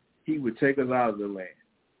eventually he would take us out of the land.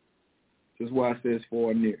 That's why it says far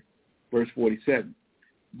or near. Verse 47.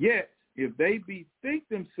 Yet, if they bethink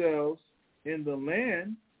themselves in the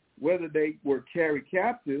land, whether they were carried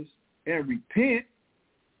captives, and repent.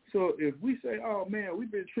 So if we say, oh, man,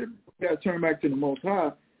 we've been tripping, we got to turn back to the Most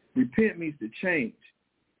High, repent means to change.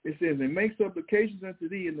 It says, and make supplications unto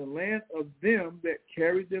thee in the land of them that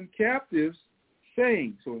carried them captives,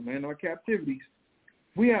 saying, so in the land of our captivities,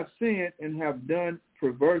 we have sinned and have done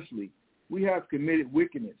perversely. We have committed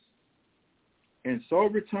wickedness. And so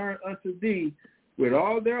return unto thee with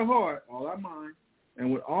all their heart, all our mind,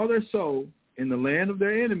 and with all their soul in the land of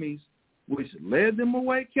their enemies, which led them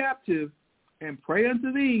away captive, and pray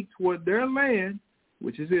unto thee toward their land,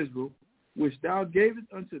 which is Israel, which thou gavest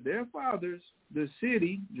unto their fathers, the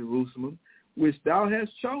city, Jerusalem, which thou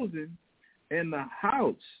hast chosen, and the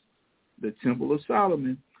house, the temple of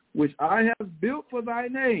Solomon, which I have built for thy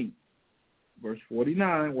name. Verse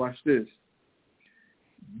 49, watch this.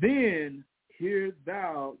 Then hear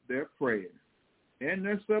thou their prayer and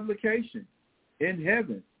their supplication in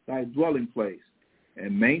heaven, thy dwelling place,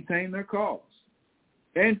 and maintain their cause.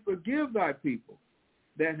 And forgive thy people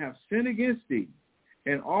that have sinned against thee,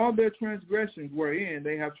 and all their transgressions wherein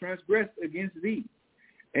they have transgressed against thee,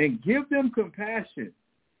 and give them compassion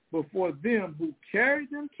before them who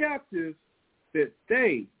carried them captive, that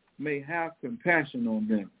they may have compassion on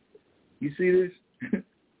them. You see this?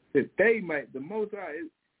 That they might, the Most High,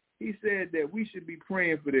 he said that we should be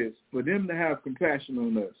praying for this, for them to have compassion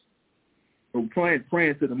on us. Or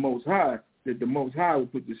praying to the Most High, that the Most High will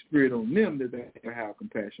put the Spirit on them, that they may have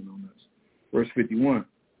compassion on us. Verse 51.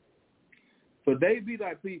 For they be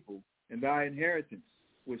thy people and thy inheritance,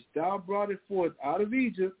 which thou broughtest forth out of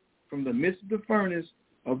Egypt from the midst of the furnace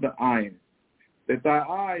of the iron, that thy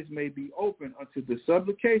eyes may be open unto the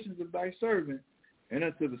supplications of thy servant and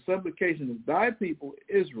unto the supplications of thy people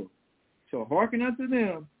Israel. So hearken unto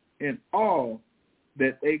them in all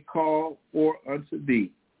that they call for unto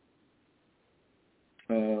thee.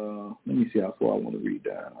 Let me see how far I want to read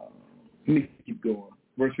that. Let me keep going.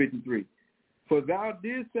 Verse 53. For thou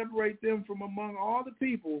didst separate them from among all the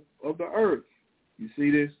people of the earth. You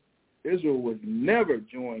see this? Israel was never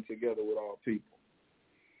joined together with all people.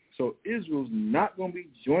 So Israel's not going to be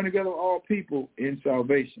joined together with all people in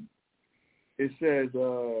salvation. It says,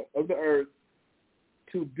 of the earth,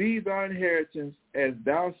 to be thy inheritance, as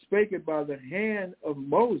thou spakest by the hand of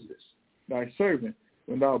Moses, thy servant,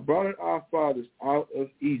 when thou broughtest our fathers out of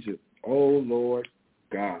Egypt, O Lord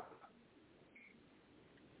God.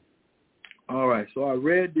 All right, so I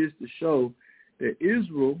read this to show that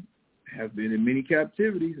Israel have been in many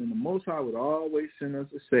captivities, and the Most High would always send us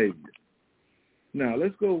a Savior. Now,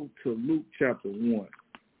 let's go to Luke chapter 1.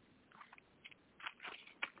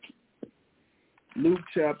 Luke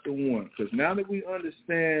chapter 1, because now that we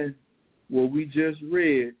understand what we just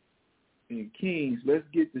read in Kings, let's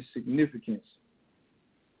get the significance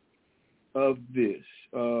of this.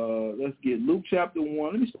 Let's get Luke chapter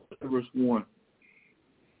 1. Let me start at verse 1.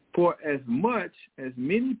 For as much as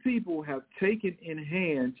many people have taken in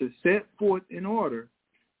hand to set forth in order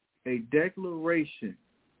a declaration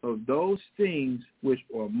of those things which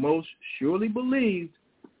are most surely believed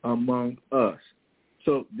among us.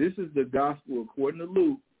 So this is the gospel according to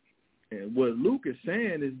Luke. And what Luke is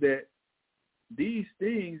saying is that these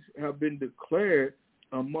things have been declared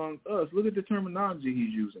among us. Look at the terminology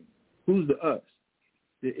he's using. Who's the us?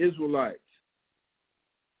 The Israelites.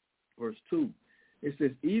 Verse 2. It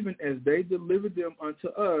says, even as they delivered them unto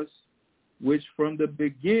us, which from the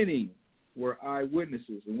beginning were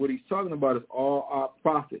eyewitnesses. And what he's talking about is all our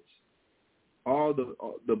prophets, all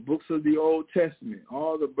the books of the Old Testament,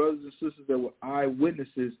 all the brothers and sisters that were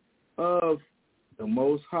eyewitnesses of the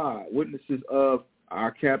Most High, witnesses of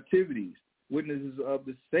our captivities, witnesses of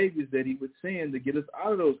the saviors that he would send to get us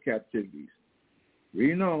out of those captivities.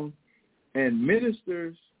 Reading on, and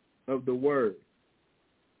ministers of the word.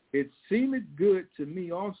 It seemeth good to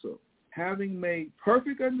me also, having made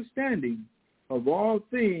perfect understanding of all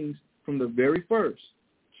things from the very first,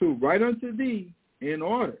 to write unto thee in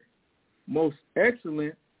order, most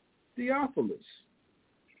excellent Theophilus.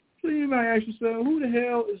 So you might ask yourself, who the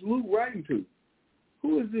hell is Luke writing to?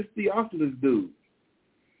 Who is this Theophilus dude?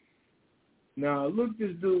 Now, look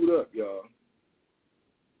this dude up, y'all.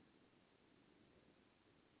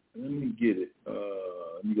 Let me get it.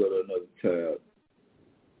 Let me go to another tab.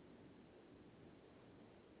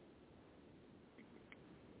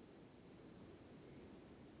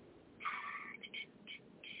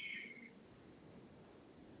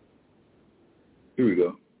 Here we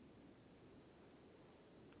go.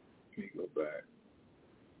 Let me go back.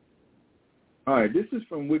 All right, this is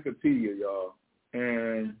from Wikipedia, y'all.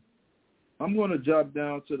 And I'm going to jump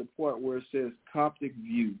down to the part where it says Coptic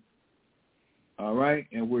view. All right,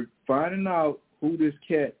 and we're finding out who this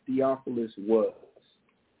cat Theophilus was.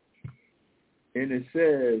 And it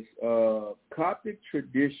says, Coptic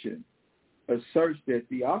tradition asserts that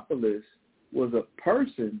Theophilus was a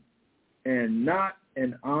person and not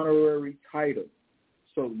an honorary title.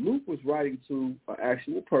 So Luke was writing to an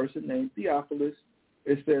actual person named Theophilus.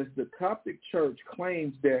 It says the Coptic church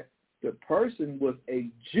claims that the person was a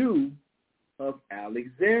Jew of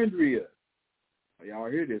Alexandria. Y'all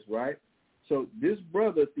hear this, right? So this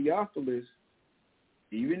brother, Theophilus,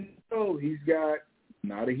 even though he's got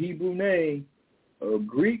not a Hebrew name, a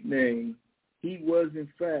Greek name, he was in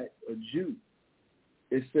fact a Jew.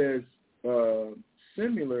 It says,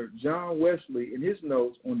 similar, John Wesley, in his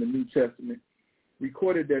notes on the New Testament,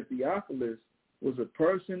 recorded that Theophilus was a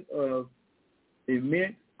person of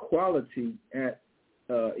immense quality at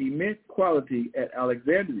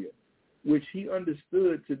Alexandria, which he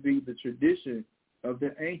understood to be the tradition of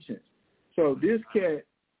the ancients. So this cat,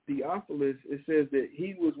 Theophilus, it says that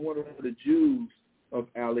he was one of the Jews of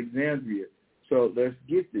Alexandria. So let's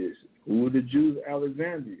get this. Who were the Jews of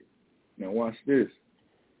Alexandria? Now watch this.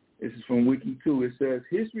 This is from Wiki 2. It says,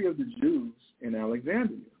 history of the Jews in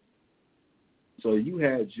Alexandria. So you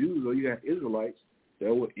had Jews or you had Israelites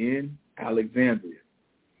that were in Alexandria.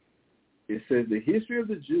 It says the history of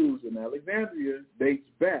the Jews in Alexandria dates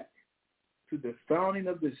back to the founding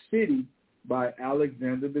of the city by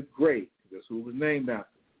Alexander the Great. That's who it was named after,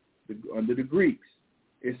 under the Greeks.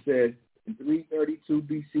 It says in 332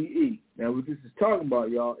 BCE. Now what this is talking about,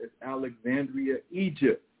 y'all, is Alexandria,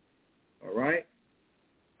 Egypt. All right?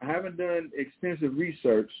 I haven't done extensive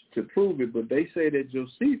research to prove it, but they say that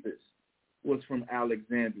Josephus was from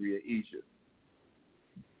Alexandria, Egypt.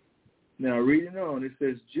 Now, reading on, it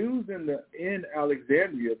says Jews in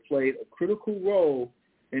Alexandria played a critical role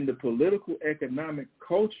in the political, economic,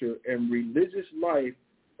 culture, and religious life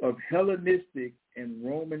of Hellenistic and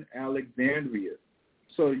Roman Alexandria.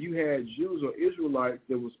 So you had Jews or Israelites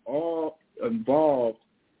that was all involved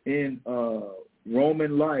in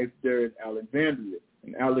Roman life there in Alexandria.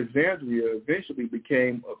 And Alexandria eventually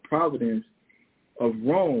became a province of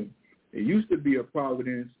Rome. It used to be a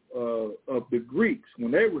province of the Greeks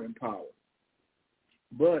when they were in power.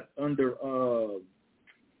 But under,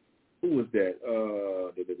 who was that?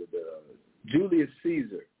 Julius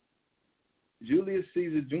Caesar. Julius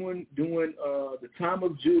Caesar, during the time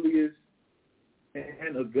of Julius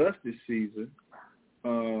and Augustus Caesar,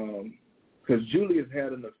 because Julius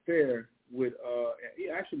had an affair with, he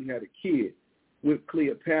actually had a kid with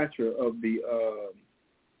Cleopatra of the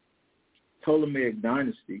Ptolemaic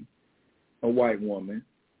dynasty, a white woman.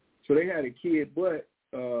 So they had a kid, but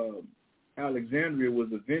Alexandria was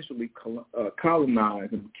eventually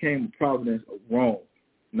colonized and became a province of Rome,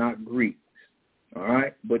 not Greeks. All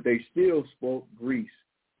right? But they still spoke Greek.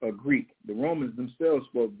 The Romans themselves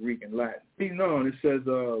spoke Greek and Latin. Reading on, it says,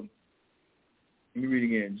 let me read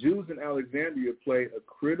again. Jews in Alexandria played a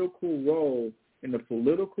critical role in the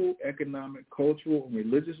political, economic, cultural, and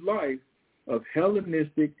religious life of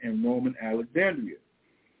Hellenistic and Roman Alexandria,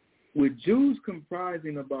 with Jews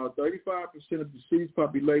comprising about 35% of the city's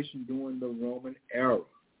population during the Roman era.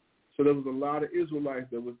 So there was a lot of Israelites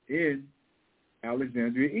that was in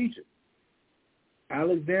Alexandria, Egypt.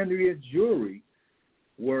 Alexandria Jewry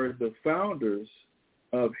were the founders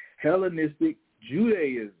of Hellenistic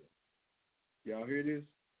Judaism. Y'all hear this?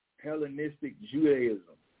 Hellenistic Judaism.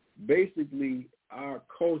 basically our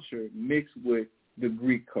culture mixed with the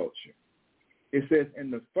Greek culture. It says,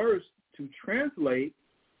 and the first to translate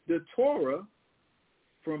the Torah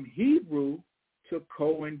from Hebrew to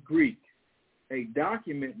Koine Greek, a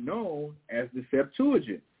document known as the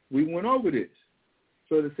Septuagint. We went over this.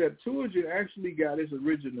 So the Septuagint actually got its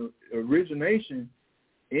origination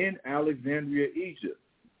in Alexandria, Egypt.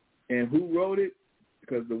 And who wrote it?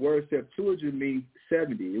 Because the word Septuagint means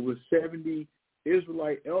 70. It was 70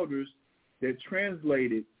 Israelite elders that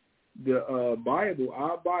translated the Bible,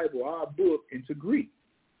 our book, into Greek.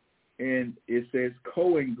 And it says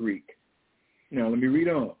Koine Greek. Now, let me read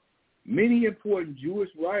on. Many important Jewish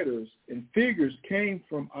writers and figures came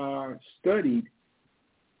from studied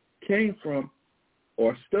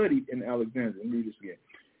in Alexandria. Let me read this again.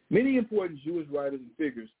 Many important Jewish writers and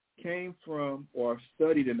figures came from or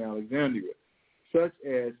studied in Alexandria, such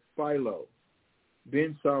as Philo,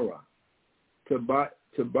 Ben Sarah,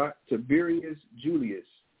 Tiberius Julius,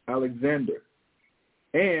 Alexander,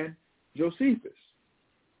 and Josephus.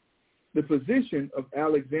 The position of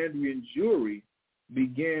Alexandrian Jewry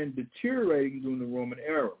began deteriorating during the Roman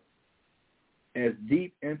era as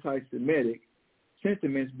deep anti-Semitic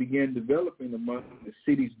sentiments began developing among the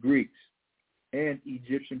city's Greeks and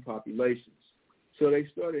Egyptian populations. So they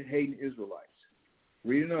started hating Israelites.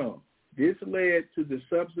 Reading on. This led to the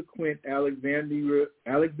subsequent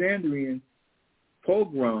Alexandrian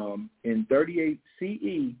pogrom in 38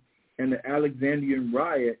 CE and the Alexandrian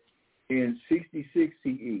riot in 66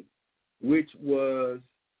 CE, which was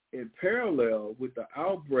in parallel with the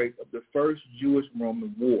outbreak of the First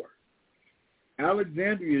Jewish-Roman War.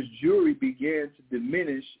 Alexandria's Jewry began to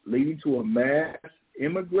diminish, leading to a mass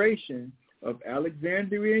immigration of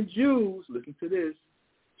Alexandrian Jews, listen to this,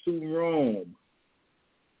 to Rome.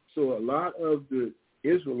 So a lot of the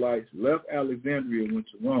Israelites left Alexandria and went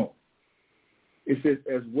to Rome. It says,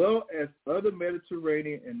 as well as other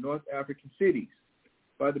Mediterranean and North African cities.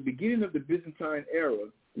 By the beginning of the Byzantine era,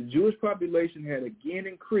 the Jewish population had again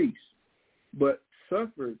increased, but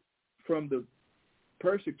suffered from the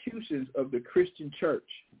persecutions of the Christian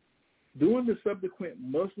church. During the subsequent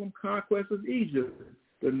Muslim conquest of Egypt,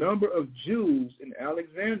 the number of Jews in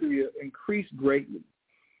Alexandria increased greatly,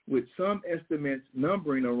 with some estimates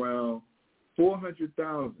numbering around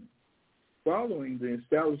 400,000, following the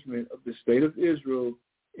establishment of the State of Israel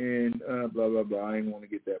in blah, blah, blah. I didn't want to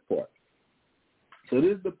get that part. So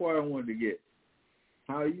this is the part I wanted to get.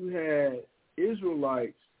 How you had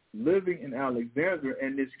Israelites living in Alexandria,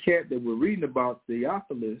 and this cat that we're reading about,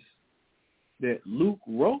 Theophilus, that Luke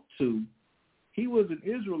wrote to, he was an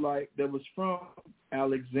Israelite that was from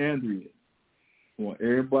Alexandria. I want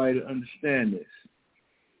everybody to understand this.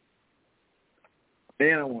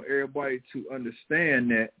 And I want everybody to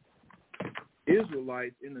understand that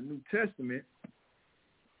Israelites in the New Testament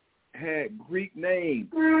had Greek names.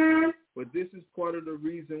 But this is part of the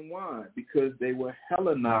reason why, because they were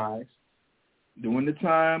Hellenized during the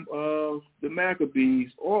time of the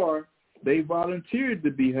Maccabees, or they volunteered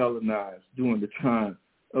to be Hellenized during the time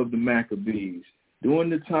of the Maccabees, during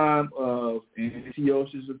the time of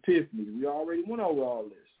Antiochus Epiphanes. We already went over all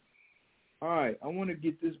this. All right, I want to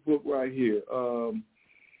get this book right here.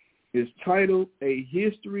 It's titled A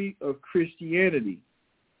History of Christianity.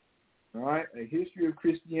 All right, A History of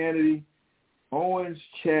Christianity, Owens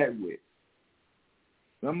Chadwick.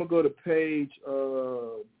 I'm going to go to page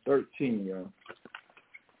 13, y'all.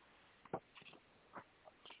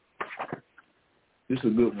 This is a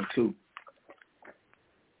good one, too.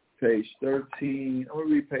 Page 13. I'm going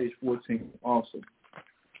to read page 14 also.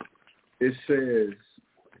 It says,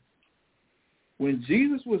 when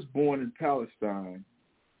Jesus was born in Palestine,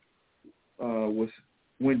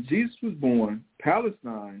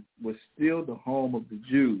 Palestine was still the home of the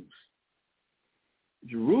Jews.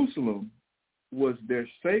 Jerusalem was their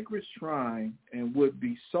sacred shrine and would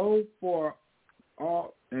be so for a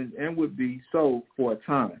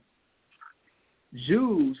time.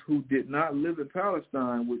 Jews who did not live in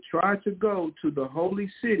Palestine would try to go to the holy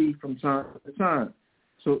city from time to time.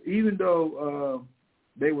 So even though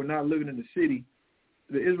they were not living in the city,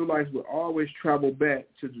 the Israelites would always travel back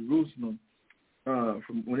to Jerusalem.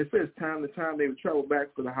 From when it says time to time, they would travel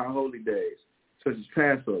back for the high holy days, such as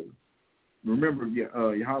Passover. Remember,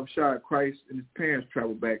 Yahushua, Christ, and his parents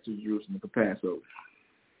traveled back to Jerusalem for Passover.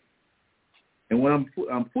 And when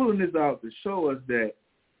I'm pulling this out to show us that,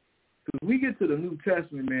 because we get to the New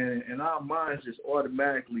Testament, man, and our minds just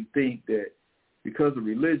automatically think that because of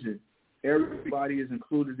religion, everybody is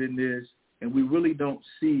included in this, and we really don't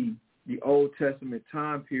see the Old Testament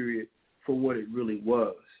time period for what it really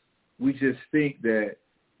was. We just think that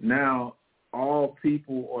now all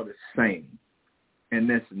people are the same. And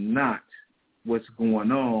that's not what's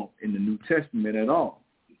going on in the New Testament at all.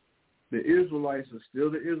 The Israelites are still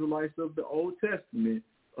the Israelites of the Old Testament,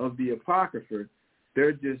 of the Apocrypha.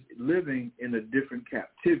 They're just living in a different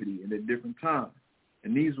captivity, in a different time.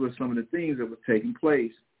 And these were some of the things that were taking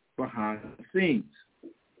place behind the scenes.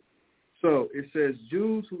 So it says,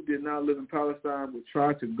 Jews who did not live in Palestine would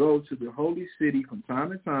try to go to the holy city from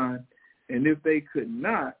time to time, and if they could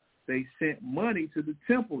not, they sent money to the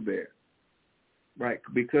temple there. Right?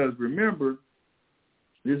 Because remember,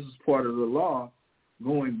 this is part of the law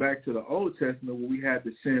going back to the Old Testament, where we had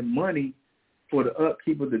to send money for the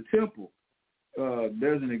upkeep of the temple.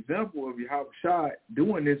 There's an example of Yahushua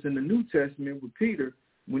doing this in the New Testament with Peter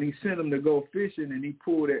when he sent him to go fishing, and he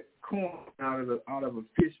pulled that corn out of a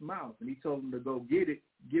fish mouth, and he told him to go get it,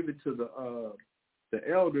 give it to the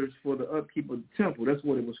elders for the upkeep of the temple. That's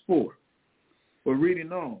what it was for. But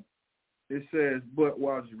reading on, it says, but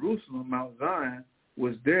while Jerusalem, Mount Zion,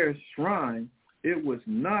 was their shrine, it was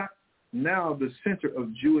not now the center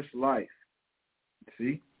of Jewish life.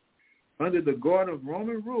 See? Under the guard of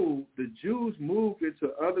Roman rule, the Jews moved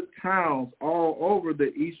into other towns all over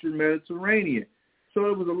the Eastern Mediterranean. So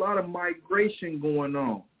there was a lot of migration going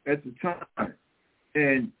on at the time.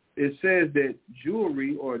 And it says that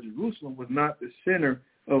Jewry or Jerusalem was not the center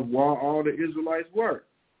of where all the Israelites were.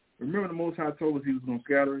 Remember, the Most High told us he was going to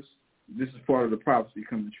scatter us? This is part of the prophecy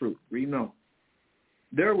coming true. Read on.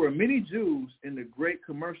 There were many Jews in the great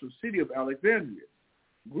commercial city of Alexandria,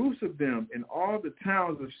 groups of them in all the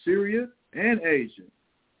towns of Syria and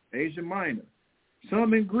Asia Minor,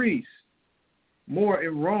 some in Greece, more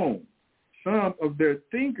in Rome. Some of their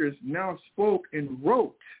thinkers now spoke and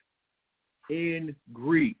wrote in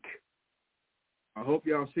Greek. I hope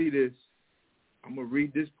y'all see this. I'm going to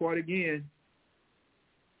read this part again.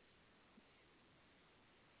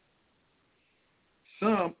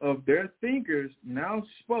 Some of their thinkers now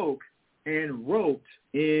spoke and wrote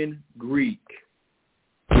in Greek.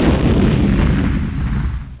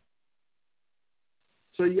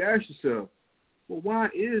 So you ask yourself, well, why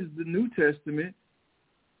is the New Testament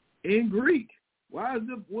in Greek? Why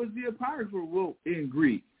was the Apocrypha wrote in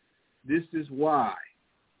Greek? This is why.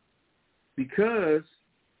 Because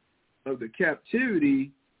of the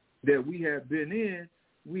captivity that we have been in,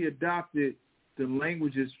 we adopted the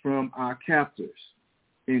languages from our captors,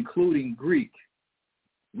 including Greek.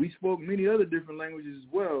 We spoke many other different languages as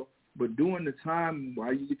well, but during the time,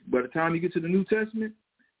 by the time you get to the New Testament,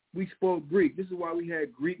 we spoke Greek. This is why we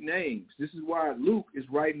had Greek names. This is why Luke is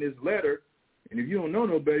writing this letter, and if you don't know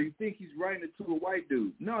no better, you think he's writing it to a white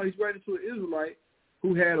dude. No, he's writing it to an Israelite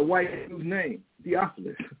who had a white dude's name,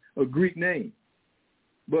 Theophilus, a Greek name.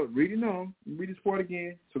 But reading on, read this part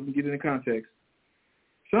again so we can get into context.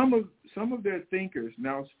 Some of their thinkers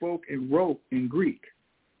now spoke and wrote in Greek,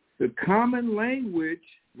 the common language,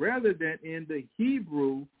 rather than in the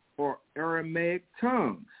Hebrew or Aramaic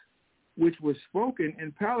tongues, which was spoken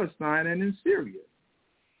in Palestine and in Syria.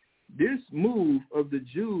 This move of the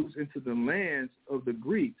Jews into the lands of the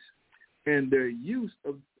Greeks and their use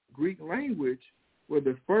of Greek language were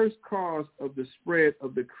the first cause of the spread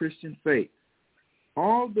of the Christian faith.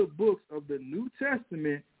 All the books of the New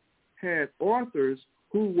Testament had authors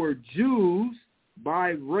who were Jews by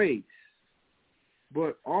race,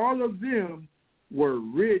 but all of them were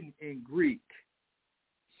written in Greek,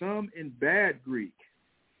 some in bad Greek,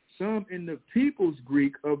 some in the people's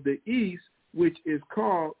Greek of the East, which is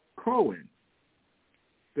called Koine,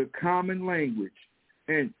 the common language,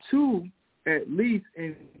 and two at least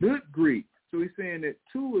in good Greek. So he's saying that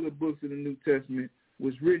two of the books of the New Testament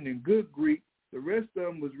was written in good Greek. The rest of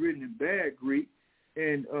them was written in bad Greek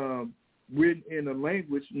and written in a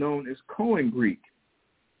language known as Koine Greek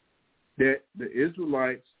that the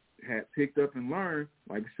Israelites had picked up and learned,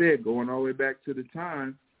 like I said, going all the way back to the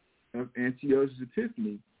time of Antiochus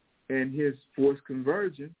Epiphanes and his forced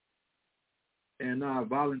conversion and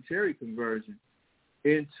voluntary conversion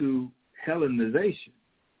into Hellenization,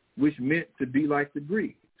 which meant to be like the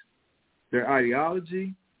Greeks. Their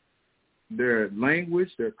ideology, their language,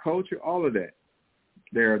 their culture, all of that.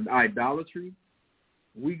 Their idolatry,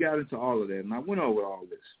 we got into all of that, and I went over all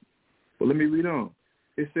this. But let me read on.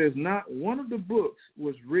 It says, not one of the books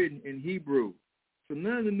was written in Hebrew. So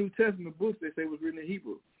none of the New Testament books, they say, was written in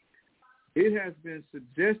Hebrew. It has been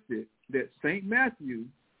suggested that St. Matthew,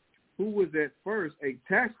 who was at first a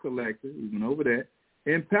tax collector, we went over that,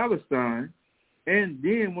 in Palestine, and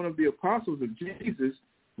then one of the apostles of Jesus,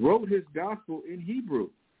 wrote his gospel in Hebrew.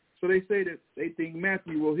 So they say that they think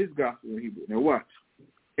Matthew wrote his gospel in Hebrew. Now watch.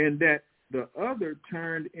 And that the other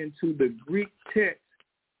turned into the Greek text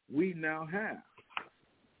we now have.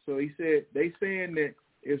 So he said, they saying that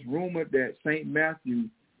it's rumored that St. Matthew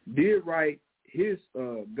did write his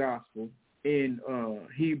gospel in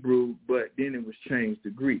Hebrew, but then it was changed to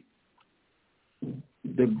Greek.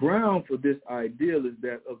 The ground for this ideal is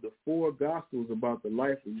that of the 4 gospels about the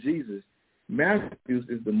life of Jesus, Matthew's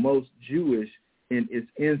is the most Jewish in its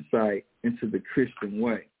insight into the Christian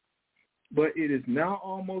way. But it is now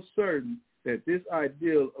almost certain that this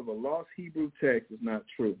ideal of a lost Hebrew text is not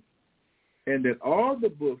true, and that all the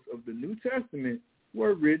books of the New Testament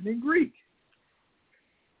were written in Greek.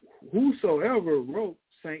 Whosoever wrote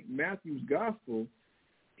St. Matthew's gospel,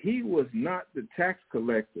 he was not the tax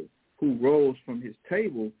collector who rose from his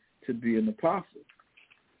table to be an apostle.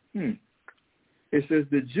 It says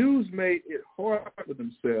the Jews made it hard for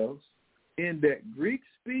themselves in that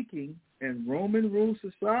Greek-speaking and Roman-ruled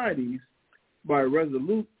societies by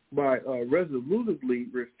resolutely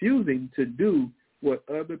refusing to do what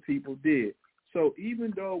other people did. So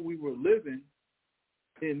even though we were living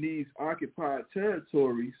in these occupied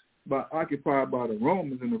territories occupied by the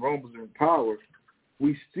Romans, and the Romans are in power,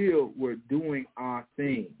 we still were doing our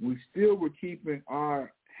thing. We still were keeping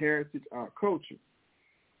our heritage, our culture.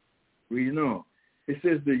 Reading on. It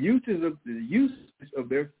says the uses of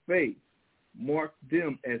their faith marked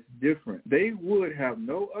them as different. They would have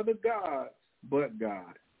no other gods but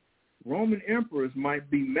God. Roman emperors might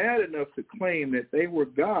be mad enough to claim that they were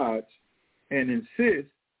gods and insist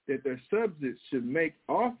that their subjects should make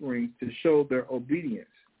offerings to show their obedience.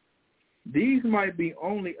 These might be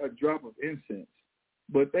only a drop of incense,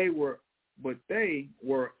 but they were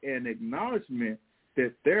an acknowledgement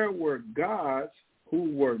that there were gods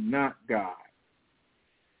who were not God.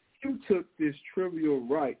 You took this trivial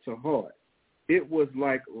right to heart. It was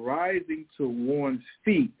like rising to one's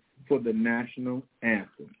feet for the national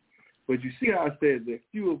anthem. But you see how I said that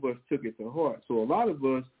few of us took it to heart. So a lot of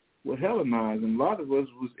us were Hellenized, and a lot of us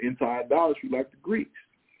was into idolatry like the Greeks.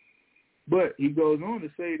 But he goes on to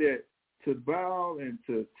say that to bow and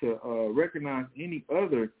to recognize any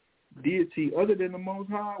other deity other than the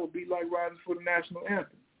Most High would be like rising for the national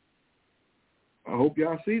anthem. I hope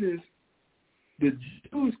y'all see this. The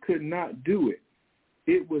Jews could not do it.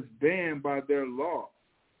 It was banned by their law.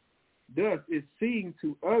 Thus, it seemed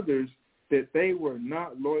to others that they were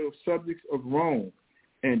not loyal subjects of Rome.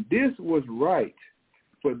 And this was right,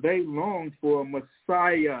 for they longed for a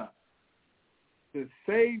Messiah to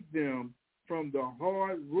save them from the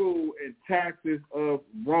hard rule and taxes of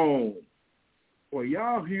Rome. Well,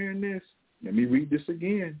 y'all hearing this? Let me read this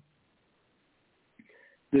again.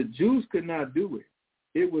 The Jews could not do it.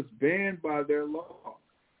 It was banned by their law.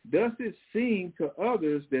 Thus it seemed to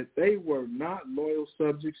others that they were not loyal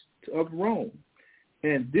subjects of Rome.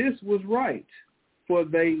 And this was right, for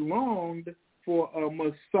they longed for a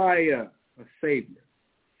Messiah, a Savior,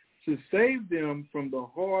 to save them from the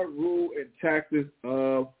hard rule and taxes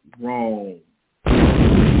of Rome.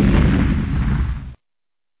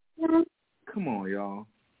 Come on, y'all.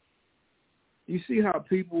 You see how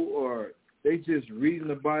people are, they just reading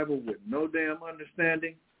the Bible with no damn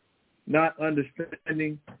understanding, not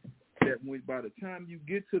understanding that by the time you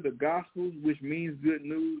get to the Gospels, which means good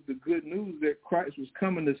news, the good news that Christ was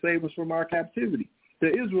coming to save us from our captivity.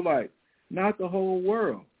 The Israelites, not the whole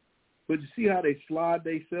world. But you see how they slide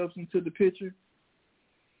themselves into the picture?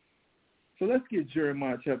 So let's get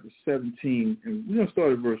Jeremiah chapter 17, and we're going to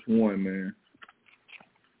start at verse 1, man.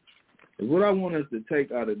 And what I want us to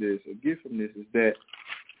take out of this, or get from this, is that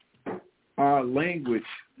our language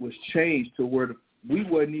was changed to where we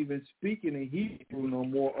wasn't even speaking in Hebrew no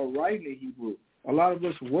more or writing in Hebrew. A lot of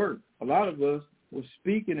us weren't. A lot of us were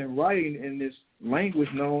speaking and writing in this language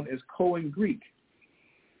known as Koine Greek.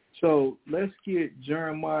 So let's get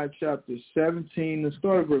Jeremiah chapter 17 and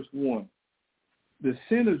start at verse 1. The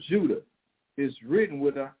sin of Judah is written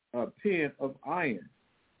with a pen of iron,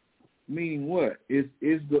 meaning what? It's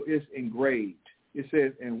engraved. It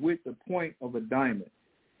says, and with the point of a diamond.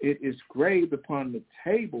 It is graved upon the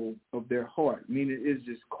table of their heart, meaning it is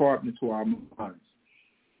just carved into our minds.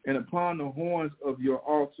 And upon the horns of your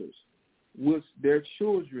altars, which their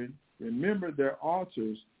children remember their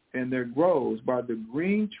altars and their groves by the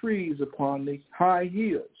green trees upon the high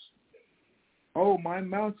hills. O my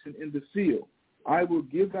mountain in the field, I will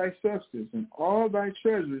give thy substance and all thy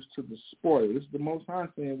treasures to the spoiler. This is the Most High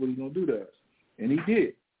saying what he's going to do to us. And he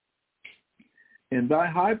did. And thy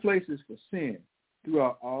high places for sin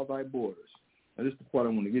throughout all thy borders. Now this is the part I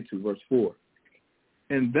want to get to, verse 4.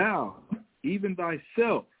 And thou, even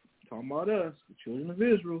thyself, talking about us, the children of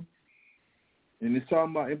Israel, and it's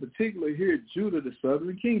talking about in particular here Judah, the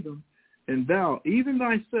southern kingdom, and thou, even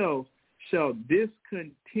thyself, shall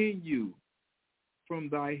discontinue from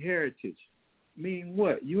thy heritage, meaning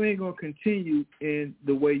what? You ain't going to continue in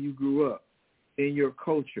the way you grew up, in your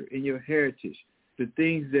culture, in your heritage, the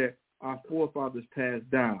things that our forefathers passed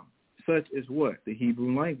down, such as what? The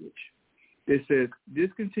Hebrew language. It says,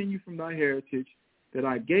 discontinue from thy heritage that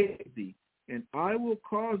I gave thee, and I will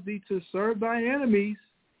cause thee to serve thy enemies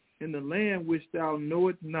in the land which thou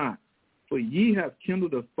knowest not. For ye have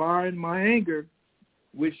kindled a fire in my anger,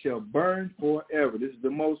 which shall burn forever. This is the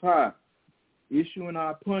Most High issuing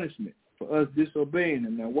our punishment for us disobeying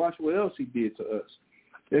him. Now watch what else he did to us.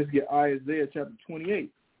 Let's get Isaiah chapter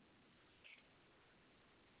 28.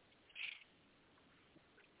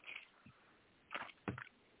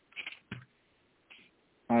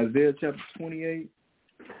 Isaiah chapter 28,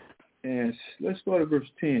 and let's start at verse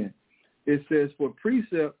 10. It says, for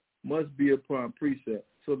precept must be upon precept.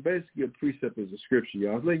 So basically a precept is a scripture,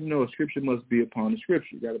 y'all. I was letting you know a scripture must be upon a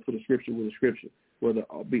scripture. You got to put a scripture with a scripture, whether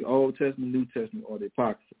it be Old Testament, New Testament, or the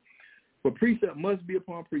Apocrypha. For precept must be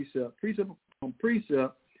upon precept, precept upon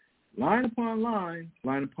precept, line upon line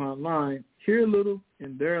upon line, here a little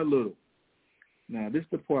and there a little. Now, this is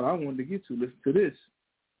the part I wanted to get to. Listen to this.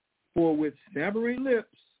 For with stammering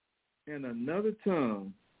lips and another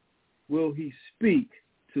tongue will he speak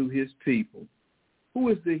to his people. Who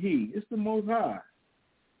is the he? It's the Most High.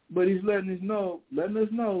 But he's letting us know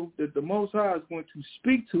that the Most High is going to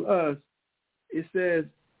speak to us. It says,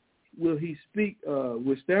 will he speak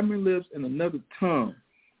with stammering lips and another tongue,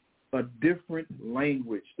 a different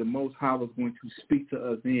language the Most High was going to speak to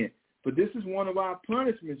us in. But this is one of our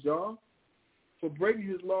punishments, y'all, for breaking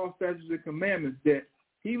his law, statutes, and commandments, that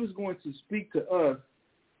he was going to speak to us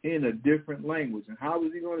in a different language. And how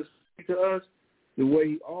is he going to speak to us? The way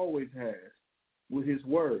he always has, with his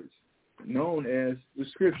words, known as the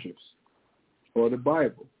scriptures or the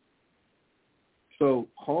Bible. So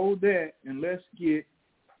hold that, and let's get,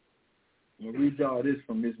 I'm going to read y'all this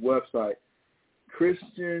from this website,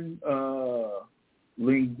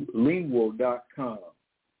 ChristianLingual.com.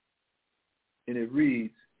 And it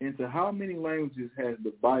reads, into how many languages has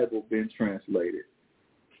the Bible been translated?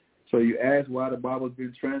 So you ask why the Bible has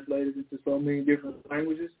been translated into so many different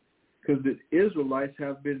languages? Because the Israelites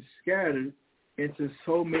have been scattered into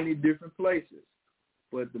so many different places.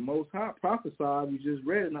 But the Most High prophesied, we just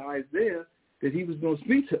read in Isaiah, that he was going to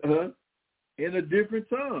speak to us in a different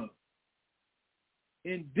tongue,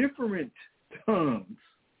 in different tongues.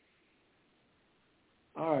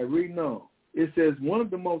 All right, reading on. It says, one of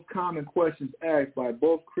the most common questions asked by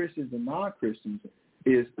both Christians and non-Christians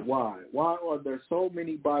is why? Why are there so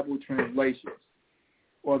many Bible translations?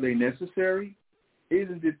 Are they necessary?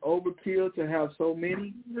 Isn't it overkill to have so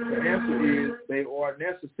many? The answer is they are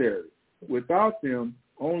necessary. Without them,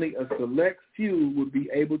 only a select few would be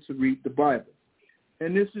able to read the Bible.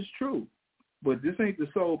 And this is true. But this ain't the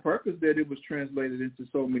sole purpose that it was translated into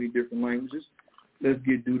so many different languages. Let's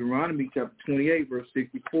get Deuteronomy chapter 28, verse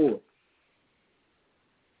 64.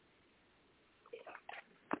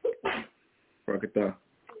 Rakata.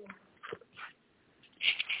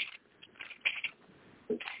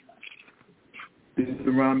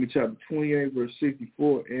 Deuteronomy chapter 28, verse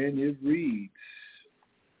 64, and it reads.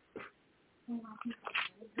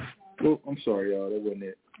 Oh, I'm sorry, y'all. That wasn't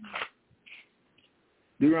it.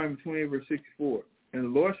 Deuteronomy 28, verse 64. And the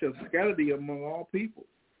Lord shall scatter thee among all people,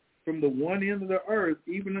 from the one end of the earth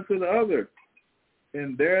even unto the other.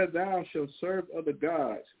 And there thou shalt serve other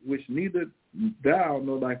gods, which neither thou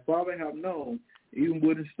nor thy father have known, even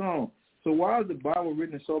wood and stone. So why is the Bible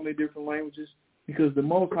written in so many different languages? Because the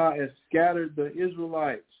Most High has scattered the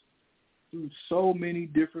Israelites through so many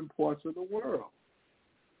different parts of the world.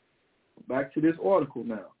 Back to this article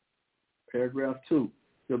now, paragraph 2.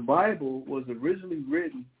 The Bible was originally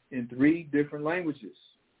written in 3 different languages: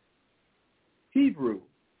 Hebrew,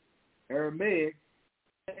 Aramaic,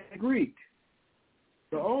 and Greek.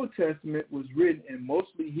 The Old Testament was written in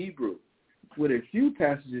mostly Hebrew, with a few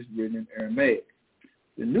passages written in Aramaic.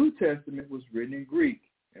 The New Testament was written in Greek,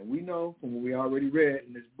 and we know from what we already read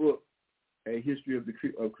in this book, A History of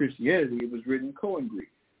Christianity, it was written in Koine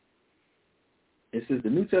Greek. It says the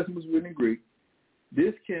New Testament was written in Greek.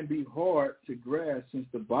 This can be hard to grasp since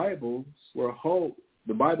the Bibles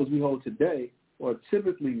we hold today are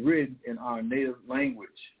typically written in our native language.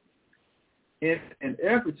 In an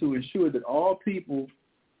effort to ensure that all people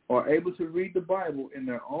are able to read the Bible in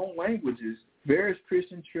their own languages, various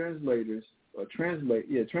Christian translators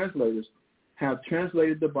have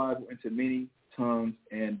translated the Bible into many tongues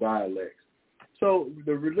and dialects. So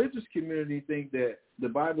the religious community think that the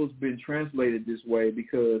Bible's been translated this way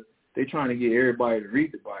because they're trying to get everybody to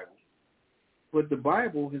read the Bible. But the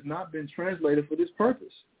Bible has not been translated for this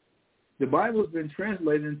purpose. The Bible has been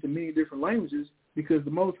translated into many different languages because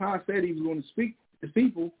the Most High said he was going to speak to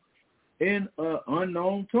people in an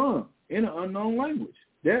unknown tongue, in an unknown language.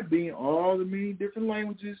 That being all the many different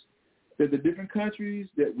languages that the different countries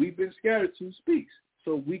that we've been scattered to speaks,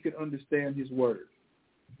 so we can understand his word.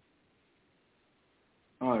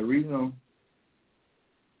 All right, reading on.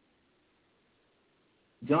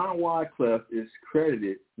 John Wycliffe is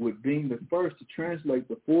credited with being the first to translate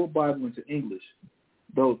the full Bible into English.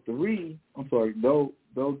 Though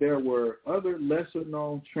there were other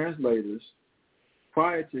lesser-known translators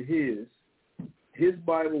prior to his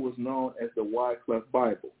Bible was known as the Wycliffe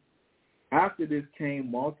Bible. After this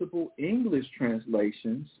came multiple English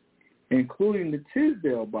translations, including the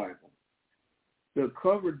Tisdale Bible, the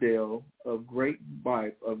Coverdale of Great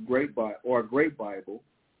Bible,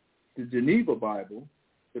 the Geneva Bible,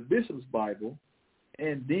 the Bishop's Bible,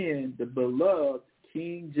 and then the beloved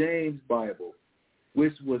King James Bible,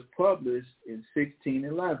 which was published in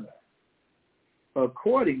 1611.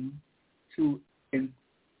 According to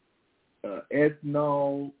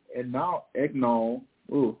Egnon,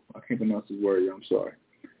 I can't pronounce his word, I'm sorry.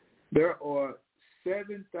 There are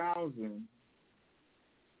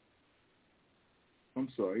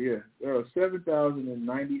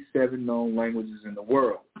 7,097 known languages in the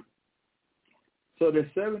world. So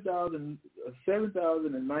there's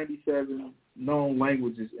 7,097 known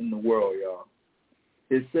languages in the world, y'all.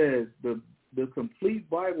 It says the complete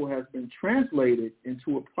Bible has been translated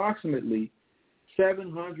into approximately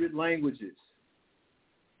 700 languages,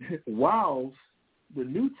 whilst the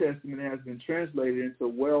New Testament has been translated into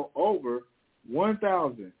well over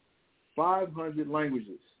 1,500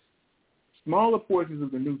 languages. Smaller portions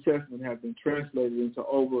of the New Testament have been translated into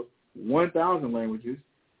over 1,000 languages.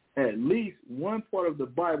 At least one part of the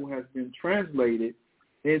Bible has been translated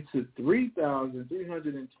into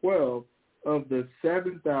 3,312 of the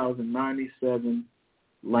 7,097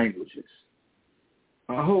 languages.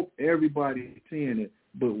 I hope everybody's seeing it.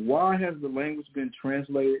 But why has the language been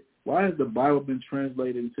translated? Why has the Bible been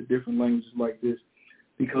translated into different languages like this?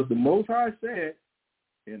 Because the Most High said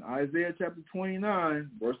in Isaiah chapter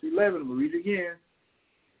 29, verse 11, we'll read it again,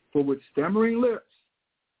 for with stammering lips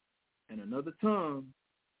and another tongue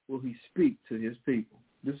will he speak to his people.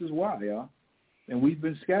 This is why, y'all. And we've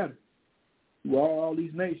been scattered through all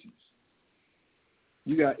these nations.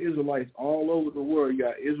 You got Israelites all over the world. You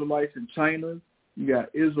got Israelites in China. You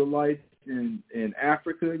got Israelites in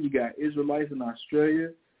Africa. You got Israelites in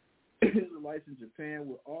Australia. Israelites in Japan.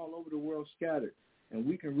 We're all over the world scattered. And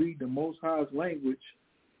we can read the Most High's language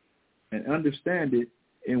and understand it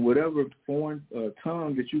in whatever foreign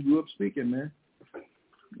tongue that you grew up speaking, man,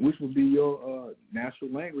 which would be your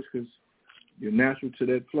natural language because you're natural to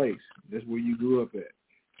that place. That's where you grew up at.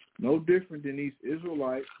 No different than these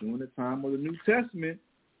Israelites during the time of the New Testament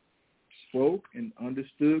spoke and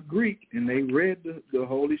understood Greek, and they read the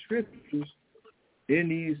Holy Scriptures in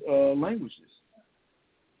these languages.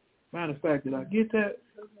 Matter of fact, did I get that?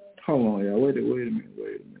 Hold on, y'all. Wait a minute.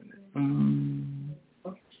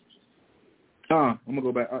 I'm going to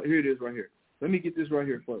go back. Here it is right here. Let me get this right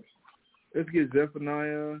here first. Let's get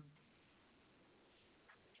Zephaniah.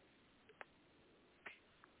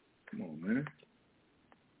 Come on, man.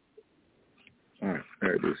 All right,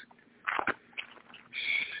 there it is.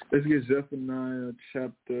 Let's get Zephaniah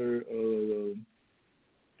chapter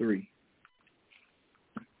 3.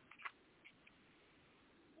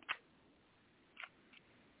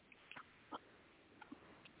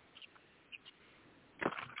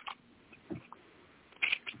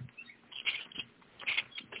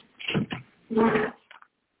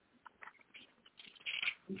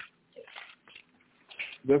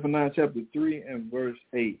 Zephaniah chapter 3 and verse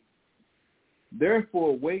 8.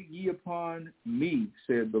 Therefore wait ye upon me,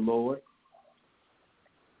 said the Lord,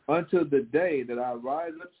 until the day that I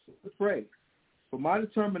rise up to pray. For my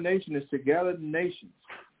determination is to gather the nations,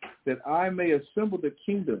 that I may assemble the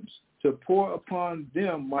kingdoms, to pour upon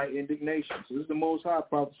them my indignation. So this is the Most High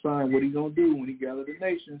prophesying what he's going to do when he gathers the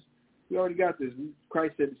nations. We already got this.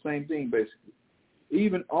 Christ said the same thing, basically.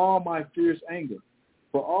 Even all my fierce anger.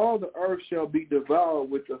 For all the earth shall be devoured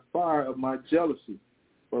with the fire of my jealousy.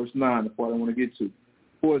 Verse 9, the part I want to get to.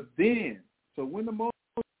 For then, so when the Most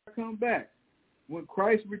High comes back, when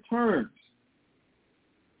Christ returns,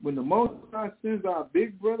 when the Most High sends our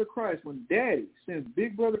big brother Christ, when Daddy sends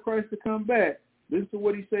big brother Christ to come back, listen to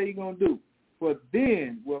what he said he's going to do. For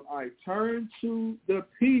then will I turn to the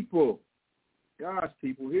people, God's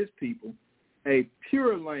people, his people, a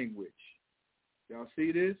pure language. Y'all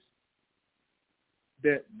see this?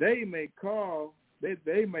 That they may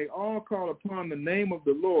all call upon the name of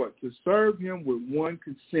the Lord to serve him with one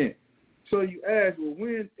consent. So you ask, well,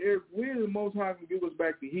 when is the Most High going to give us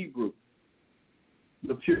back to Hebrew?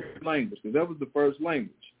 the pure language, because that was the first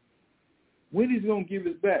language. When he's going to give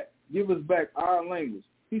us back our language?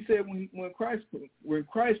 He said when Christ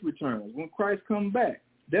returns, when Christ comes back,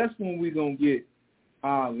 that's when we're going to get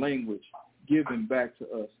our language given back to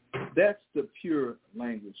us. That's the pure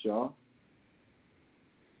language, y'all.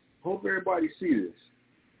 Hope everybody see this.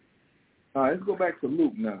 All right, let's go back to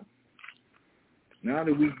Luke now. Now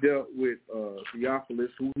that we dealt with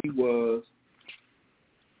Theophilus, who he was,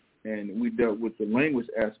 and we dealt with the language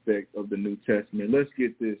aspect of the New Testament, let's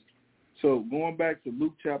get this. So going back to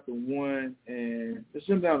Luke chapter 1, and let's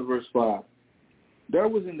jump down to verse 5. There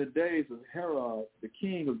was in the days of Herod, the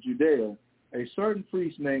king of Judea, a certain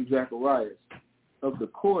priest named Zacharias of the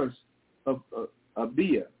course of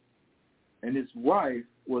Abia, and his wife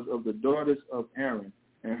was of the daughters of Aaron,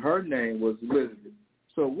 and her name was Elizabeth.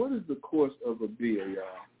 So what is the course of Abia,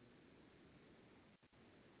 y'all?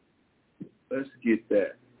 Let's get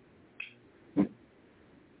that.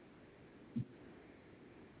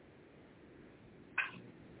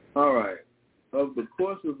 All right. Of the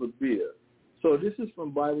course of Abia. So this is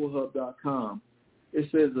from BibleHub.com.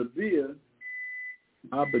 It says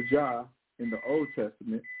Abijah in the Old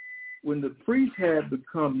Testament. When the priests had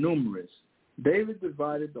become numerous, David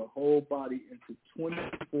divided the whole body into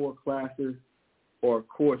 24 classes or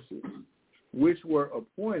courses, which were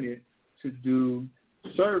appointed to do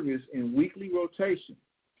service in weekly rotation,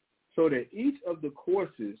 so that each of the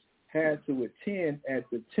courses had to attend at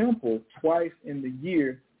the temple twice in the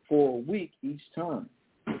year for a week each time.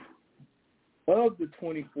 Of the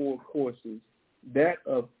 24 courses, that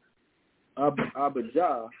of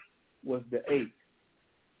Abijah was the 8th.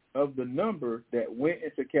 Of the number that went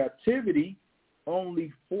into captivity,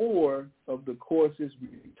 only 4 of the courses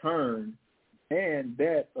returned, and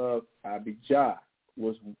that of Abijah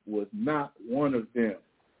was not one of them.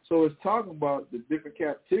 So it's talking about the different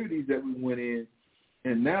captivities that we went in,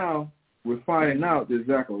 and now we're finding out that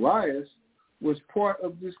Zacharias was part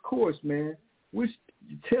of this course, man, which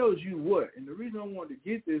tells you what. And the reason I wanted to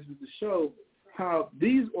get this is to show how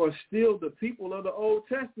these are still the people of the Old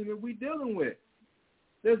Testament we're dealing with.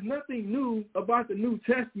 There's nothing new about the New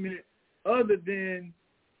Testament other than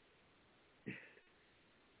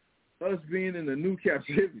us being in a new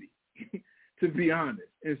captivity, to be honest,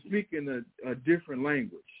 and speaking a different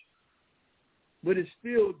language. But it's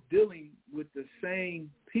still dealing with the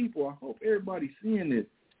same people. I hope everybody's seeing this.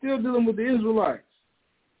 Still dealing with the Israelites.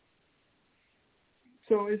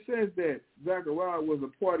 So it says that Zechariah was a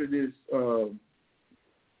part of this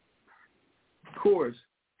course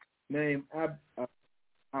named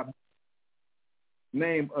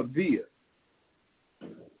Abia.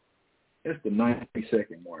 That's the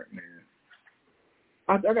 90-second mark, man.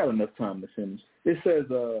 I got enough time to finish. It says,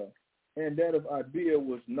 and that of Abia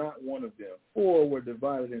was not one of them. 4 were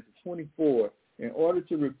divided into 24 in order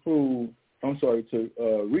to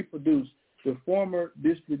reproduce the former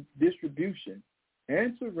distribution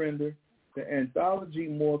and to render the anthology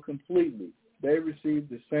more completely. They received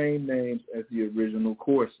the same names as the original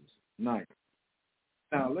courses. Nice.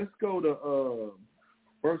 Now let's go to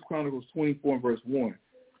 1 Chronicles 24 and verse 1,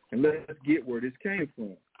 and let's get where this came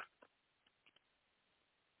from.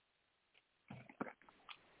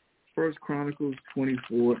 1 Chronicles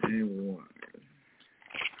 24 and 1.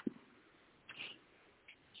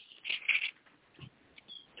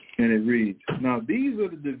 And it reads, now these are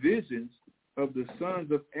the divisions of the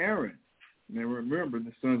sons of Aaron. Now remember,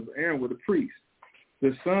 the sons of Aaron were the priests.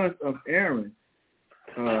 The sons of Aaron,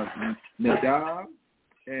 Nadab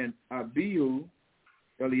and Abihu,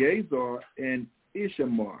 Eleazar and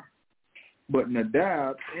Ishamar. But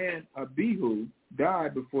Nadab and Abihu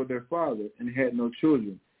died before their father and had no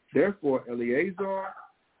children. Therefore Eleazar,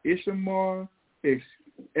 Ishamar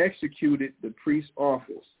executed the priest's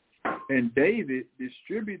office. And David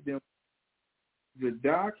distributed them the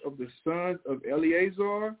dock of the sons of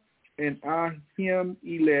Eleazar and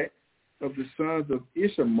Ahimelech of the sons of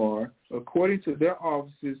Ishamar according to their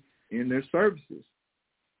offices in their services.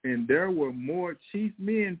 And there were more chief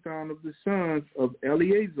men found of the sons of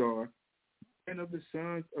Eleazar and of the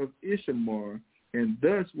sons of Ishamar, and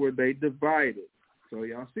thus were they divided. So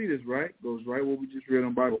y'all see this, right? Goes right what we just read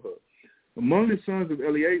on Bible Hub. Among the sons of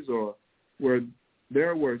Eleazar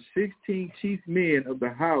there were 16 chief men of the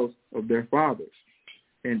house of their fathers,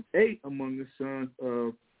 and 8 among the sons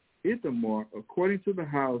of Ithamar according to the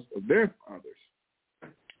house of their fathers.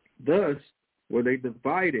 Thus were they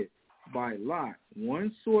divided by lot,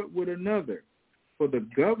 one sort with another, for the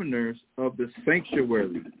governors of the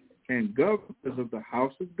sanctuary and governors of the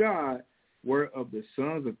house of God were of the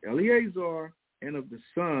sons of Eleazar and of the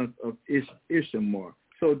sons of Ishamar.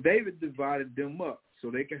 So David divided them up so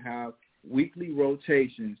they could have weekly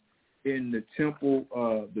rotations in the temple's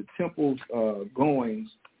goings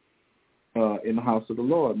in the house of the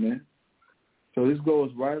Lord, man. So this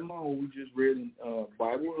goes right along what we just read in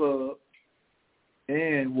Bible Hub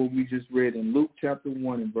and what we just read in Luke chapter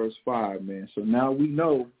 1 and verse 5, man. So now we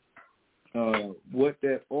know what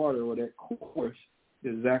that order or that course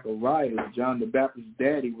that Zechariah, John the Baptist's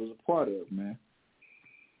daddy, was a part of, man.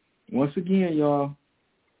 Once again, y'all,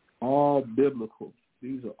 all biblical.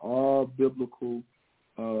 These are all biblical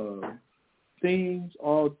things,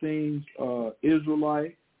 all things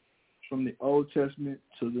Israelite, from the Old Testament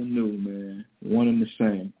to the New, man. One and the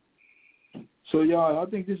same. So, y'all, I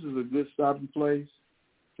think this is a good stopping place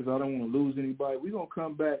because I don't want to lose anybody. We're going to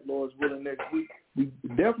come back, Lord's willing, next week. We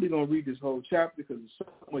definitely going to read this whole chapter because there's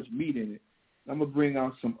so much meat in it. I'm going to bring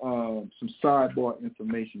out some sidebar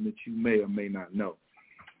information that you may or may not know.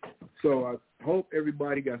 So I hope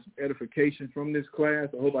everybody got some edification from this class.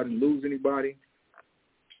 I hope I didn't lose anybody.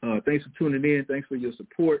 Thanks for tuning in. Thanks for your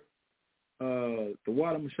support. The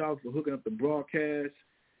Water Mashal for hooking up the broadcast.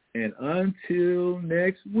 And until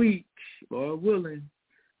next week, Lord willing,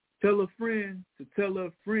 tell a friend to tell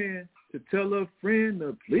a friend to tell a friend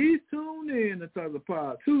to please tune in to Tell the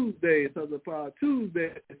Power Tuesday, Tell the Power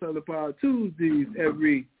Tuesday, Tell the Power Tuesdays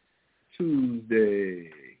every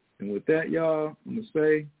Tuesday. And with that, y'all, I'm going to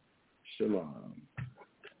say shalom.